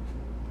 Mm-hmm.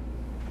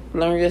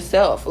 Learn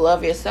yourself.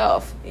 Love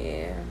yourself.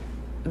 Yeah.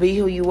 Be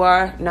who you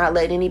are. Not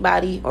let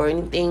anybody or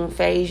anything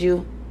faze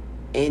you.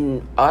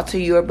 And alter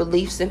your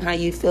beliefs and how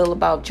you feel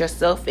about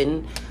yourself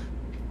and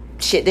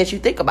shit that you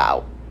think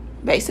about.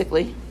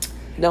 Basically.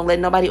 Don't let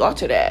nobody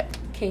alter that.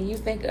 Can you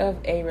think of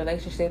a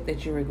relationship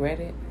that you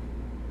regretted?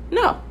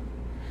 No.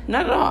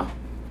 Not at all.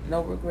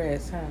 No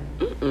regrets, huh?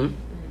 Mm-mm.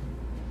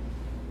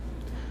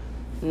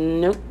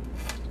 Nope.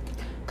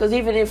 Because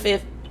even if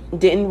it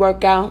didn't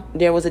work out,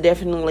 there was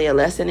definitely a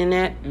lesson in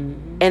that.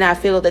 Mm-hmm. And I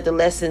feel that the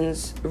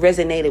lessons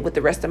resonated with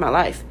the rest of my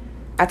life.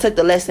 I took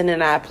the lesson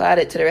and I applied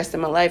it to the rest of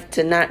my life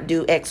to not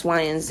do X,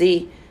 Y, and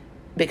Z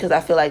because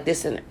I feel like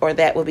this or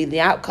that would be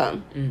the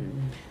outcome.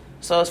 Mm-hmm.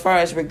 So as far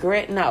as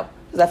regret, no.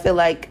 Because I feel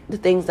like the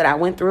things that I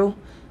went through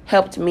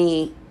helped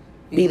me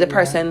be the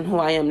person who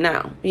I am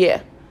now.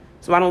 Yeah.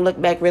 So I don't look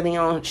back really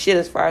on shit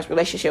as far as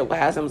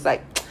relationship-wise. I was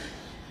like,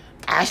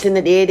 I shouldn't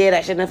have did it.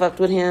 I shouldn't have fucked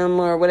with him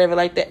or whatever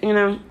like that,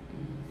 I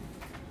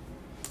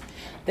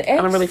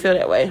don't really feel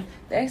that way.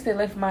 The ex that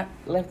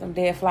left them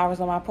dead flowers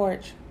on my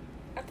porch.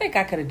 I think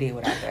I could have did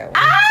without that one.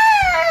 Ah!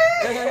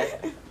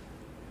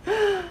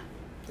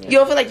 You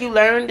don't feel like you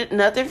learned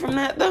nothing from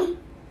that though?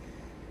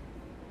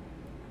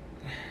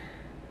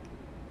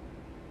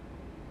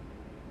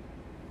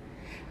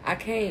 I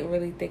can't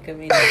really think of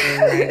anything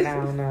right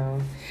now.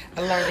 No,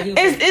 I learned that he was.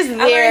 It's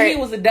I learned he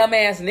was a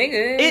dumbass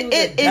nigga. He was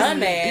a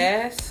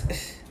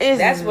dumbass.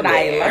 That's what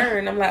I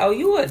learned. I'm like, oh,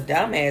 you a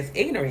dumbass,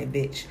 ignorant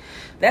bitch.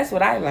 That's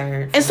what I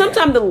learned. And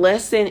sometimes the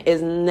lesson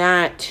is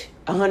not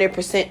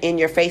 100% in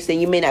your face,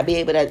 and you may not be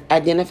able to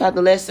identify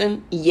the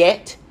lesson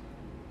yet.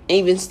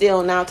 Even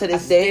still, now to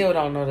this day, I still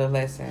don't know the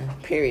lesson.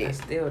 Period. I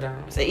still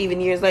don't. So even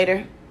years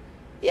later,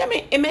 yeah, I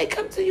mean, it may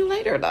come to you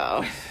later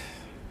though.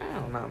 I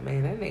don't know,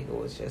 man. That nigga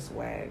was just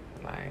whack.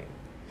 Like,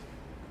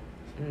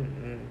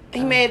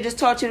 he may have just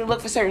taught you to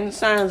look for certain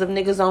signs of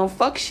niggas on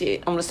fuck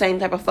shit, on the same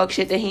type of fuck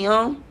shit that he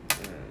on.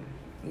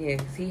 Yeah,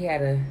 because he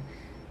had a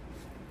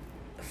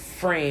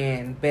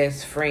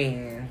best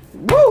friend.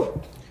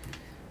 Woo!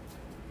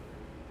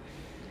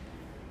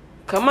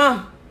 Come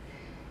on.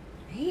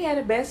 He had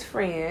a best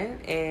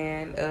friend,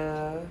 and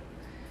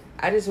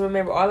I just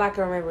remember, all I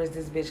can remember is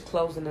this bitch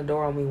closing the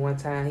door on me one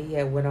time. He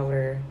had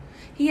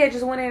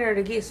just went in there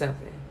to get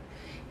something.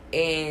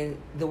 And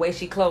the way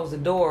she closed the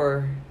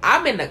door,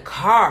 I'm in the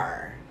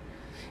car.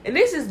 And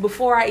this is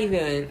before I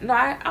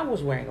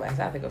was wearing glasses.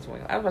 I think I was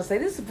wearing glasses. I was about to say,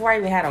 this is before I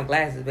even had on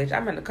glasses, bitch.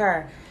 I'm in the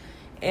car.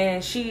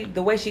 And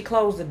the way she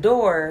closed the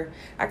door,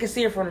 I could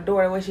see her from the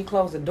door. The way she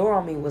closed the door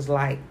on me was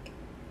like,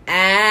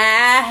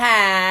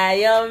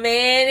 your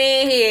man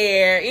in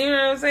here. You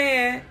know what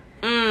I'm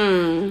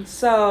saying?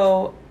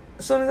 So,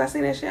 as soon as I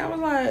seen that shit, I was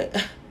like,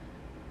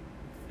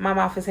 my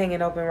mouth is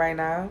hanging open right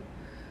now.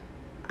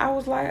 I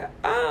was like,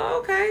 oh,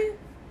 okay.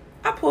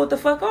 I pulled the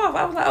fuck off.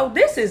 I was like, oh,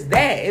 this is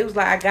that. It was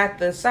like, I got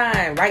the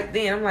sign right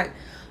then. I'm like,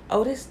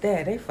 oh, this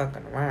that. They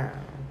fucking around.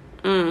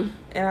 And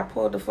I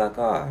pulled the fuck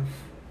off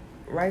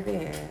right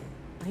then.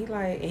 He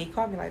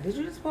called me like, did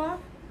you just pull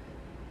off?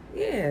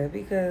 Yeah,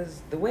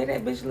 because the way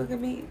that bitch look at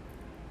me,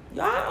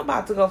 y'all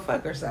about to go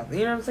fuck or something.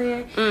 You know what I'm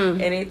saying?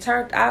 And it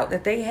turned out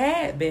that they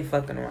had been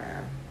fucking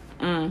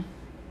around.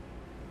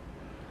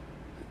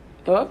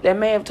 Well, that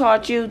may have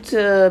taught you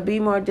to be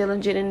more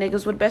diligent in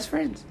niggas with best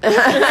friends.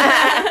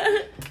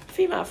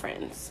 Female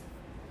friends.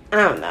 I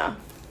don't know.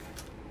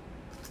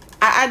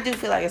 I do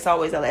feel like it's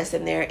always a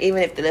lesson there,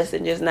 even if the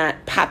lesson just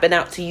not popping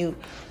out to you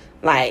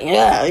like,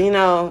 yeah, you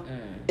know,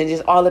 and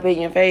just all up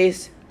in your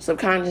face.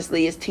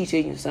 Subconsciously, it's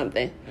teaching you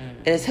something.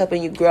 And it's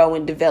helping you grow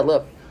and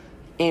develop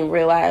and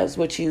realize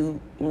what you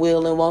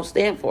will and won't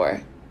stand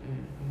for.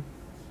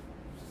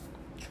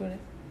 True.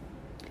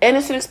 And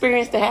it's an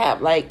experience to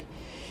have. Like,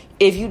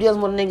 if you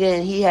dealing with a nigga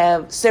and he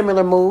have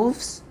similar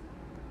moves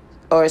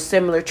or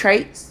similar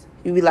traits,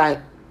 you be like,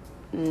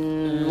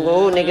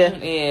 whoa, nigga.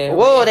 Yeah,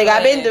 whoa, nigga,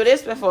 I've been through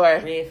this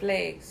before. Red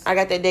flags. I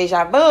got that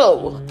deja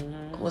vu.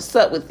 What's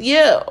up with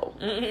you?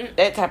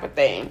 That type of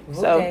thing.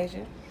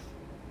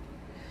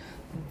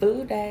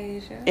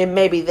 Boo-dasia. It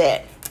may be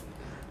that.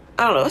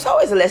 I don't know. It's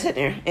always a lesson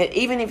there. And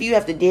even if you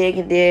have to dig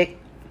and dig.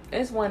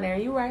 It's one there.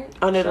 You right.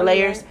 Under the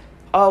layers. Right.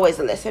 Always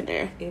a lesson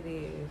there. It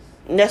is.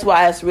 And that's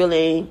why it's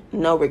really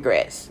no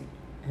regrets.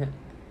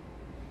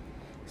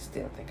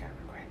 Still think I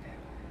regret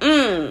that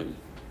one.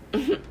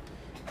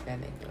 That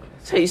nigga.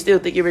 So you still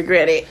think you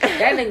regret it?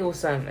 That nigga was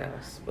something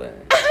else, but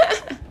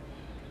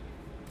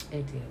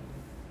it did.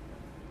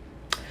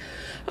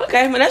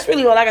 Okay, well, that's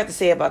really all I got to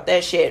say about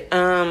that shit.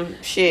 Yeah,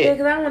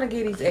 because I don't want to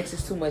give these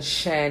exes too much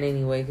shine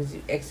anyway, because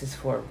you exes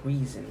for a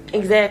reason.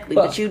 Exactly,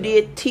 but you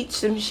did teach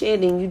some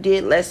shit, and you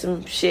did let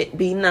some shit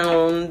be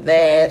known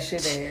that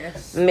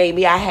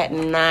maybe I had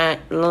not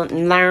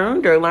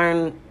learned or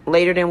learned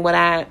later than what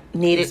I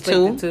needed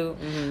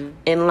to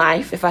in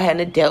life if I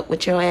hadn't dealt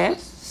with your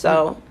ass.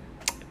 So,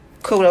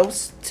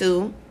 kudos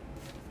to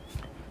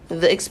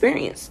the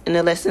experience and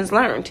the lessons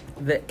learned.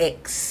 The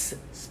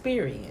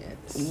experience.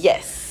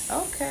 Yes.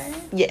 Okay.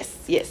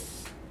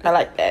 Yes. I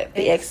like that.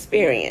 The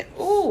experience.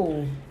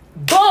 Ooh.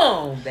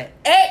 Boom. The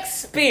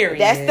experience.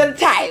 That's the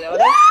title.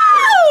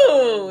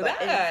 Woo!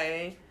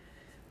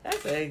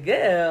 That's a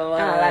good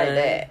one.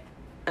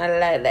 I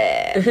like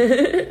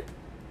that.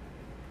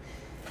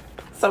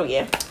 So,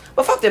 yeah.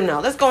 But fuck them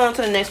now. Let's go on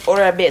to the next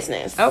order of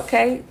business.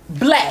 Okay.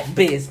 Black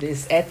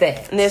business at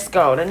that. Let's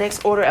go. The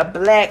next order of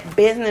black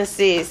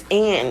businesses.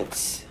 And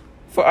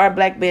for our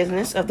black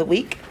business of the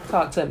week.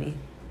 Talk to me.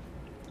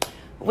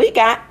 We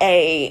got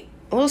a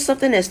little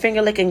something that's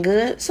finger licking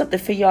good. Something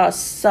for y'all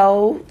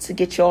soul to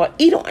get y'all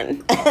eat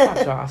on.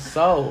 Y'all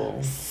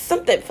soul.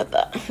 Something for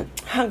the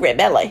hungry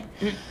belly.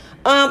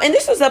 And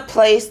this was a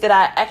place that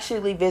I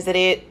actually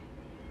visited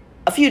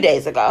a few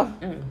days ago.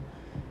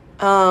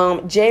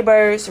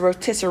 Jaybird's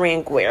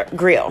Rotisserie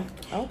Grill.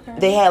 Okay.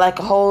 They had like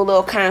a whole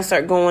little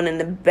concert going in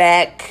the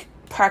back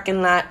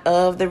parking lot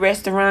of the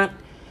restaurant.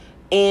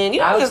 And, you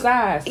know,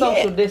 outside,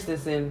 social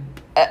distancing.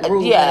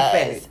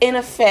 Yes, in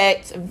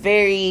effect,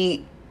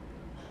 very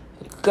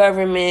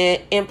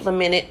government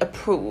implemented,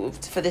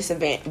 approved for this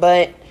event.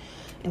 But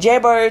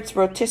Jaybird's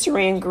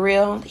Rotisserie and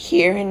Grill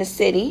here in the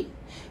city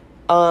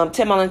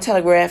Ten Mile and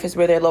Telegraph is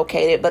where they're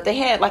located. But they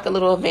had like a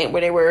little event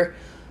where they were,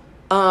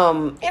 they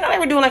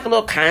were doing like a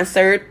little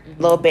concert,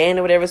 little band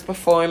or whatever was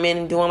performing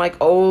and doing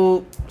like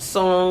old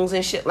songs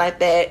and shit like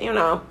that,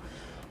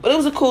 But it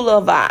was a cool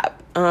little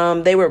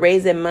vibe. They were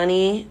raising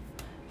money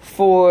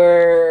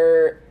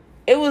for,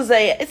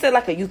 it's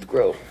like a youth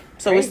group.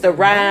 So it's the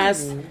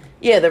Rise,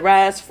 the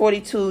Rise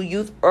 42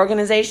 Youth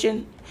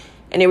Organization.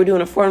 And they were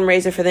doing a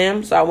fundraiser for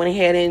them. So I went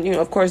ahead and,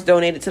 of course,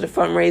 donated to the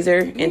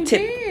fundraiser. And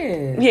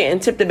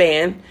tipped the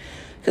band.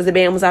 Because the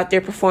band was out there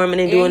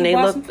performing and doing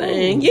their little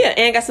thing. Yeah,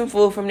 and got some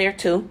food from there,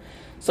 too.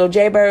 So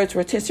Jaybird's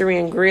Rotisserie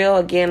and Grill,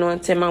 again,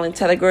 on 10 Mile and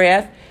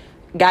Telegraph.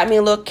 Got me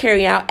a little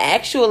carry-out.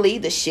 Actually,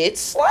 the shit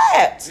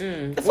slapped.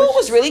 The food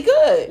was really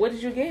good. What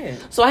did you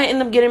get? So I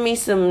ended up getting me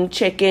some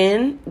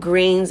chicken,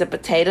 greens, and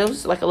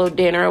potatoes. Like a little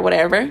dinner or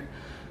whatever.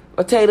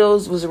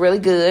 Potatoes was really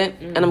good,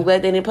 and I'm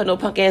glad they didn't put no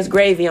punk ass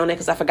gravy on it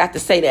because I forgot to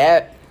say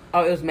that.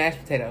 Oh, it was mashed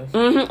potatoes.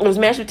 It was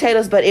mashed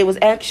potatoes, but it was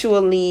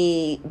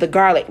actually the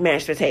garlic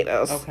mashed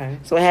potatoes. Okay.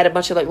 So it had a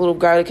bunch of like little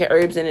garlic and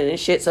herbs in it and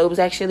shit. So it was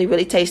actually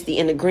really tasty,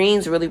 and the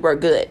greens really were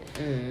good.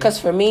 Because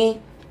for me,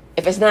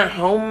 if it's not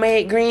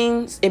homemade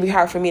greens, it'd be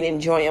hard for me to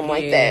enjoy them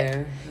like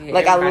that. Yeah,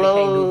 like I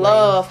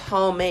love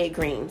homemade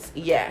greens.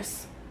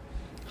 Yes.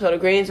 So the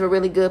greens were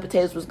really good.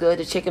 Potatoes was good.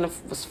 The chicken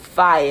was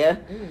fire.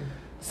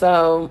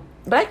 So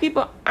black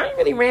people, I ain't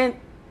really ran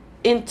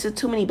into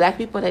too many black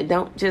people that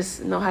don't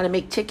just know how to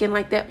make chicken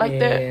like that.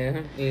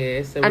 Yeah,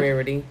 it's a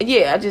rarity.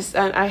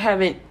 I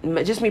haven't,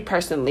 just me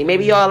personally.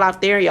 Maybe y'all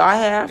out there, y'all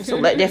have.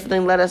 So definitely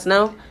let us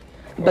know.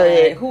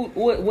 But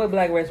what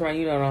black restaurant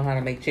you don't know how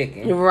to make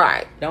chicken?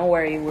 Right. Don't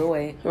worry, we'll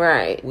wait.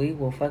 Right. We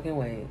will fucking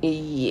wait.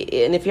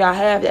 Yeah, and if y'all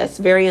have, that's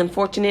very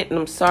unfortunate, and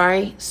I'm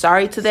sorry.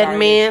 Sorry to that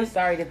man.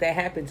 Sorry that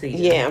happened to you.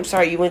 Yeah, I'm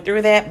sorry you went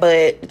through that,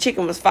 but the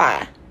chicken was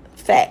fire.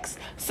 Facts.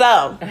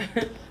 So,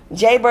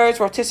 Jaybird's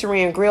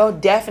Rotisserie and Grill,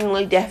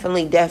 definitely,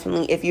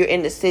 if you're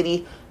in the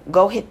city,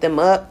 go hit them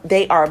up.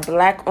 They are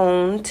black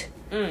owned,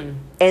 and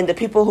the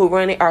people who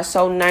run it are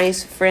so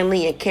nice,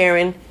 friendly, and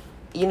caring.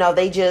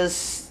 They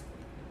just,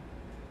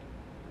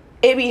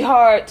 it'd be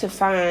hard to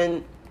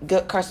find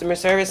good customer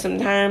service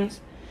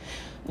sometimes,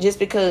 just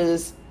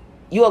because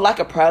you'll like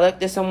a product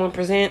that someone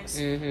presents,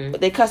 but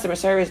their customer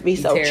service be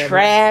so terrible.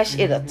 Trash,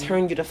 it'll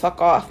turn you the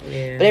fuck off.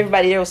 Yeah. But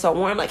everybody there was so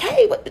warm, like,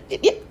 hey,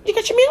 you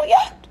got your meal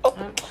yet? Oh,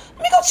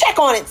 let me go check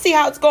on it, see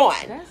how it's going.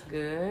 That's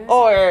good.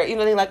 Or,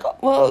 they're like, oh,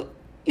 well,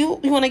 you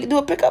want to do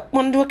a pickup?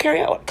 Want to do a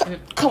carry-out?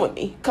 Come with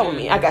me.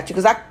 I got you.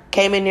 Because I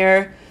came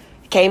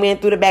in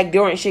through the back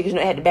door and shit, because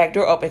they had the back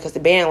door open because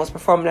the band was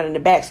performing out in the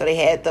back, so they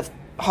had the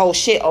whole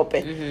shit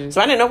open. So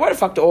I didn't know where the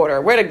fuck to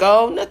order, where to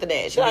go, nothing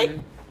that. She's like,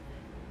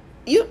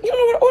 you know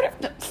where to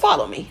order?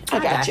 Follow me. I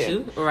got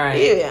you.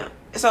 Right. Yeah.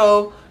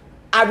 So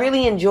I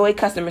really enjoy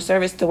customer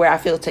service to where I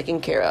feel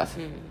taken care of.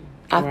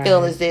 I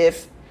feel as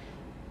if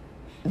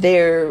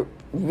they're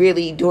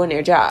really doing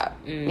their job,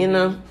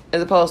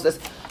 as opposed to,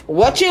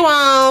 what you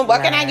want?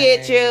 What can I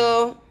get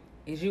you?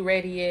 Is you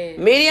ready yet?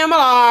 Medium or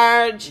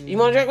large? You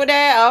want to drink with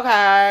that?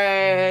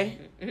 Okay.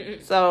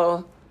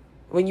 So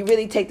when you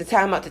really take the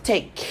time out to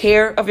take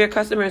care of your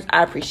customers,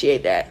 I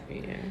appreciate that.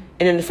 Yeah.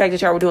 And then the fact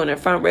that y'all were doing a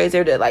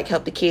fundraiser to like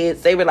help the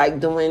kids, they were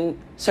like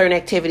doing certain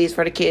activities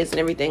for the kids and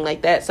everything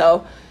like that.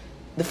 So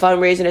the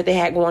fundraising that they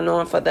had going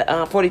on for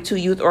the 42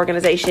 Youth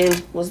Organization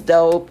was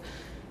dope.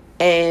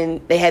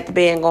 And they had the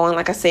band going,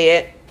 like I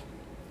said.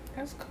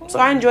 That's cool. So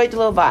I enjoyed the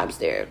little vibes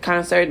there.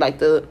 Concert, like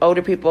the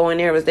older people in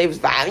there, they was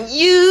vibing.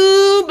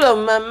 You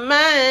blow my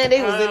mind.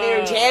 They was in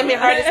there jamming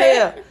hard as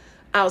hell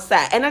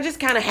outside. And I just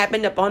kind of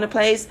happened up on the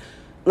place.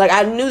 Like,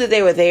 I knew that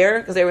they were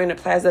there because they were in the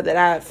plaza that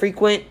I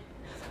frequent.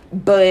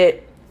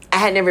 But I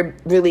had never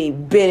really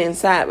been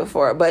inside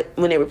before. But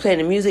when they were playing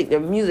the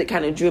music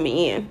kind of drew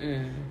me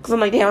in. Because I'm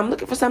like, damn, I'm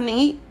looking for something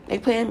to eat. They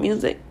playing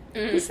music.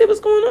 Let's see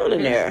what's going on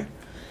in there.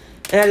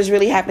 And I just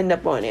really happened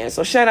up on there.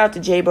 So shout out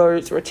to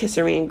Jaybird's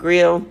Rotisserie and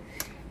Grill.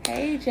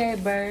 Hey,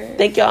 Jaybird.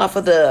 Thank y'all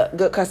for the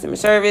good customer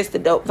service, the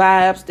dope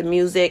vibes, the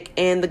music,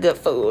 and the good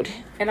food.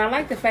 And I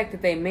like the fact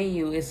that their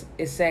menu is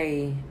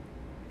a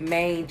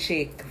main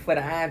chick for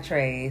the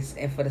entrees,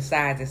 and for the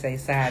sides it say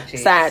side chick.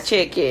 Side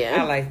chick, yeah.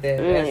 I like that.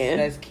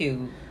 That's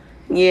cute.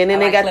 Yeah, and then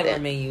they got clever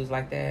menus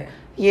like that.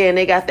 Yeah, and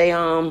they got they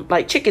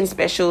like chicken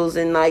specials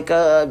and like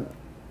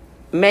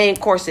main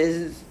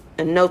courses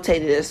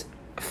notated as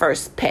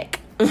first peck.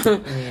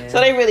 Yeah. So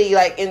they really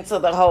like into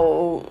the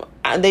whole.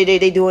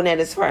 They doing that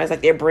as far as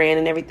like their brand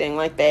and everything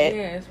like that.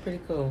 Yeah, it's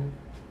pretty cool.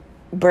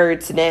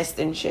 Bird's Nest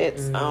and shit.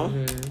 So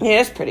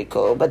yeah, it's pretty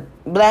cool. But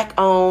black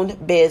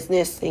owned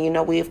business,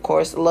 and we of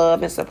course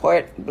love and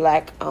support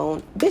black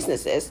owned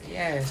businesses.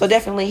 Yes. So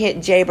definitely hit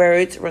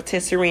Jaybird's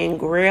Rotisserie and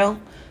Grill,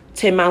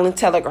 10 Mile and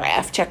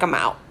Telegraph. Check them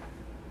out.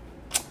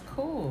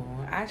 Cool.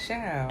 I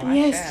shall.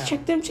 Yes,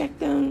 check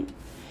them.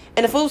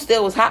 And the food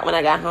still was hot when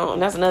I got home.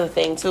 That's another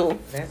thing, too.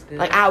 That's good.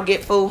 Like, I'll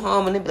get food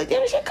home and they'll be like,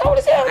 damn, this shit cold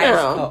as hell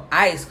now.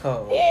 Ice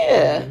cold.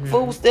 Yeah.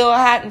 Food was still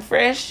hot and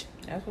fresh.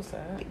 That's what's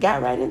up.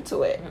 Got right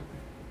into it.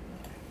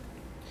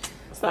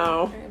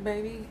 So. Hey,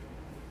 baby.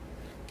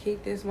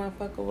 keep this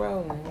motherfucker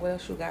rolling. What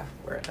else you got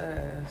for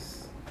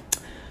us?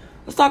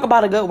 Let's talk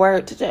about a good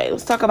word today.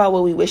 Let's talk about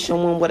what we wish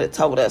someone would have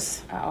told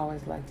us. I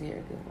always like to hear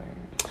a good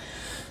word.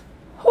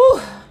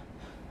 Whew.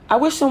 I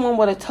wish someone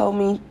would have told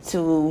me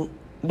to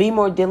be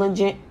more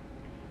diligent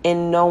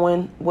in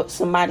knowing what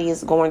somebody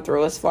is going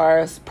through as far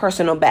as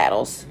personal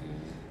battles.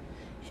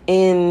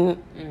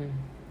 And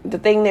the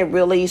thing that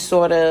really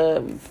sort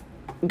of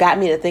got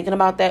me to thinking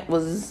about that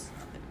was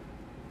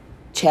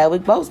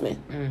Chadwick Boseman.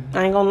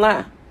 I ain't gonna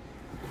lie.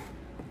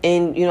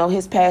 And, you know,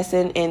 his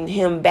passing and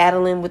him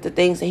battling with the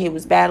things that he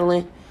was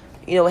battling,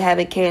 you know,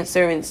 having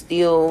cancer and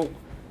still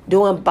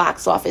doing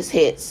box office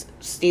hits,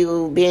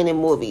 still being in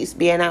movies,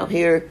 being out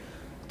here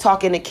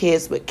talking to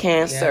kids with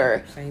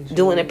cancer,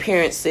 doing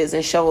appearances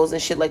and shows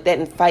and shit like that,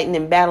 and fighting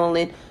and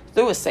battling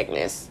through a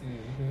sickness.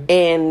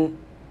 And,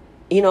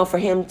 you know, for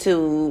him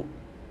to,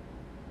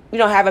 you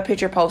know, have a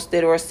picture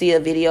posted or see a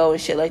video and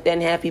shit like that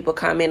and have people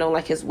comment on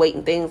like his weight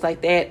and things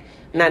like that,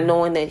 not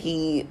knowing that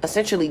he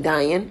essentially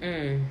dying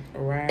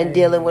and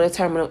dealing with a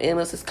terminal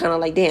illness, is kind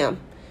of like, damn.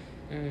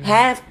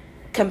 Have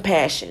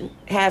compassion,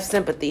 have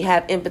sympathy,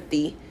 have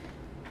empathy.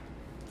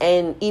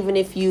 And even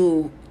if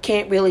you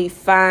can't really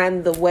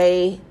find the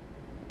way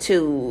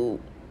to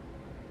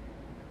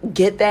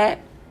get that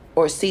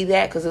or see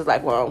that, because it's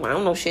like, well, I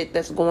don't know shit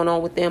that's going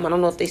on with them. I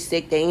don't know if they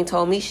sick. They ain't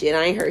told me shit.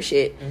 I ain't heard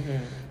shit.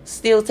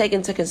 Still take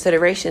into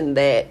consideration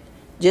that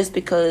just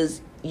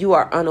because you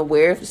are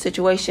unaware of the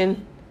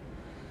situation,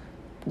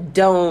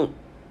 don't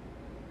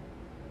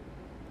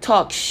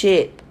talk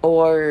shit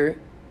or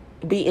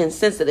be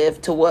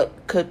insensitive to what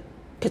could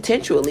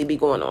potentially be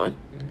going on.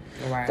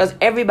 Because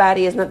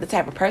everybody is not the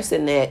type of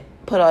person that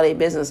put all their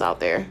business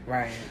out there.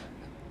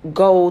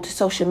 Go to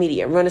social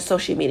media, run to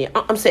social media.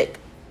 I'm sick.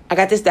 I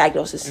got this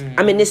diagnosis.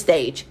 I'm in this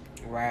stage.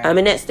 I'm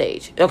in that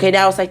stage. Okay,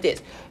 now it's like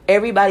this.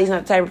 Everybody's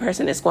not the type of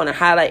person that's going to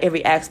highlight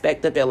every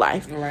aspect of their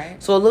life.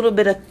 So a little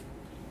bit of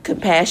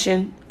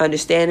compassion,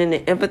 understanding,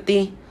 and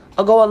empathy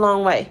will go a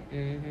long way.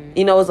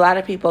 You know, there's a lot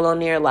of people on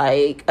there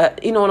like,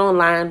 you know,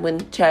 online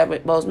when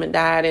Chadwick Boseman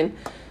died and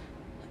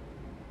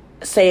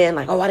saying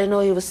like, oh, I didn't know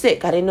he was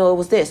sick. I didn't know it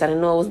was this. I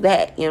didn't know it was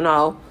that. You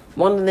know,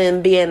 one of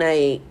them being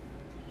a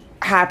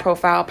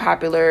high-profile,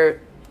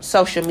 popular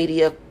social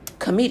media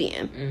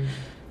comedian.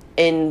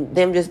 And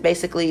them just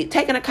basically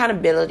taking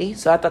accountability.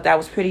 So I thought that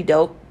was pretty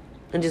dope.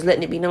 And just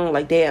letting it be known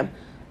like, damn,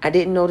 I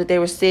didn't know that they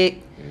were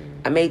sick.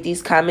 I made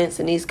these comments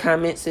and this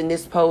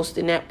post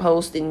and that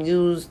post and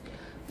used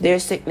their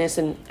sickness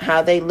and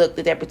how they looked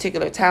at that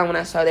particular time when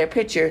I saw their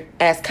picture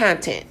as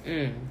content.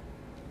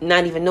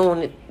 Not even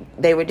knowing that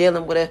they were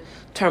dealing with a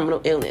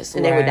terminal illness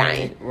and they were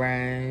dying.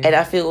 And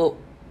I feel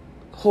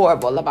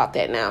horrible about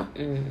that now.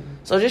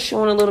 So just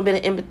showing a little bit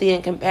of empathy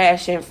and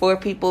compassion for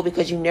people,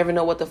 because you never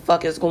know what the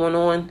fuck is going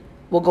on,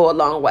 will go a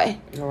long way.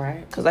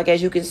 Because like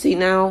as you can see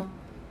now,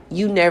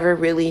 you never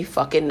really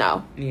fucking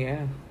know.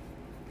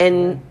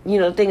 And you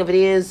know, the thing of it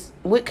is,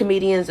 with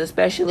comedians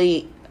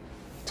especially,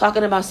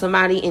 talking about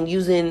somebody and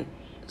using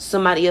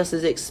somebody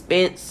else's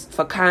expense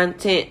for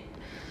content,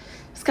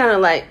 it's kind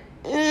of like,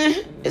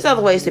 there's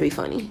other ways to be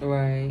funny.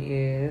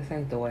 This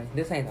ain't the way.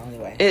 This ain't the only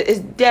way. It's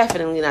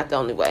definitely not the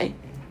only way.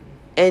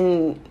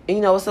 And, you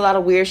know, it's a lot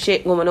of weird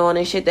shit going on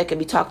and shit that can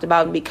be talked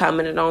about and be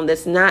commented on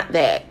that's not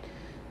that.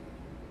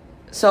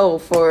 So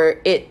for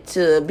it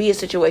to be a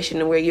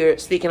situation where you're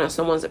speaking on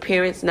someone's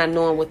appearance, not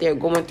knowing what they're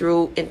going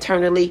through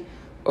internally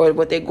or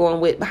what they're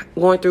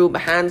going through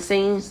behind the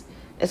scenes,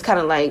 it's kind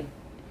of like,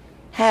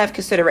 have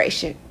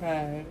consideration.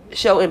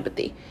 Show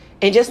empathy.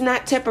 And just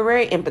not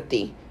temporary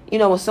empathy. You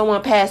know, when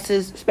someone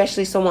passes,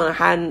 especially someone of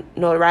high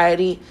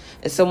notoriety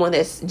and someone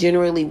that's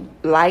generally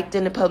liked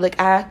in the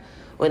public eye,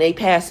 when they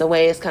pass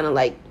away, it's kind of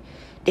like,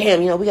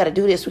 damn, you know, we got to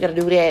do this, we got to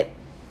do that.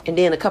 And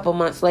then a couple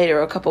months later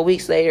or a couple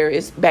weeks later,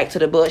 it's back to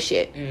the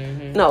bullshit.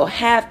 No,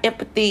 have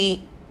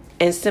empathy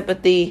and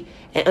sympathy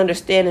and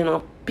understanding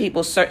on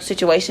people's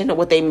situation or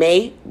what they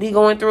may be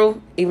going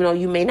through, even though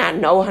you may not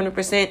know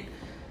 100%.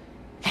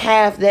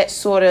 Have that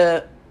sort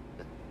of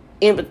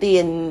empathy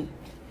and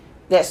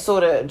that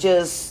sort of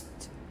just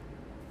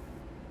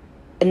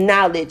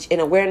knowledge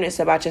and awareness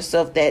about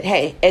yourself that,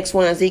 hey, X,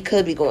 Y, and Z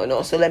could be going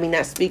on, so let me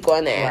not speak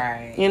on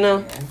that. You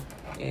know?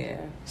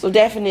 So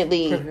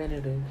definitely,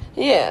 preventative.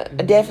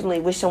 I definitely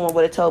wish someone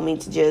would have told me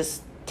to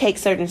just take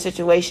certain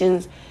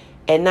situations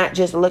and not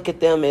just look at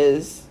them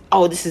as,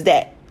 oh, this is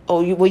that.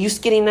 Oh, you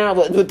skinny now?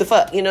 What the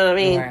fuck? You know what I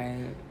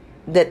mean?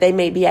 That they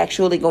may be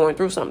actually going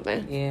through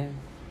something.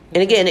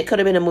 And again, it could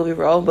have been a movie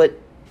role,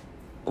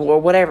 or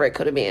whatever it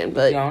could have been.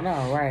 But you don't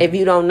know, if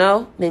you don't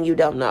know, then you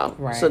don't know.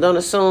 So don't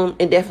assume,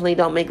 and definitely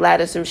don't make light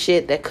of some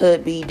shit that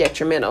could be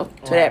detrimental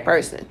to that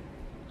person.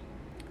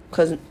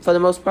 Because for the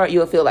most part,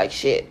 you'll feel like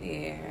shit.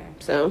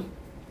 So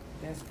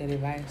that's good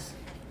advice.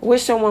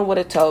 Wish someone would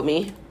have told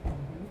me.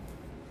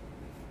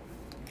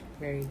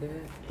 Very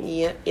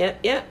good.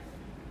 Yep.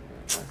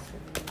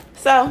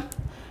 So,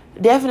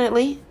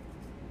 definitely,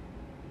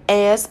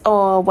 as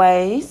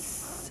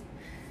always,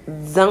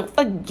 don't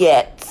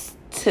forget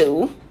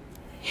to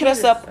hit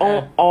us up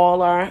on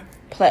all our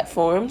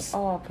platforms.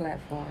 All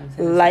platforms.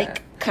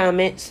 Like,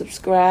 comment,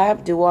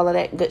 subscribe, do all of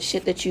that good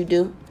shit that you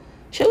do.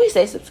 Should we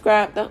say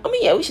subscribe though? I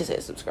mean, yeah, we should say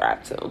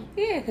subscribe too.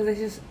 Yeah, because it's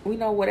just, we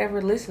know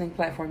whatever listening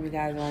platform you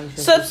guys are on, you should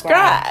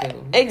subscribe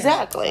to.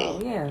 Exactly.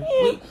 Yeah.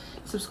 So, yeah.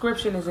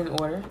 Subscription is in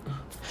order.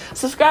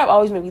 Subscribe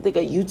always made me think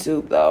of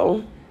YouTube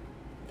though.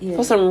 Yeah.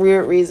 For some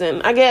weird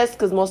reason. I guess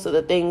because most of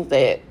the things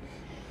that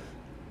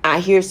I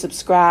hear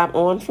subscribe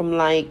on from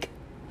like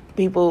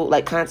people,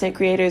 like content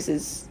creators,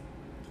 is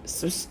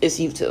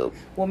YouTube.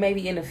 Well,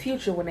 maybe in the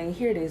future when they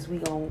hear this, we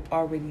gonna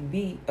already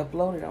be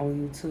uploaded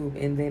on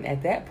YouTube, and then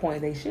at that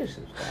point they should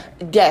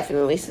subscribe.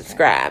 Definitely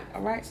subscribe. Okay.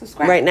 All right,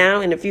 subscribe right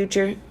now in the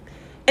future,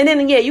 and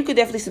then yeah, you could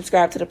definitely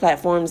subscribe to the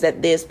platforms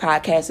that this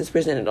podcast is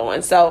presented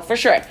on. So for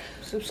sure,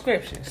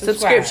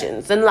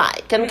 subscriptions, and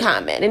like and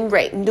comment and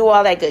rate and do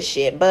all that good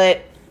shit.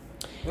 But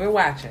we're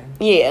watching.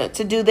 Yeah,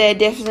 to do that,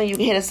 definitely you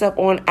can hit us up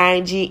on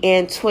IG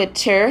and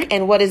Twitter.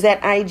 And what is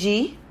that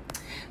IG?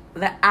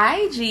 The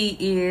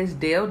IG is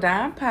Del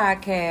Dom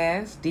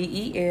Podcast,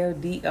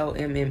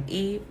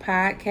 DELDOMME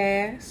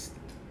Podcast.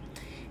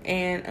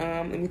 And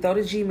let me throw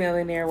the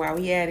Gmail in there while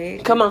we at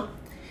it. Come on.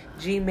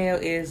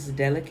 Gmail is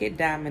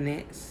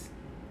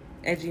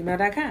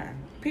delicatedominance@gmail.com.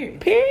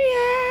 Period.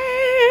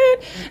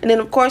 And then,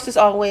 of course, as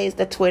always,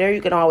 the Twitter.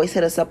 You can always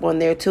hit us up on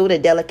there, too. The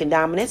Delicate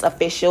Dominance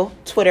official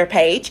Twitter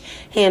page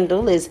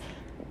handle is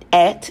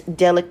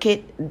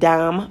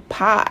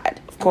 @DelicateDomPod.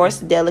 Of course,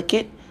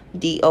 Delicate,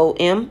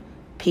 DOMPOD.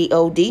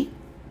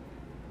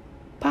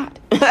 Pod.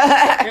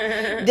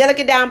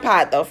 Delicate Dom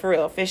Pod, though, for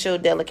real. Official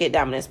Delicate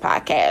Dominance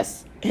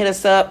Podcast. Hit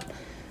us up.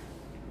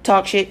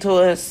 Talk shit to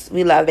us.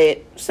 We love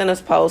it. Send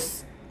us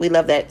posts. We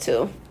love that,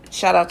 too.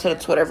 Shout out to the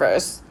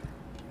Twitterverse.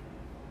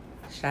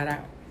 Shout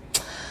out.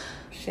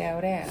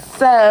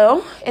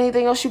 So,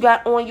 anything else you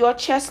got on your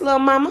chest, little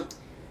mama?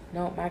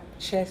 No, my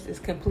chest is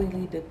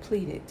completely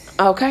depleted.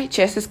 Okay,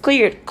 chest is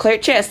cleared.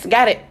 Cleared chest.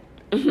 Got it.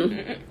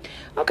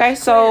 Okay,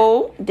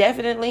 so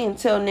definitely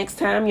until next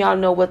time, y'all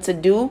know what to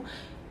do.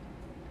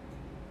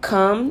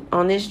 Come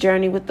on this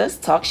journey with us.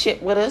 Talk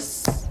shit with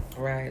us.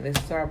 Right,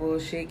 listen to our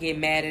bullshit. Get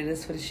mad at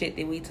us for the shit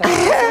that we talk.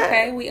 It's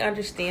okay, we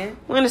understand.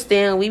 We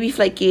understand. We be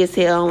flaky as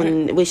hell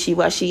and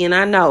wishy-washy. And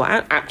I know.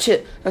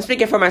 I'm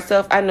speaking for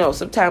myself. I know.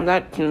 Sometimes I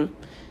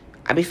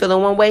be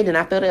feeling one way, then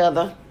I feel the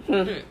other.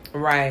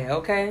 Right,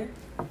 okay.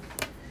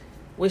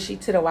 Wishy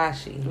to the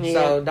washy. Yeah.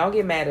 So don't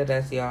get mad at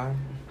us, y'all.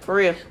 For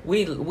real.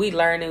 We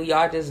learning.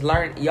 Y'all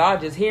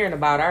just hearing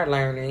about our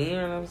learning. You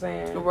know what I'm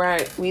saying?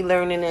 Right. We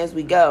learning as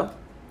we go.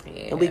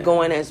 Yeah. And we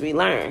going as we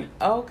learn.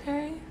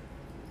 Okay.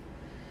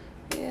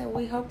 Yeah,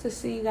 we hope to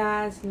see you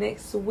guys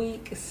next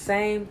week.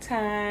 Same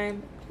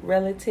time,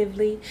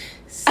 relatively.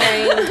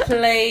 Same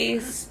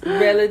place,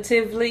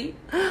 relatively.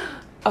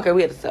 Okay,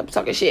 we have to stop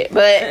talking shit.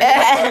 But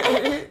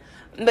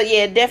but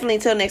yeah, definitely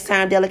until next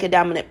time, Delicate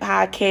Dominant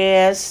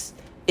Podcast.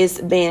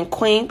 It's been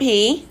Queen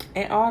P.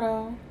 And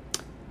Otto.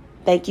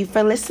 Thank you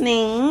for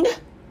listening.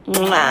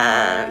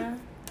 Mwah.